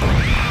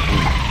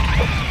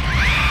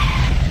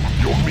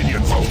 Your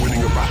minions are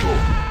winning a battle.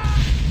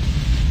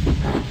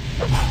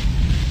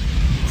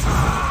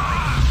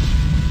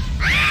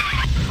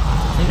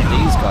 I think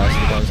these guys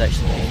are the ones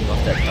actually picking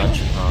off that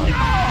dungeon hard.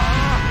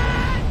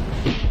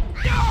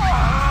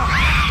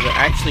 They're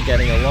actually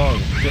getting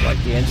along. A bit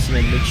like the ensign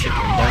and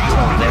midshipman. Don't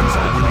tell them Minions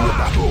are that. winning a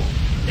battle.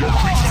 Your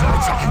creatures are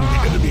attacking the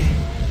enemy.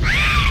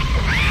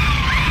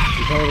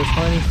 You hold a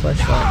tiny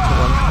flashlight to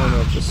one corner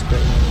of the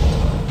screen.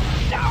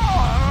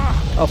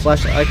 Oh,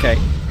 flashlight. Okay.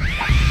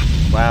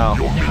 Wow.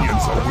 Your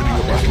minions are winning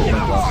a battle.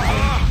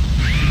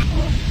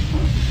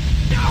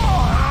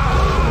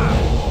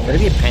 Better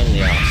be a pain in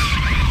the ass.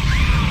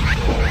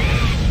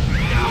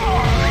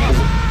 Is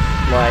it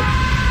like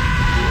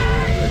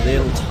a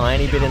little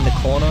tiny bit in the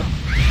corner?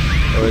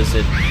 Or is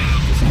it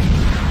just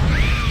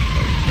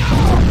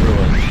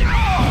ruined?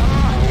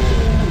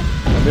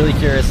 I'm really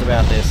curious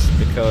about this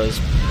because,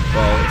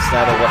 well, it's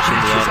that or watching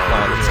the ant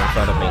farm here in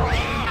front of me.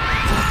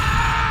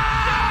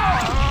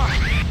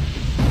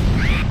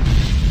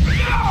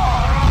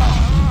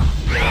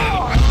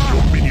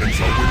 Your minions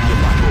are winning the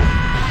battle.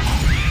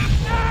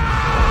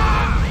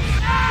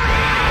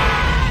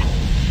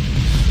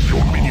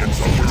 Your minions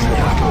are winning the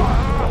battle.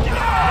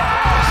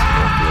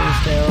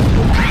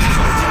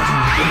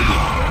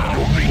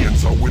 Your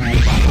minions are winning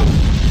the battle.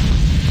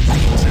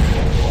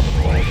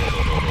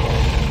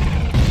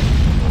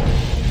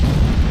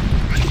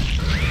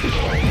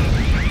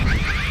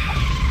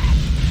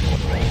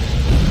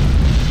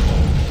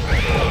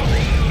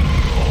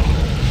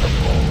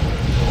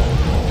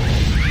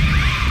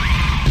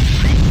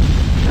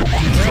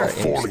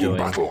 Falling in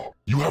battle.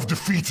 You have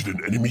defeated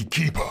an enemy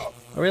keeper. Oh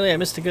really? I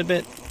missed a good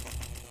bit.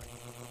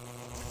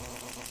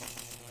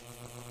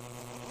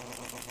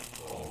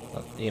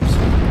 Oh, the imps will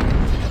go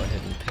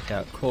ahead and pick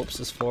out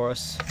corpses for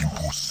us.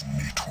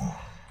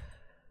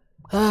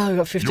 Ah, we've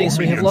got 15, so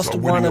we have lost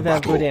one of our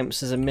good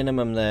imps. There's a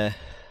minimum there.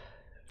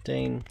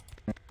 15.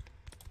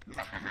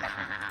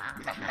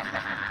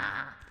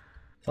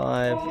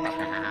 5.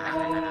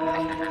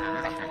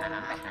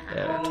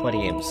 Yeah,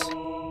 20 imps.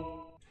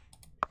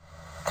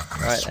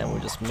 Right, and we'll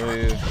just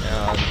move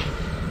our...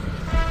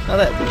 Now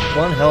that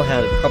one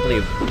hellhound probably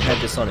had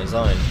this on his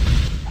own.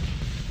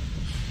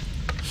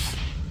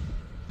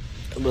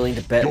 I'm willing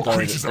to bet though that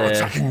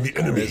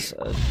there's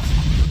a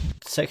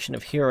section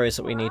of heroes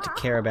that we need to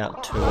care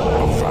about too.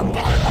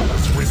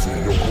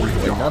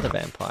 Another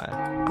vampire.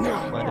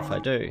 Mind if I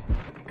do?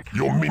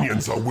 Your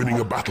minions are winning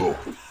a battle.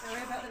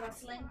 Sorry about the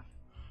rustling.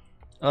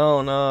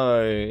 Oh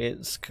no,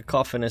 it's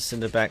cacophonous in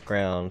the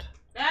background.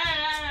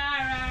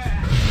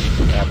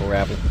 Rabble,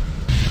 rabble.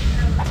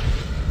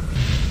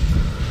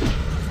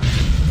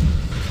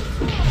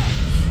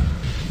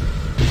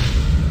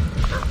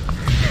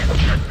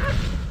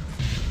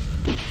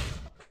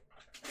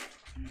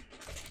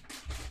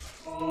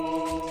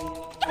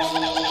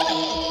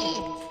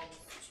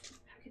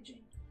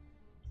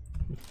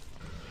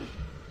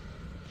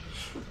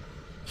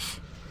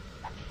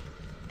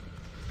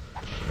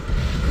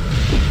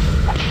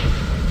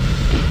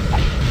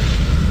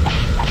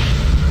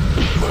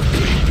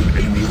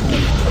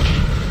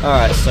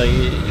 Alright, so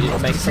you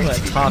make something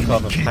like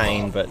Tarkov a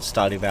pain, but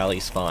Stardew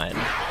Valley's fine.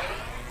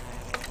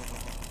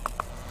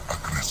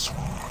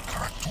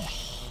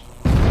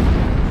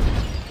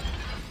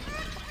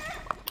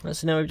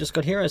 So now we've just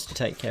got heroes to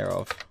take care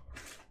of.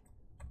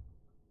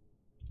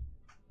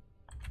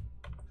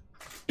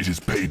 It is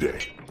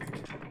payday.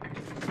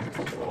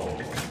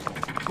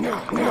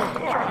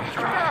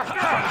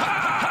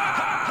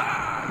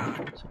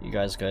 So you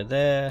guys go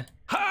there,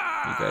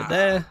 you go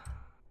there.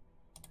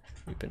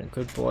 You've been a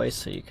good boy,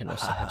 so you can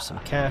also have some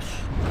cash.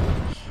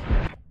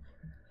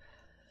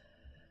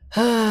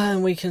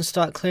 And we can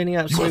start cleaning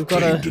up. So we've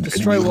got a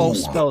destroy wall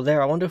spell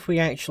there. I wonder if we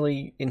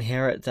actually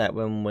inherit that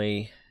when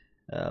we...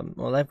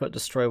 well, they've got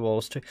destroy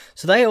walls too.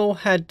 So they all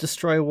had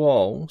destroy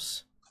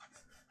walls,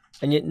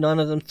 and yet none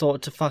of them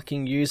thought to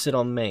fucking use it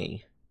on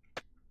me.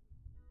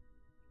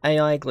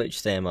 AI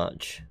glitch there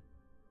much.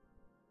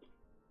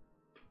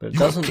 But it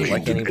doesn't look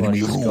like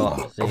anybody's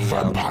got the...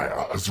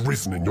 vampire has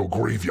risen in your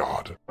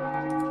graveyard.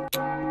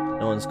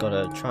 No one's got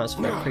a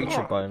transfer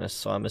creature bonus,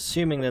 so I'm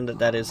assuming then that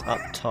that is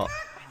up top.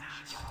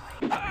 So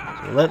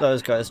we'll let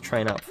those guys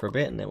train up for a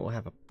bit, and then we'll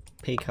have a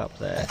peek up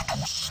there.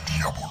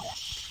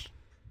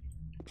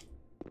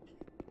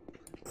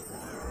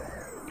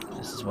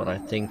 This is what I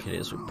think it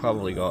is. We've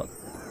probably got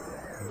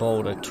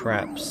boulder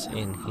traps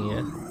in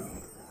here.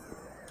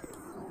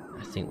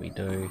 I think we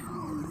do.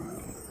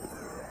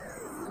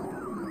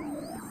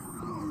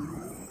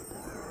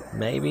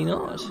 Maybe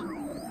not.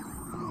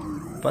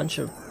 Bunch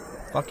of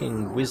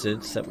fucking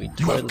wizards that we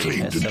totally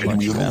care so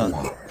much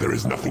about. There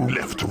is nothing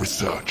left to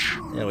research.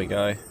 There we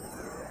go.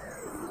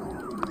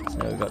 So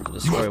we've got the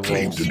destroy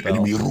wall spell.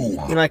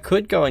 I mean, I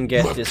could go and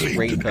get this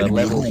Reaper,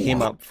 level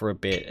him up for a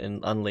bit, and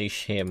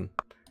unleash him.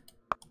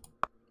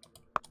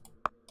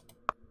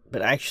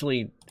 But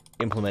actually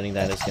implementing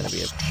that is going to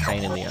be a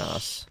pain in the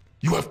ass.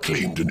 You have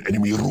claimed an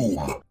enemy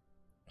room.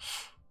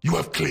 You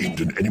have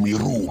claimed an enemy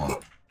room.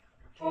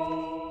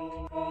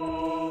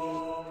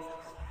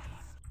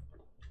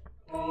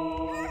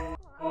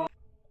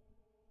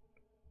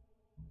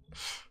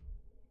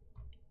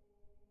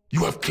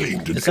 You have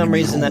claimed an For some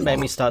reason room. that made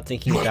me start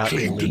thinking You have about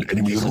claimed Elite, an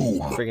enemy which is a room.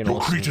 friggin' Your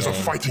awesome creatures are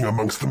game. fighting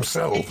amongst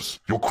themselves.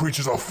 Your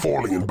creatures are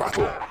falling in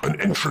battle. An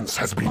entrance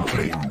has been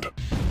claimed.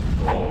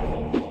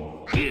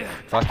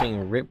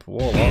 Fucking rip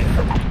Warlock.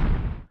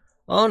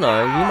 Oh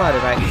no, you might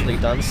have actually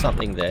done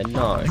something there.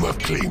 No. You have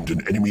claimed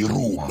an enemy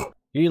room.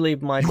 You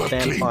leave my You have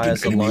claimed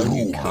vampires an enemy alone,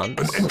 you room. cunts.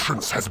 An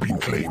entrance has been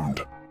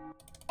claimed.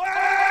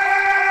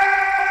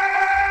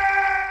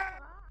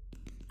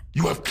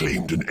 have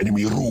claimed an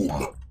enemy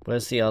room.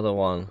 Where's the other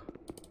one?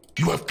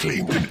 You have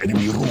claimed an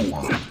enemy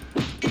room.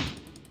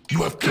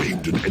 You have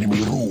claimed an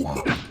enemy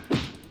room.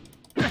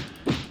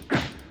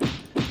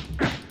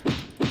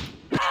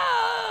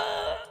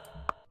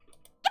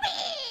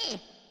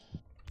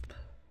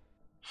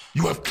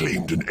 You have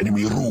claimed an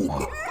enemy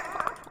room.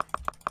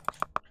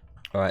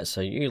 Alright,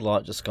 so you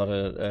lot just got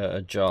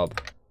a job.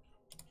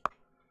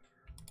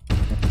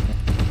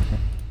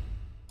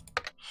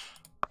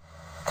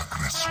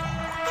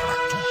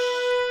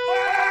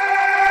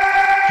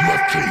 You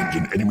have claimed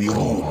an enemy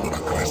room.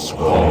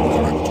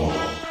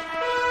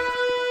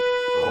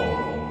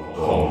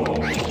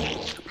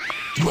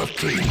 You have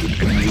claimed an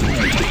enemy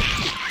room.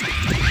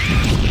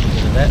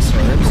 That's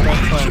where it's not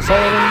trying to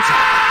follow them.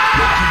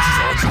 Your creatures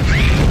are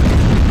attacking.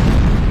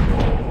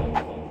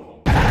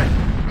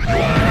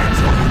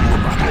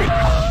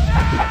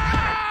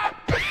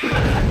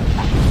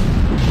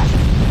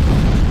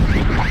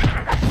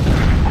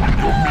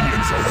 Your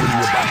minions are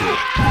winning a battle.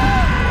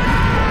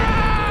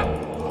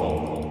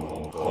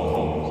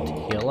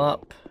 Heal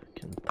up.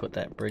 Can put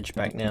that bridge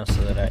back now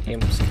so that our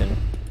imps can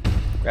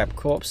grab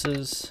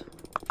corpses.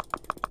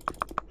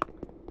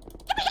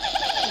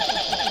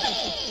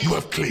 You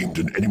have claimed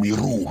an enemy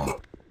room.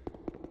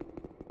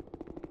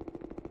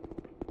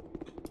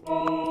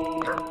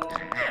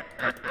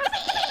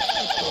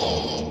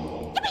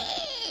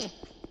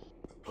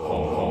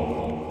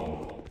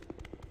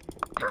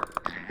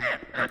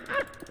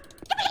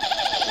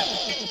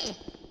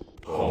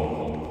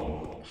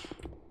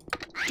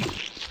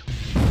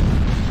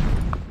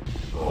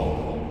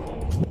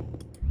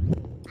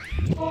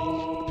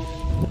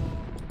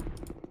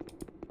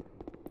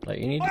 Like,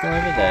 you need to go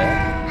over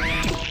there.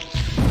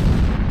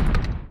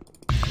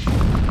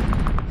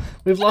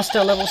 We've lost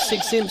our level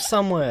 6 imp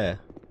somewhere.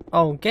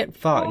 Oh, get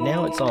fucked.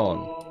 Now it's on.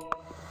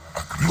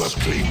 You have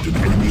claimed an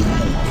enemy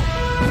room.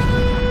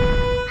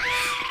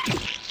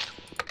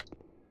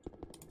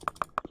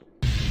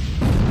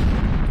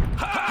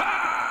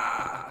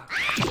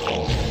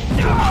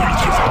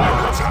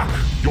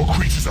 Your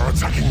creatures are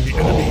attacking the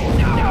enemy.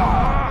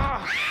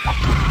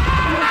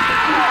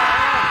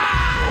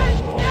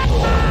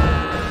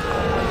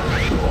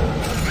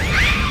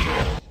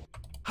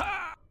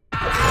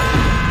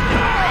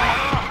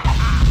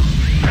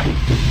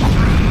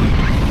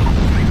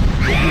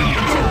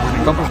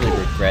 Probably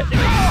regret this.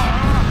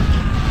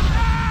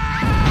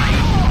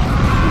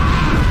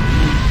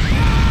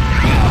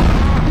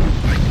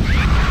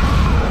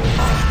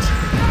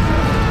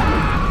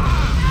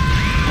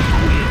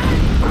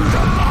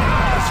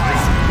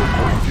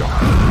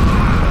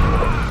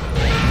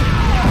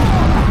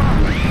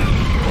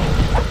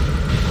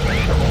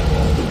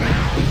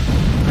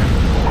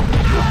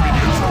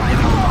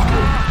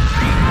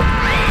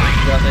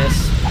 You got this.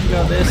 You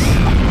got this.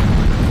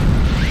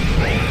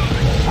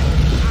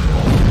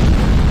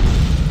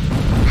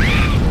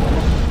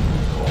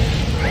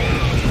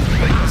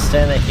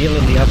 Stand there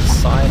healing the other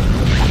side of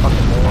the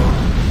fucking wall.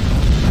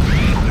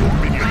 Your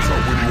minions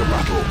are winning a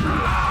battle.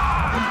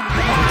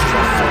 Your creatures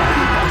are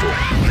fighting a battle.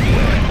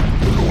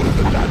 The Lord of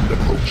the Land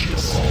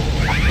approaches.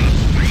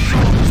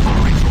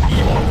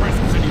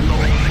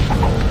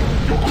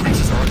 Your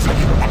creatures are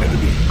attacking the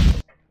enemy.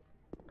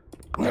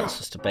 That's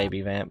just a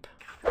baby vamp.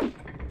 In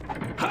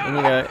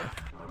you go.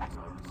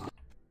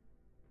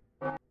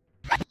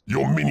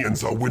 Your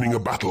minions are winning a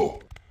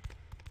battle.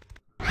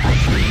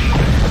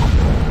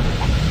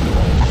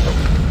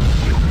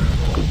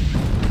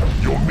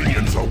 Your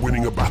minions are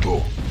winning a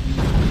battle.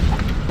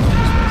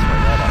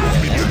 Your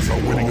minions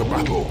are winning a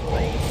battle.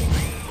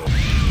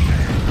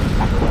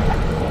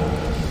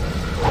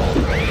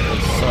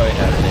 Sorry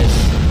about this.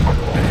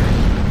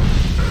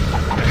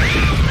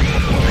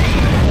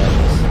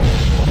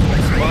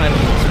 It's fine,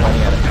 it's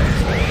running out of health.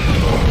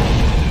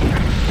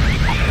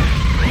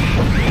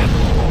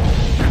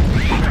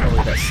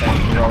 Probably that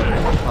same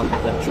rolling pump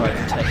of them trying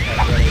to take out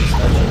the enemy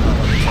station.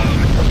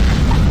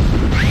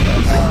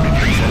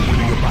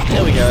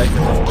 There we go.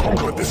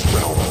 Conquer this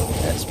realm.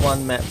 That's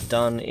one map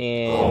done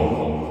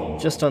in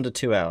just under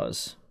 2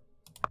 hours.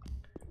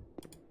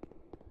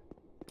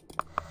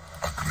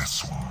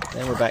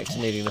 Then we're back to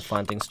needing to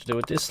find things to do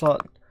with this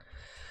slot.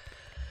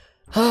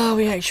 Oh,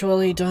 we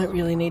actually don't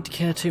really need to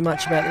care too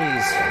much about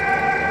these.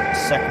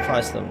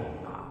 Sacrifice them.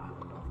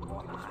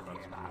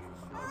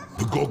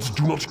 The gods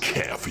do not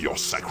care for your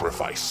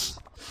sacrifice.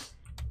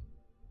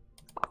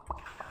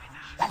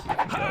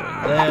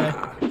 There.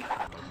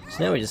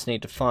 So now we just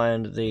need to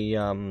find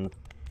the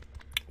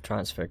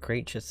transfer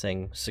creature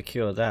thing,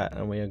 secure that,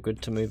 and we are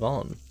good to move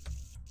on.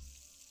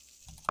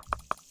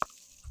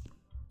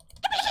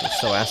 Still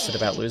so acid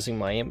about losing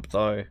my imp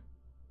though.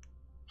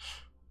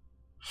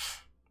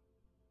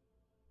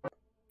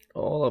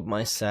 All of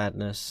my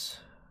sadness.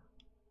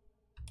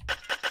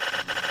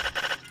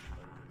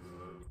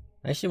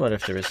 I actually wonder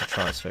if there is a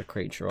transfer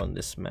creature on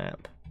this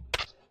map.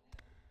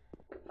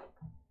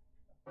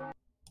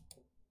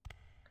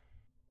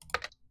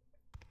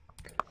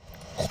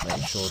 Just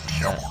make sure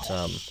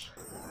that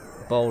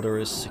Boulder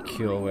is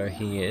secure where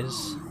he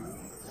is.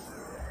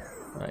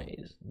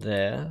 Right,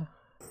 there.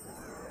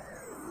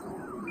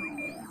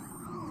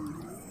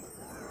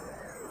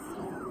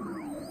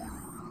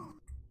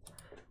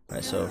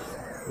 Right, so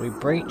if we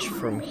breach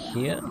from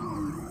here.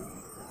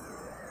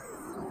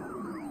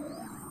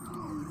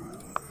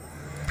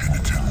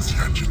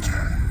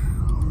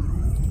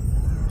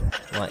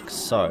 Like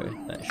so,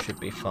 that should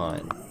be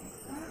fine.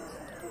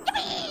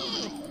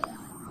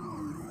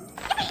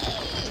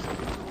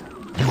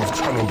 You have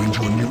tunneled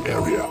into a new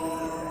area.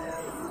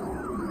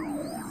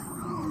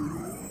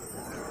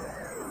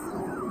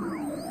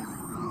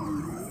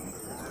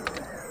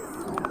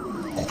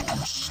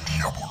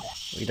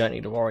 We don't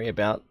need to worry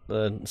about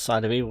the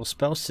Side of Evil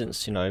spell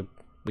since, you know,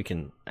 we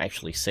can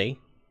actually see.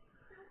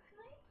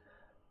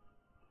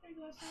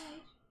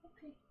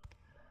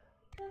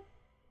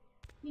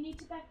 You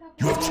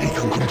have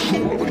taken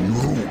control of a new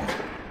room.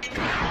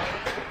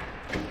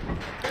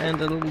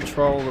 And a little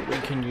troll that we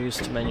can use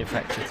to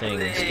manufacture things.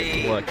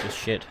 Get to work this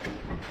shit.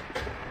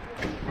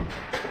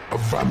 A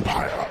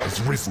vampire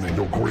has risen in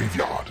your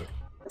graveyard.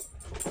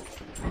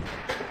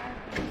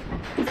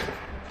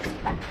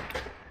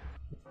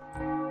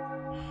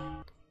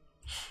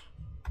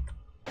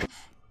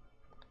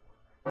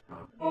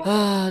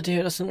 Ah,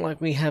 dear, it doesn't look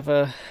like we have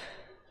a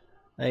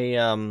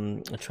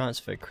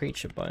transfer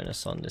creature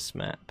bonus on this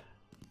map.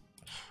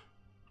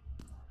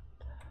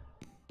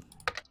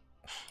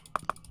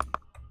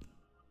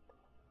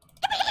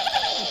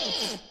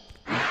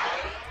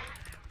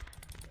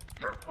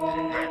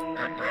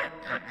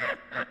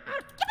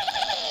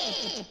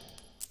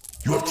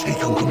 You have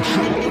taken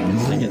control of a new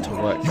room. Get to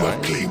work, You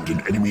have claimed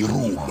an enemy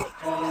room. Alright,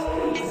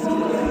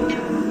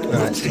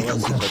 so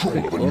let's have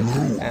a quick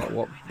look at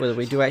whether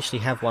we do actually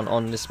have one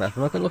on this map.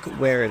 I'm not going to look at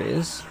where it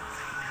is.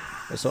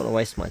 I just don't want to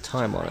waste my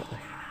time on it.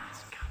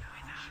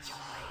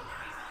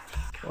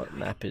 What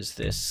map is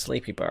this?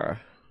 Sleepiburgh.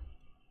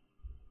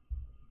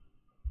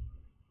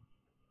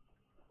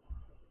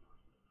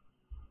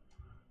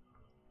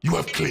 You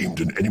have claimed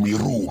an enemy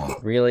room.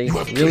 Really? You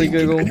have Really, claimed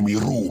Google? an enemy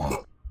room.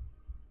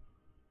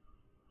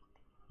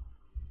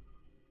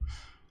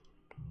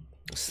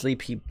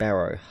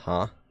 Sleepiburgh,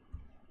 huh?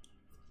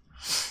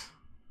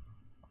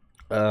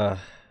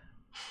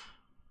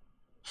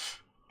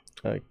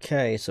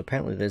 Okay, so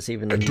apparently there's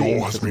even a door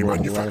name has to the been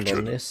land on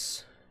manufactured.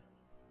 this.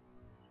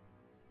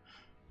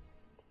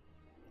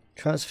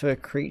 Transfer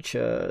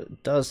creature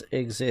does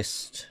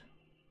exist.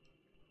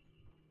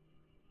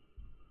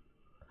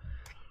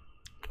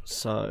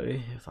 So,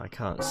 if I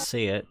can't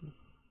see it,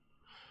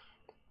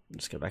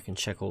 let's go back and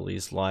check all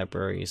these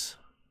libraries.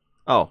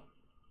 Oh.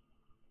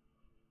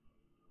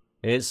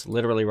 It's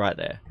literally right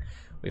there.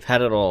 We've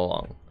had it all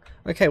along.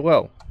 Okay,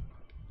 well,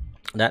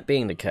 that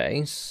being the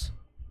case,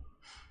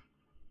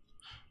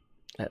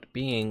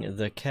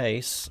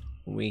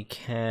 we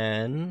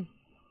can...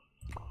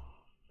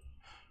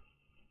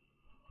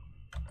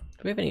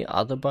 Do we have any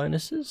other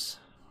bonuses?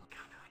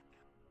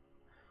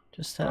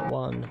 Just that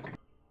one.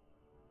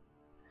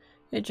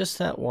 Yeah, just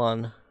that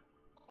one.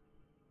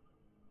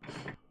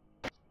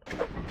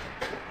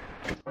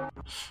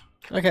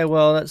 Okay,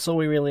 well, that's all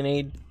we really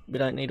need. We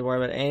don't need to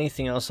worry about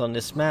anything else on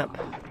this map.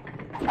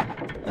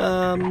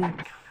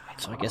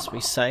 So I guess we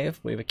save.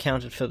 We've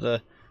accounted for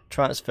the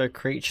transfer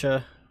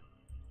creature.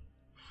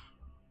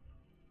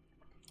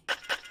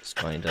 Just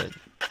going to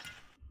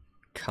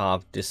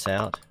carve this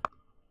out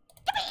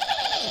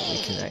so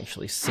we can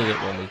actually see it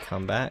when we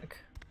come back.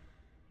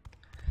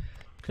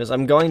 Because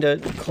I'm going to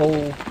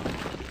call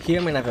here.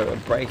 I'm going to have a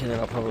break and then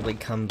I'll probably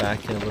come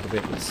back in a little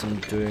bit with some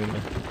Doom.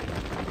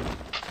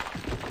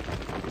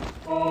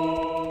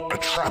 A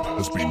trap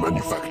has been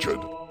manufactured.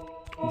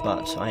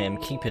 But I am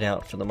keep it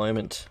out for the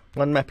moment.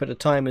 One map at a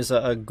time is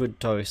a good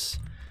dose.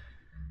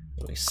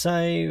 We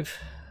save.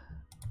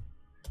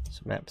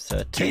 So map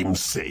 13. Game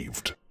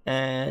saved.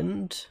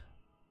 And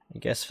I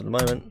guess for the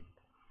moment,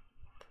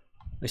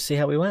 we see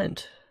how we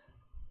went.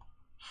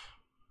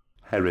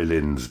 Harry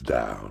Lynn's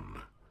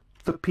down.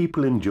 The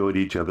people enjoyed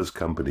each other's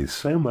company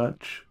so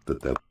much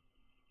that they're...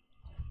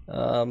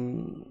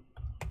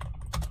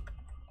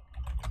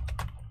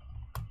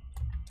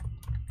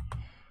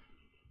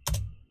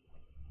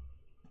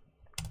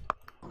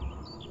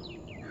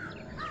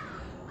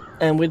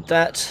 And with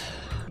that,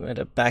 I'm going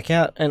to back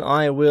out, and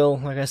I will,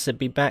 like I said,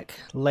 be back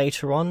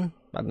later on.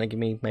 I don't know, give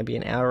me maybe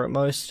an hour at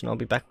most, and I'll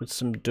be back with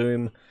some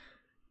Doom.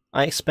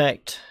 I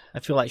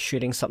feel like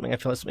shooting something. I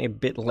feel like something a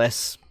bit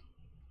less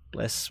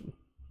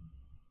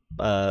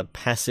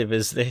passive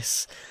as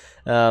this.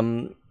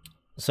 So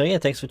yeah,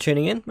 thanks for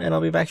tuning in, and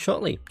I'll be back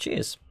shortly.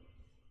 Cheers.